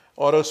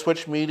 Auto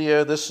switch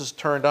media, this is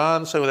turned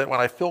on so that when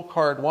I fill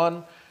card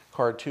 1,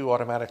 card 2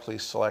 automatically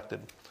selected.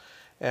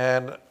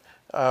 And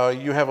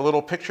you have a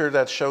little picture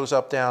that shows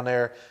up down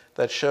there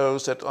that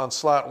shows that on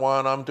slot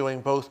 1 I'm doing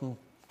both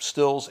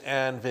stills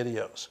and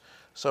videos.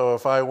 So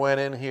if I went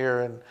in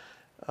here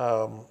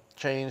and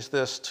changed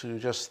this to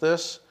just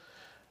this,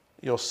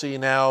 you'll see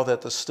now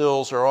that the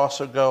stills are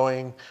also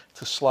going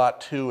to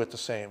slot 2 at the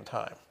same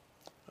time.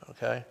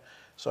 Okay?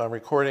 So I'm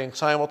recording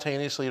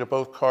simultaneously to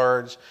both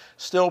cards,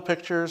 still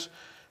pictures,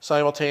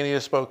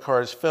 simultaneous both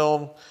cards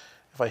film.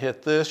 If I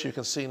hit this, you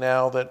can see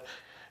now that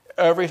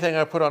everything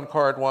I put on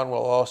card 1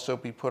 will also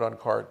be put on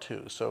card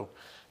 2. So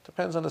it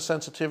depends on the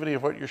sensitivity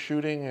of what you're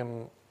shooting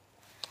and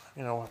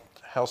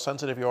how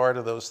sensitive you are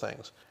to those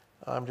things.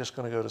 I'm just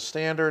going to go to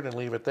standard and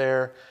leave it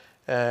there.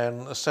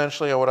 And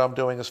essentially what I'm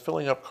doing is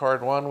filling up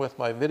card 1 with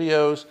my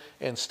videos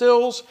and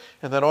stills,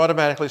 and then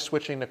automatically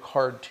switching to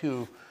card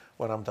 2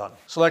 when I'm done.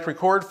 Select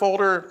record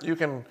folder. You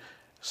can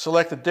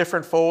select a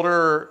different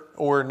folder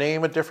or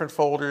name a different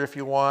folder if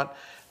you want.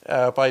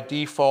 By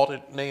default,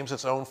 it names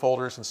its own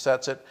folders and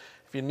sets it.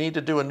 If you need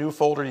to do a new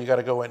folder, you got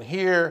to go in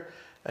here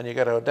and you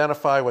got to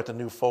identify what the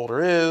new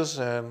folder is,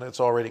 and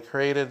it's already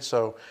created.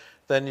 So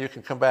then you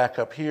can come back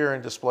up here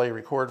and display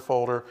record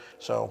folder.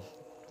 So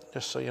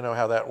just so you know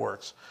how that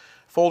works.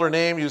 Folder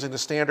name using the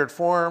standard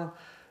form.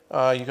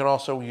 You can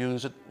also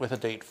use it with a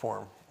date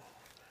form.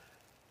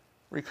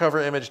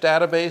 Recover image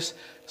database.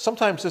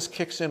 Sometimes this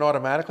kicks in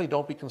automatically.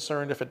 Don't be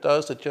concerned if it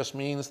does. It just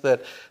means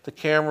that the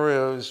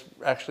camera is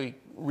actually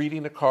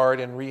reading the card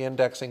and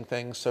re-indexing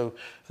things so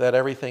that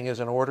everything is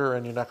in order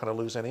and you're not going to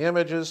lose any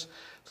images.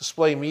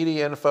 Display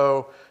media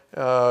info.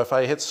 If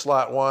I hit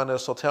slot 1,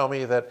 this will tell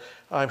me that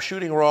I'm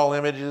shooting raw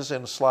images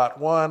in slot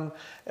 1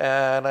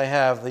 and I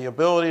have the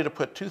ability to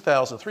put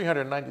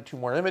 2,392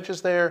 more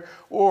images there,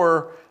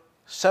 or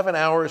 7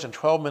 hours and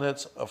 12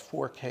 minutes of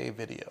 4K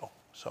video.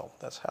 So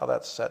that's how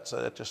that's set. So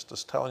it just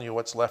is telling you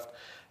what's left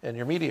in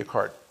your media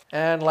card.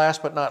 And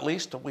last but not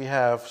least, we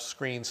have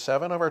screen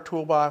 7 of our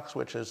toolbox,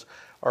 which is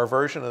our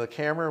version of the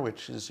camera,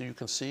 which is, you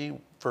can see,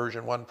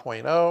 version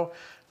 1.0.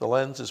 The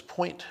lens is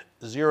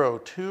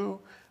 0.02,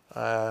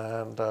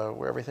 and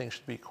where everything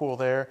should be cool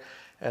there.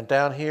 And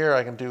down here,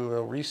 I can do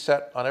a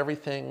reset on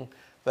everything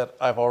that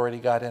I've already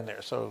got in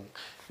there. So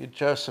you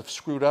just have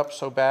screwed up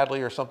so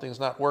badly or something's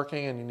not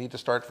working and you need to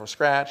start from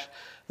scratch,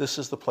 this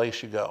is the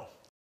place you go.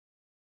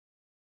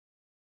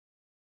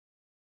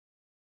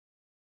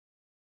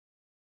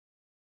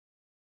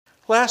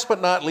 Last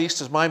but not least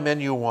is my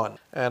menu 1.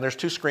 And there's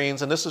 2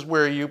 screens, and this is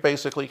where you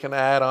basically can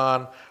add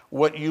on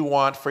what you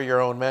want for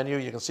your own menu.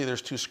 You can see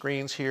there's 2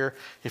 screens here.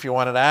 If you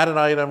want to add an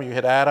item, you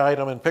hit add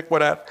item and pick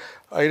what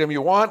item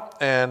you want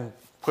and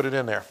put it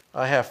in there.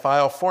 I have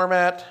file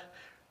format,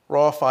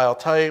 raw file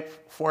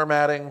type,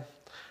 formatting,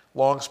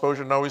 long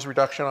exposure noise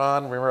reduction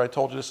on. Remember I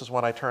told you this is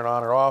when I turn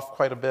on or off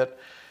quite a bit.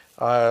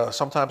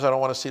 Sometimes I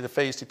don't want to see the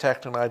phase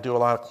detect and I do a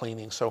lot of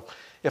cleaning. So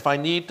if I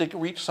need to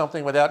reach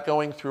something without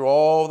going through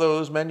all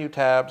those menu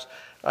tabs,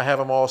 I have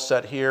them all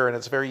set here, and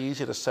it's very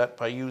easy to set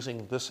by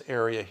using this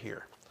area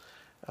here.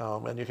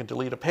 And you can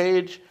delete a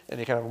page, and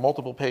you can have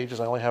multiple pages.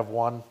 I only have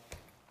one.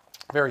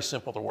 Very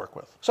simple to work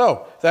with.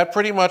 So that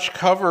pretty much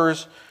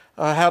covers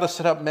how to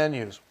set up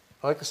menus.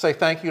 I'd like to say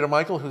thank you to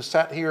Michael, who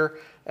sat here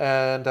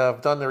and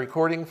done the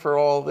recording for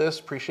all of this.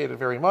 Appreciate it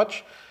very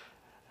much.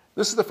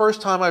 This is the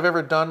first time I've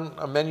ever done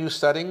a menu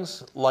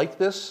settings like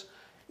this.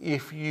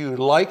 If you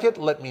like it,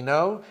 let me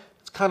know.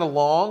 It's kind of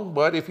long,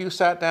 but if you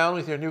sat down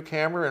with your new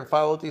camera and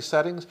followed these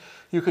settings,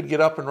 you could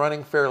get up and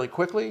running fairly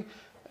quickly.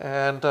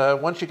 And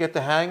once you get the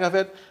hang of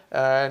it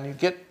and you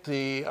get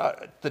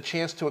the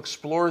chance to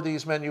explore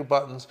these menu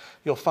buttons,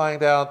 you'll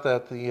find out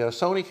that the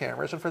Sony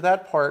cameras, and for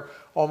that part,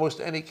 almost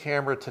any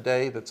camera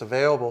today that's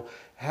available,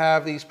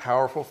 have these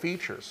powerful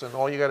features. And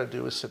all you got to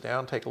do is sit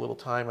down, take a little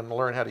time, and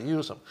learn how to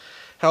use them.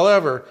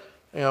 However,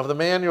 the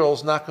manual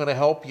is not going to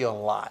help you a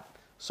lot.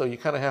 So you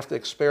kind of have to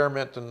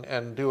experiment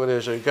and do it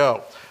as you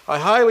go. I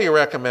highly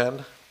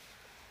recommend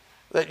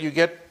that you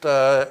get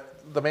the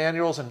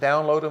manuals and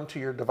download them to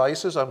your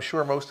devices. I'm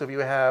sure most of you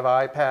have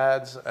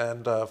iPads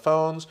and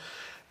phones.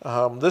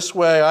 This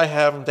way I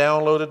have them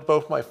downloaded,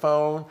 both my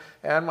phone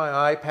and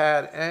my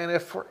iPad, and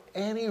if for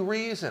any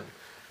reason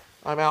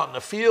I'm out in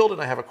the field and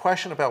I have a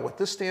question about what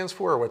this stands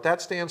for or what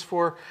that stands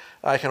for,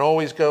 I can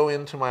always go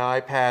into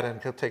my iPad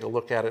and take a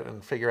look at it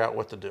and figure out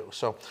what to do.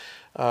 So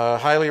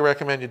highly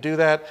recommend you do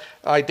that.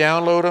 I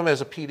download them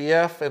as a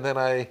PDF and then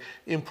I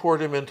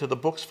import them into the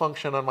books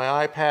function on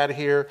my iPad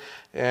here.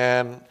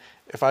 And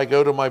if I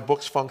go to my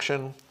books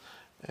function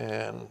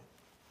and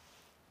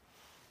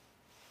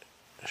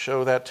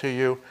show that to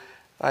you.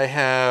 I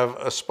have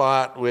a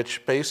spot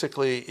which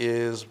basically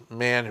is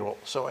manual.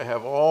 So I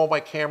have all my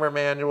camera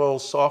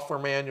manuals, software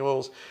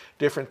manuals,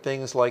 different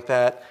things like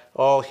that,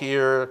 all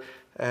here.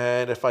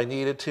 And if I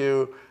needed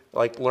to,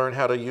 like learn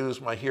how to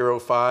use my Hero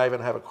 5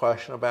 and have a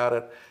question about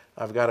it,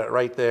 I've got it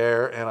right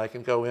there, and I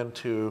can go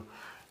into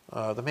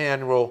the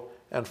manual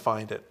and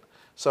find it.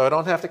 So I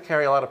don't have to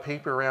carry a lot of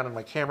paper around in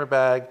my camera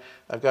bag.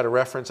 I've got a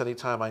reference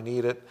anytime I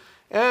need it.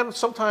 And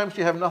sometimes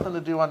you have nothing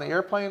to do on the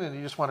airplane and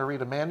you just want to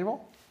read a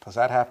manual. Does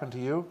that happen to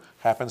you?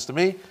 Happens to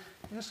me.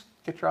 You just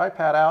get your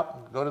iPad out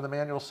and go to the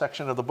manual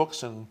section of the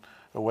books and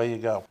away you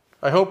go.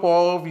 I hope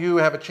all of you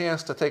have a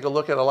chance to take a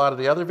look at a lot of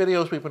the other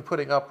videos we've been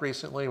putting up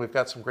recently. We've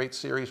got some great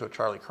series with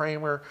Charlie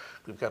Kramer.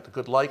 We've got the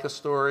Good Leica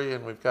story,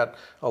 and we've got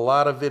a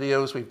lot of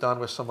videos we've done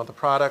with some of the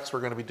products.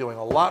 We're going to be doing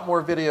a lot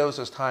more videos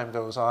as time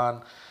goes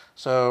on.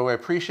 So I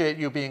appreciate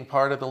you being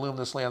part of the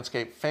Luminous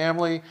Landscape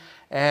family,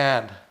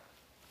 and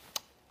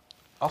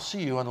I'll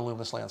see you on the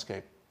Luminous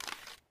Landscape.